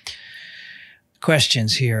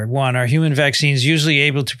 Questions here. 1, are human vaccines usually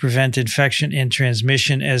able to prevent infection and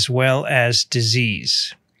transmission as well as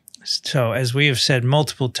disease? So, as we have said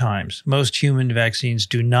multiple times, most human vaccines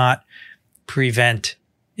do not prevent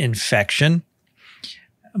infection.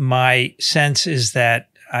 My sense is that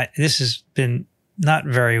this has been not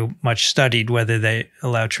very much studied whether they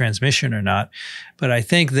allow transmission or not, but I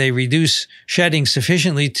think they reduce shedding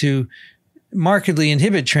sufficiently to markedly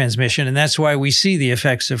inhibit transmission, and that's why we see the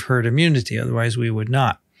effects of herd immunity. Otherwise, we would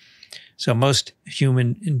not. So most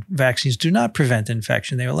human vaccines do not prevent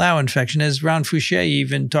infection. They allow infection, as Ron Fouché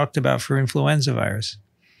even talked about for influenza virus.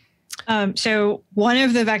 So one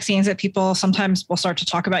of the vaccines that people sometimes will start to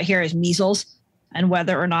talk about here is measles and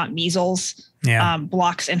whether or not measles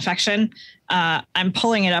blocks infection. I'm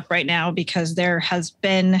pulling it up right now because there have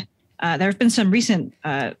been some recent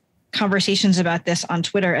conversations about this on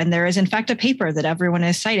Twitter, and there is in fact a paper that everyone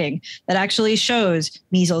is citing that actually shows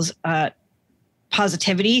measles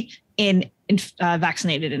positivity in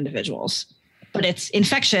vaccinated individuals, but it's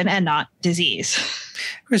infection and not disease.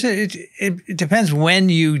 Of course, it depends when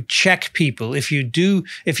you check people. If you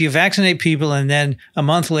vaccinate people and then a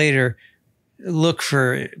month later look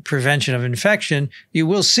for prevention of infection, you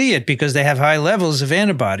will see it because they have high levels of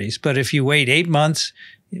antibodies. But if you wait 8 months,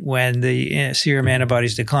 when the serum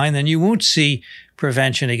antibodies decline, then you won't see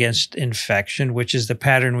prevention against infection, which is the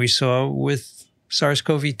pattern we saw with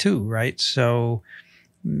SARS-CoV-2, right? So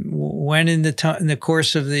when in the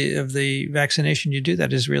course of the vaccination you do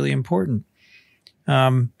that is really important.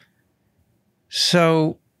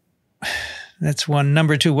 So that's one.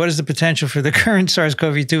 Number two, what is the potential for the current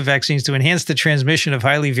SARS-CoV-2 vaccines to enhance the transmission of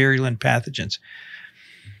highly virulent pathogens?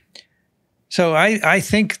 So I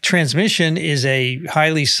think transmission is a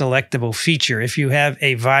highly selectable feature. If you have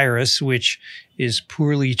a virus which is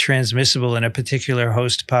poorly transmissible in a particular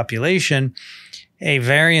host population, a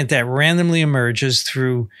variant that randomly emerges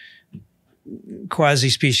through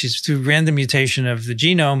quasi-species, through random mutation of the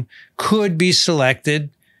genome, could be selected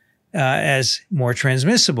as more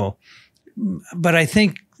transmissible. But I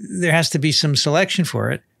think there has to be some selection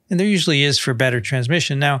for it, and there usually is for better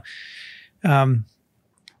transmission. Now,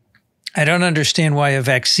 I don't understand why a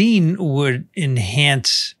vaccine would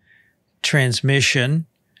enhance transmission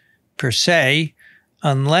per se,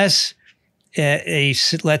 unless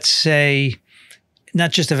let's say,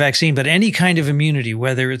 not just a vaccine, but any kind of immunity,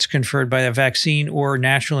 whether it's conferred by a vaccine or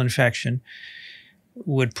natural infection,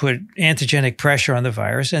 would put antigenic pressure on the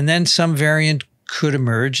virus, and then some variant could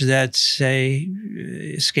emerge that, say,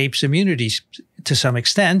 escapes immunity to some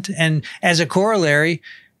extent. And as a corollary,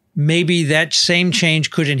 maybe that same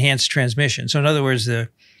change could enhance transmission. So in other words, the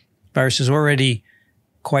virus is already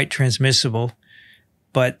quite transmissible,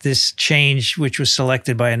 but this change, which was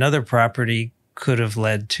selected by another property, could have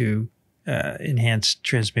led to enhanced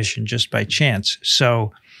transmission just by chance.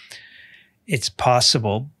 So it's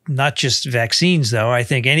possible, not just vaccines, though. I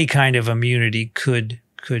think any kind of immunity could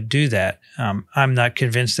do that. I'm not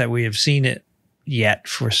convinced that we have seen it yet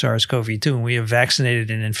for SARS-CoV-2, and we have vaccinated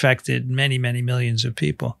and infected many, many millions of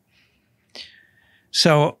people.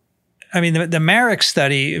 So, I mean, the Merrick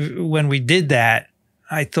study, when we did that,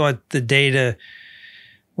 I thought the data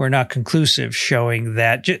were not conclusive, showing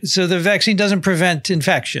that. So the vaccine doesn't prevent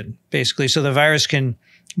infection, basically. So the virus can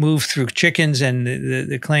move through chickens, and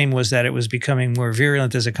the claim was that it was becoming more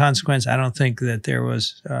virulent as a consequence. I don't think that there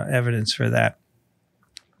was evidence for that.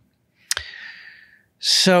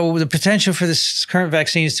 So the potential for this current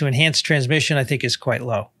vaccines to enhance transmission, I think, is quite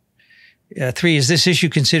low. 3, is this issue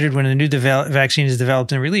considered when a new vaccine is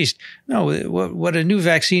developed and released? No, what a new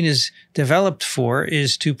vaccine is developed for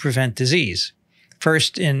is to prevent disease.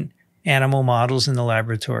 First in animal models in the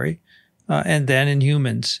laboratory, and then in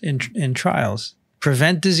humans in trials.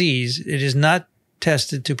 Prevent disease. It is not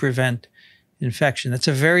tested to prevent infection. That's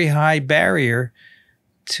a very high barrier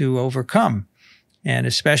to overcome. And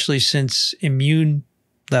especially since immune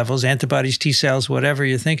levels, antibodies, T cells, whatever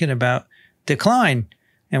you're thinking about, decline,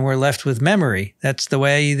 and we're left with memory. That's the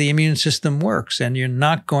way the immune system works, and you're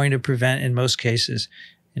not going to prevent, in most cases,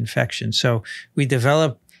 infection. So we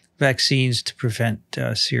develop vaccines to prevent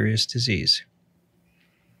serious disease.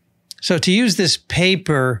 So to use this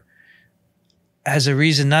paper as a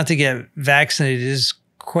reason not to get vaccinated is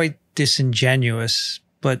quite disingenuous,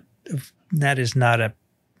 but that is not a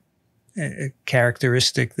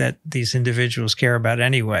characteristic that these individuals care about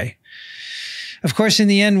anyway. Of course, in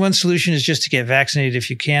the end, one solution is just to get vaccinated if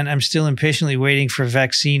you can. I'm still impatiently waiting for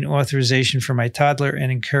vaccine authorization for my toddler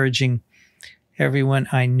and encouraging everyone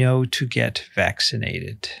I know to get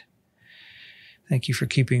vaccinated. Thank you for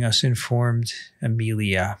keeping us informed,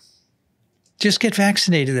 Amelia. Just get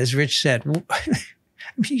vaccinated, as Rich said. I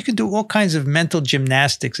mean, you can do all kinds of mental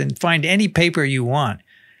gymnastics and find any paper you want,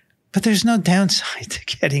 but there's no downside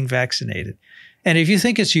to getting vaccinated. And if you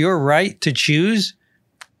think it's your right to choose,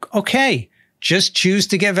 okay, just choose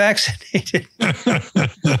to get vaccinated.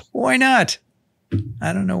 Why not?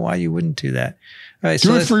 I don't know why you wouldn't do that. All right,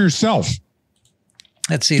 do it for yourself.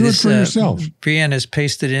 Let's see. Do it for yourself. Brienne has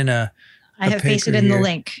pasted in I have pasted in the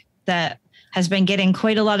link that has been getting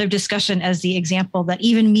quite a lot of discussion as the example that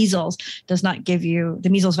even measles does not give you, the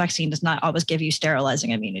measles vaccine does not always give you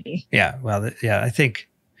sterilizing immunity. Yeah, well, I think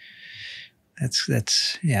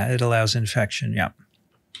that's it allows infection. Yeah.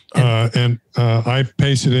 And I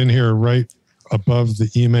pasted in here right above the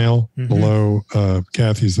email below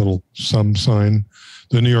Kathy's little sum sign,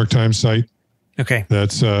 the New York Times site. Okay.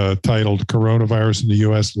 That's titled Coronavirus in the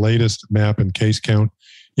U.S. Latest Map and Case Count.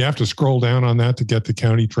 You have to scroll down on that to get the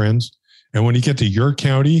county trends. And when you get to your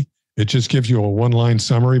county, it just gives you a one-line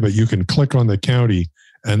summary, but you can click on the county,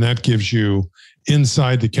 and that gives you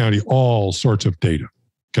inside the county all sorts of data.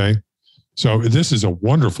 Okay. So this is a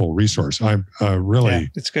wonderful resource. I'm really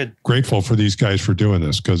it's good. Grateful for these guys for doing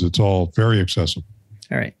this because it's all very accessible.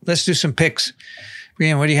 All right. Let's do some picks.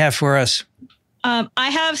 Brianne, what do you have for us? I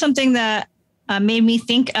have something that made me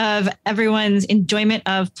think of everyone's enjoyment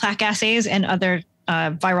of plaque assays and other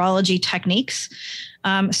virology techniques.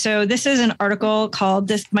 So this is an article called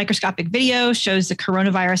 "This Microscopic Video Shows the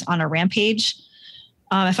Coronavirus on a Rampage."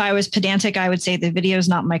 If I was pedantic, I would say the video is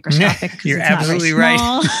not microscopic. You're absolutely right.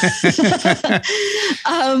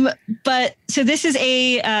 But so this is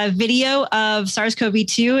a video of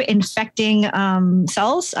SARS-CoV-2 infecting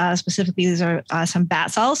cells. Specifically, these are some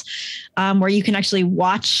bat cells, where you can actually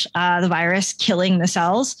watch the virus killing the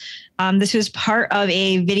cells. This was part of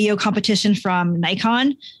a video competition from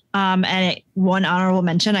Nikon. And it won honorable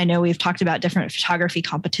mention. I know we've talked about different photography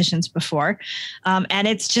competitions before. And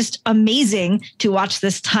it's just amazing to watch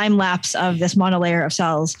this time lapse of this monolayer of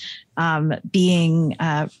cells being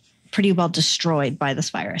pretty well destroyed by this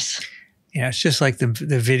virus. Yeah, it's just like the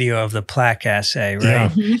video of the plaque assay,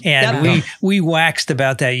 right? Yeah. And we waxed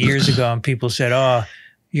about that years ago, and people said, "Oh,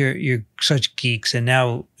 you're such geeks," and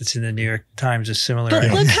now it's in the New York Times, a similar.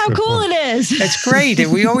 But look how cool it is! It's great,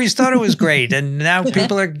 and we always thought it was great, and now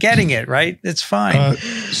people are getting it. Right? It's fine.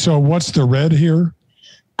 So what's the red here?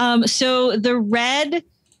 So the red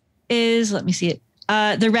is, let me see it.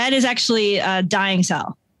 The red is actually a dying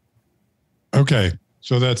cell. Okay.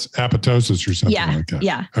 So that's apoptosis or something like that.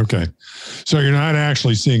 Yeah. Okay. So you're not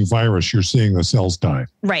actually seeing virus. You're seeing the cells die.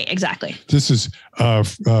 Right. Exactly. This is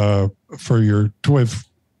for your TWiV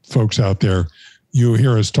folks out there. You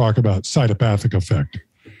hear us talk about cytopathic effect.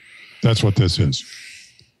 That's what this is.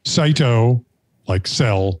 Cyto, like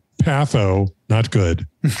cell. Patho, not good.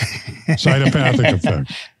 Cytopathic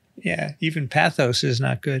effect. Yeah. Even pathos is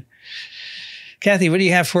not good. Kathy, what do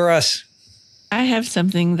you have for us? I have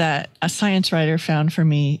something that a science writer found for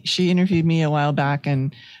me. She interviewed me a while back,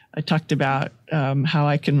 and I talked about how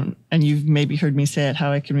I can, and you've maybe heard me say it,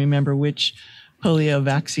 how I can remember which polio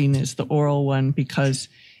vaccine is the oral one, because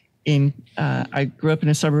I grew up in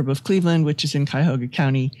a suburb of Cleveland, which is in Cuyahoga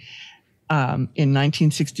County. In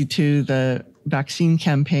 1962, the vaccine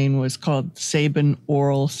campaign was called Sabin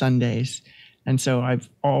Oral Sundays. And so I've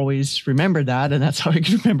always remembered that, and that's how I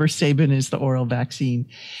can remember Sabin is the oral vaccine.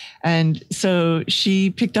 And so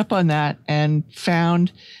she picked up on that and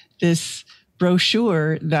found this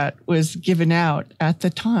brochure that was given out at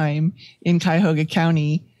the time in Cuyahoga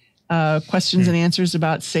County, questions and answers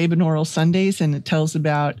about Sabin oral Sundays. And it tells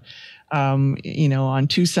about, on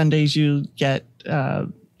 2 Sundays you get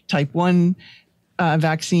type 1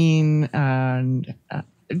 vaccine, and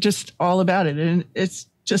just all about it. And it's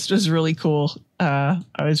just was really cool. I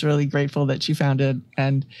was really grateful that she found it.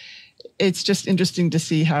 And it's just interesting to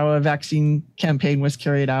see how a vaccine campaign was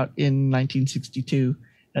carried out in 1962,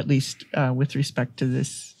 at least with respect to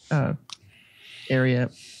this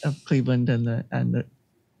area of Cleveland and the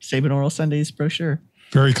Sabin Oral Sundays brochure.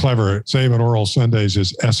 Very clever. Sabin Oral Sundays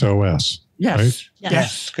is SOS. Yes. Right?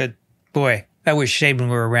 Yes. Good. Boy, I wish Sabin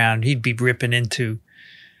were around. He'd be ripping into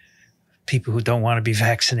people who don't want to be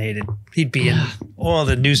vaccinated. He'd be in all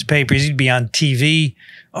the newspapers. He'd be on TV.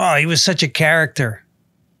 Oh, he was such a character.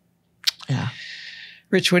 Yeah.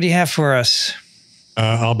 Rich, what do you have for us?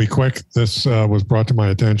 I'll be quick. This was brought to my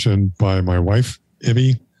attention by my wife,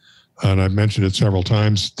 Ibby, and I've mentioned it several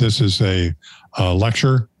times. This is a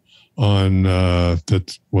lecture on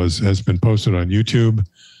that has been posted on YouTube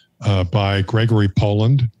by Gregory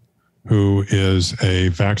Poland, who is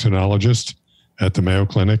a vaccinologist at the Mayo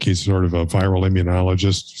Clinic. He's sort of a viral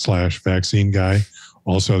immunologist / vaccine guy,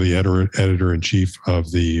 also the editor-in-chief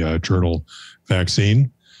of the journal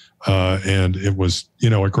Vaccine. And it was,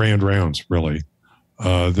 a grand rounds, really.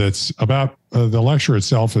 That's about, the lecture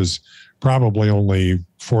itself is probably only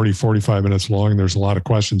 40, 45 minutes long. There's a lot of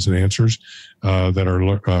questions and answers that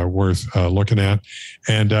are worth looking at.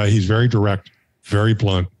 And he's very direct, very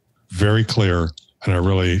blunt, very clear, and I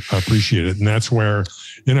really appreciate it. And that's where,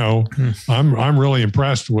 I'm really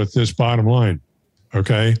impressed with this bottom line.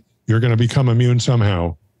 Okay. You're going to become immune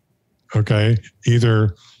somehow. Okay.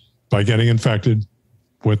 Either by getting infected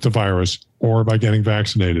with the virus or by getting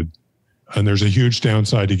vaccinated. And there's a huge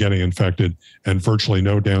downside to getting infected and virtually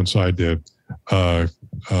no downside to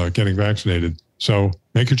getting vaccinated. So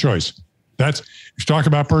make your choice. If you talk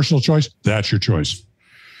about personal choice, that's your choice.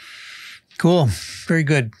 Cool. Very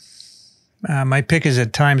good. My pick is a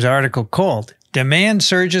Times article called "Demand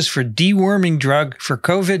Surges for Deworming Drug for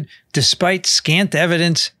COVID Despite Scant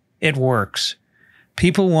Evidence It Works.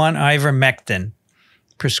 People want ivermectin.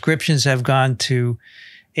 Prescriptions have gone to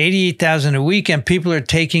 88,000 a week, and people are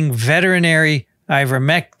taking veterinary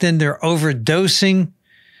ivermectin. They're overdosing.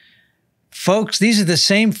 Folks, these are the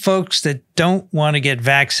same folks that don't want to get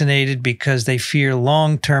vaccinated because they fear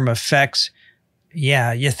long-term effects.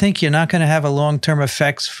 Yeah, you think you're not going to have a long-term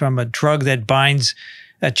effects from a drug that binds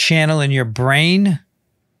a channel in your brain?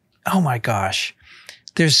 Oh my gosh.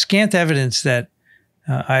 There's scant evidence that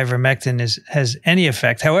ivermectin has any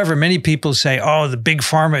effect. However, many people say, oh, the big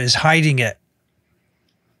pharma is hiding it.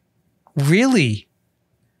 Really?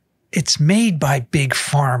 It's made by big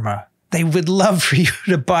pharma. They would love for you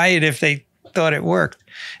to buy it if they thought it worked.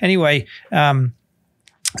 Anyway,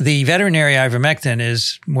 the veterinary ivermectin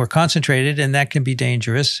is more concentrated, and that can be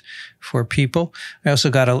dangerous for people. I also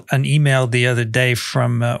got an email the other day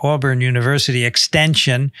from Auburn University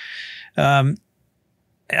Extension. Ivermectin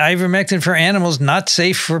for animals, not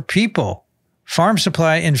safe for people. Farm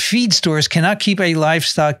supply and feed stores cannot keep a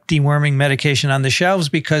livestock deworming medication on the shelves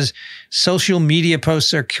because social media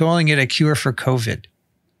posts are calling it a cure for COVID.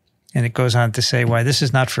 And it goes on to say why this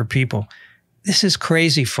is not for people. This is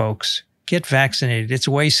crazy, folks. Get vaccinated. It's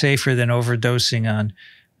way safer than overdosing on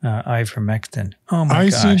ivermectin. Oh my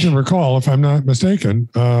gosh. I seem to recall, if I'm not mistaken,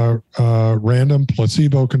 random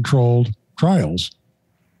placebo-controlled trials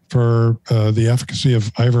for the efficacy of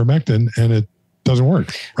ivermectin, and it doesn't work.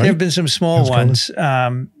 Right? There have been some small ones,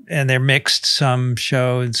 and they're mixed. Some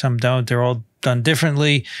show and some don't. They're all done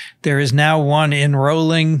differently. There is now one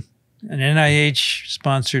enrolling, an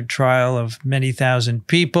NIH-sponsored trial of many thousand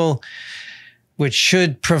people, which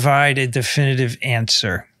should provide a definitive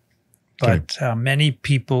answer. But many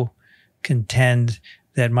people contend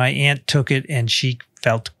that my aunt took it and she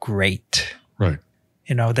felt great. Right.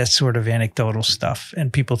 You know, that's sort of anecdotal stuff.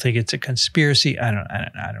 And people think it's a conspiracy. I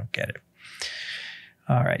don't get it.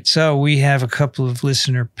 All right. So we have a couple of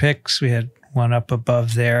listener picks. We had one up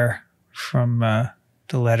above there from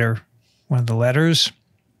the letter, one of the letters.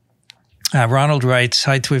 Ronald writes,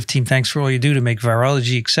 "Hi, TWiV team. Thanks for all you do to make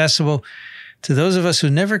virology accessible to those of us who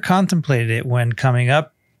never contemplated it when coming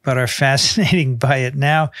up, but are fascinated by it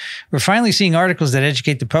now. We're finally seeing articles that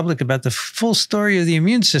educate the public about the full story of the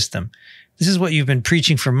immune system. This is what you've been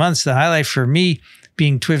preaching for months. The highlight for me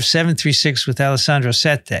being TWiV 736 with Alessandro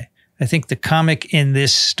Sette. I think the comic in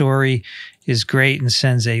this story is great and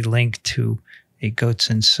sends a link to a Goats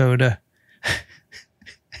and Soda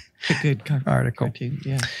a good article. Cartoon,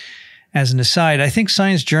 yeah. As an aside, I think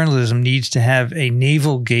science journalism needs to have a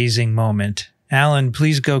navel-gazing moment. Alan,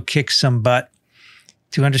 please go kick some butt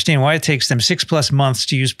to understand why it takes them 6+ months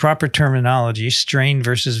to use proper terminology, strain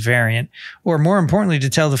versus variant, or more importantly, to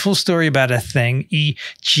tell the full story about a thing,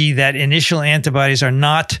 e.g. that initial antibodies are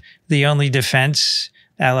not the only defense,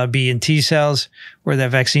 a la B and T cells, or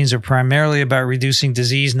that vaccines are primarily about reducing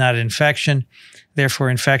disease, not infection. Therefore,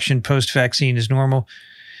 infection post-vaccine is normal.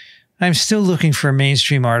 I'm still looking for a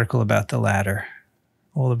mainstream article about the latter.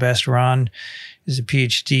 All the best. Ron is a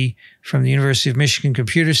PhD from the University of Michigan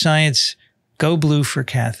Computer Science. Go blue for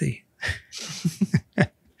Kathy.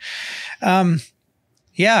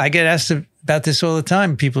 Yeah, I get asked about this all the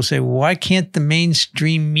time. People say, well, why can't the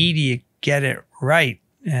mainstream media get it right?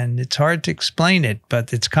 And it's hard to explain it,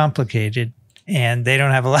 but it's complicated, and they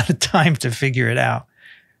don't have a lot of time to figure it out.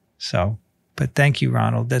 So, but thank you,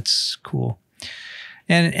 Ronald. That's cool.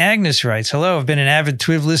 And Agnes writes, hello, I've been an avid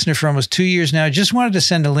TWiV listener for almost 2 years now. I just wanted to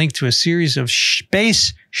send a link to a series of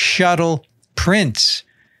space shuttle prints,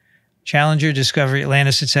 Challenger, Discovery,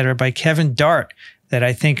 Atlantis, etc., by Kevin Dart that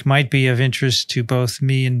I think might be of interest to both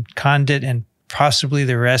me and Condit and possibly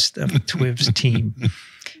the rest of TWiV's team.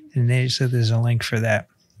 And they said there's a link for that.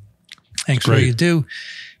 Thanks for what you do.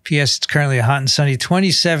 P.S. It's currently a hot and sunny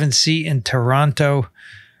 27°C in Toronto,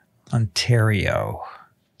 Ontario.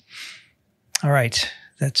 All right.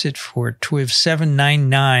 That's it for TWiV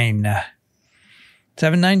 799.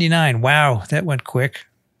 799. Wow, that went quick.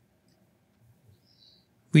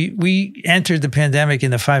 We entered the pandemic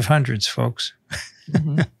in the 500s, folks.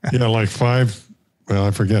 Mm-hmm. Yeah, like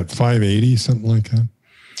 580, something like that.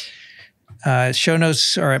 Show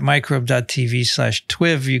notes are at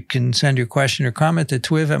microbe.tv/TWiV. You can send your question or comment to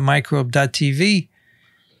twiv@microbe.tv.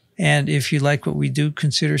 And if you like what we do,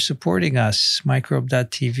 consider supporting us,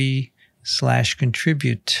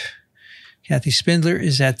 microbe.tv/contribute. Kathy Spindler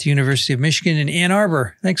is at the University of Michigan in Ann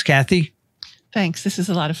Arbor. Thanks, Kathy. Thanks. This is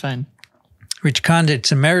a lot of fun. Rich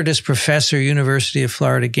Condit's Emeritus Professor, University of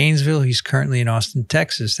Florida, Gainesville. He's currently in Austin,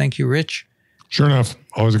 Texas. Thank you, Rich. Sure enough.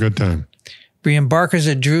 Always a good time. Brianne Barker's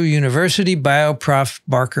at Drew University, BioProf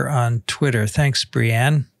Barker on Twitter. Thanks,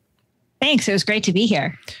 Brianne. Thanks. It was great to be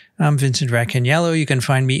here. I'm Vincent Racaniello. You can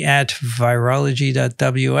find me at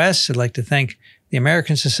virology.ws. I'd like to thank the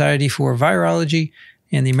American Society for Virology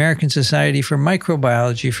and the American Society for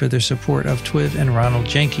Microbiology for their support of TWiV, and Ronald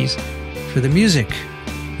Jenkins for the music.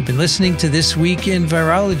 You've been listening to This Week in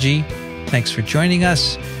Virology. Thanks for joining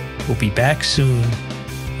us. We'll be back soon.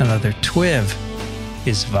 Another TWiV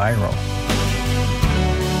is viral.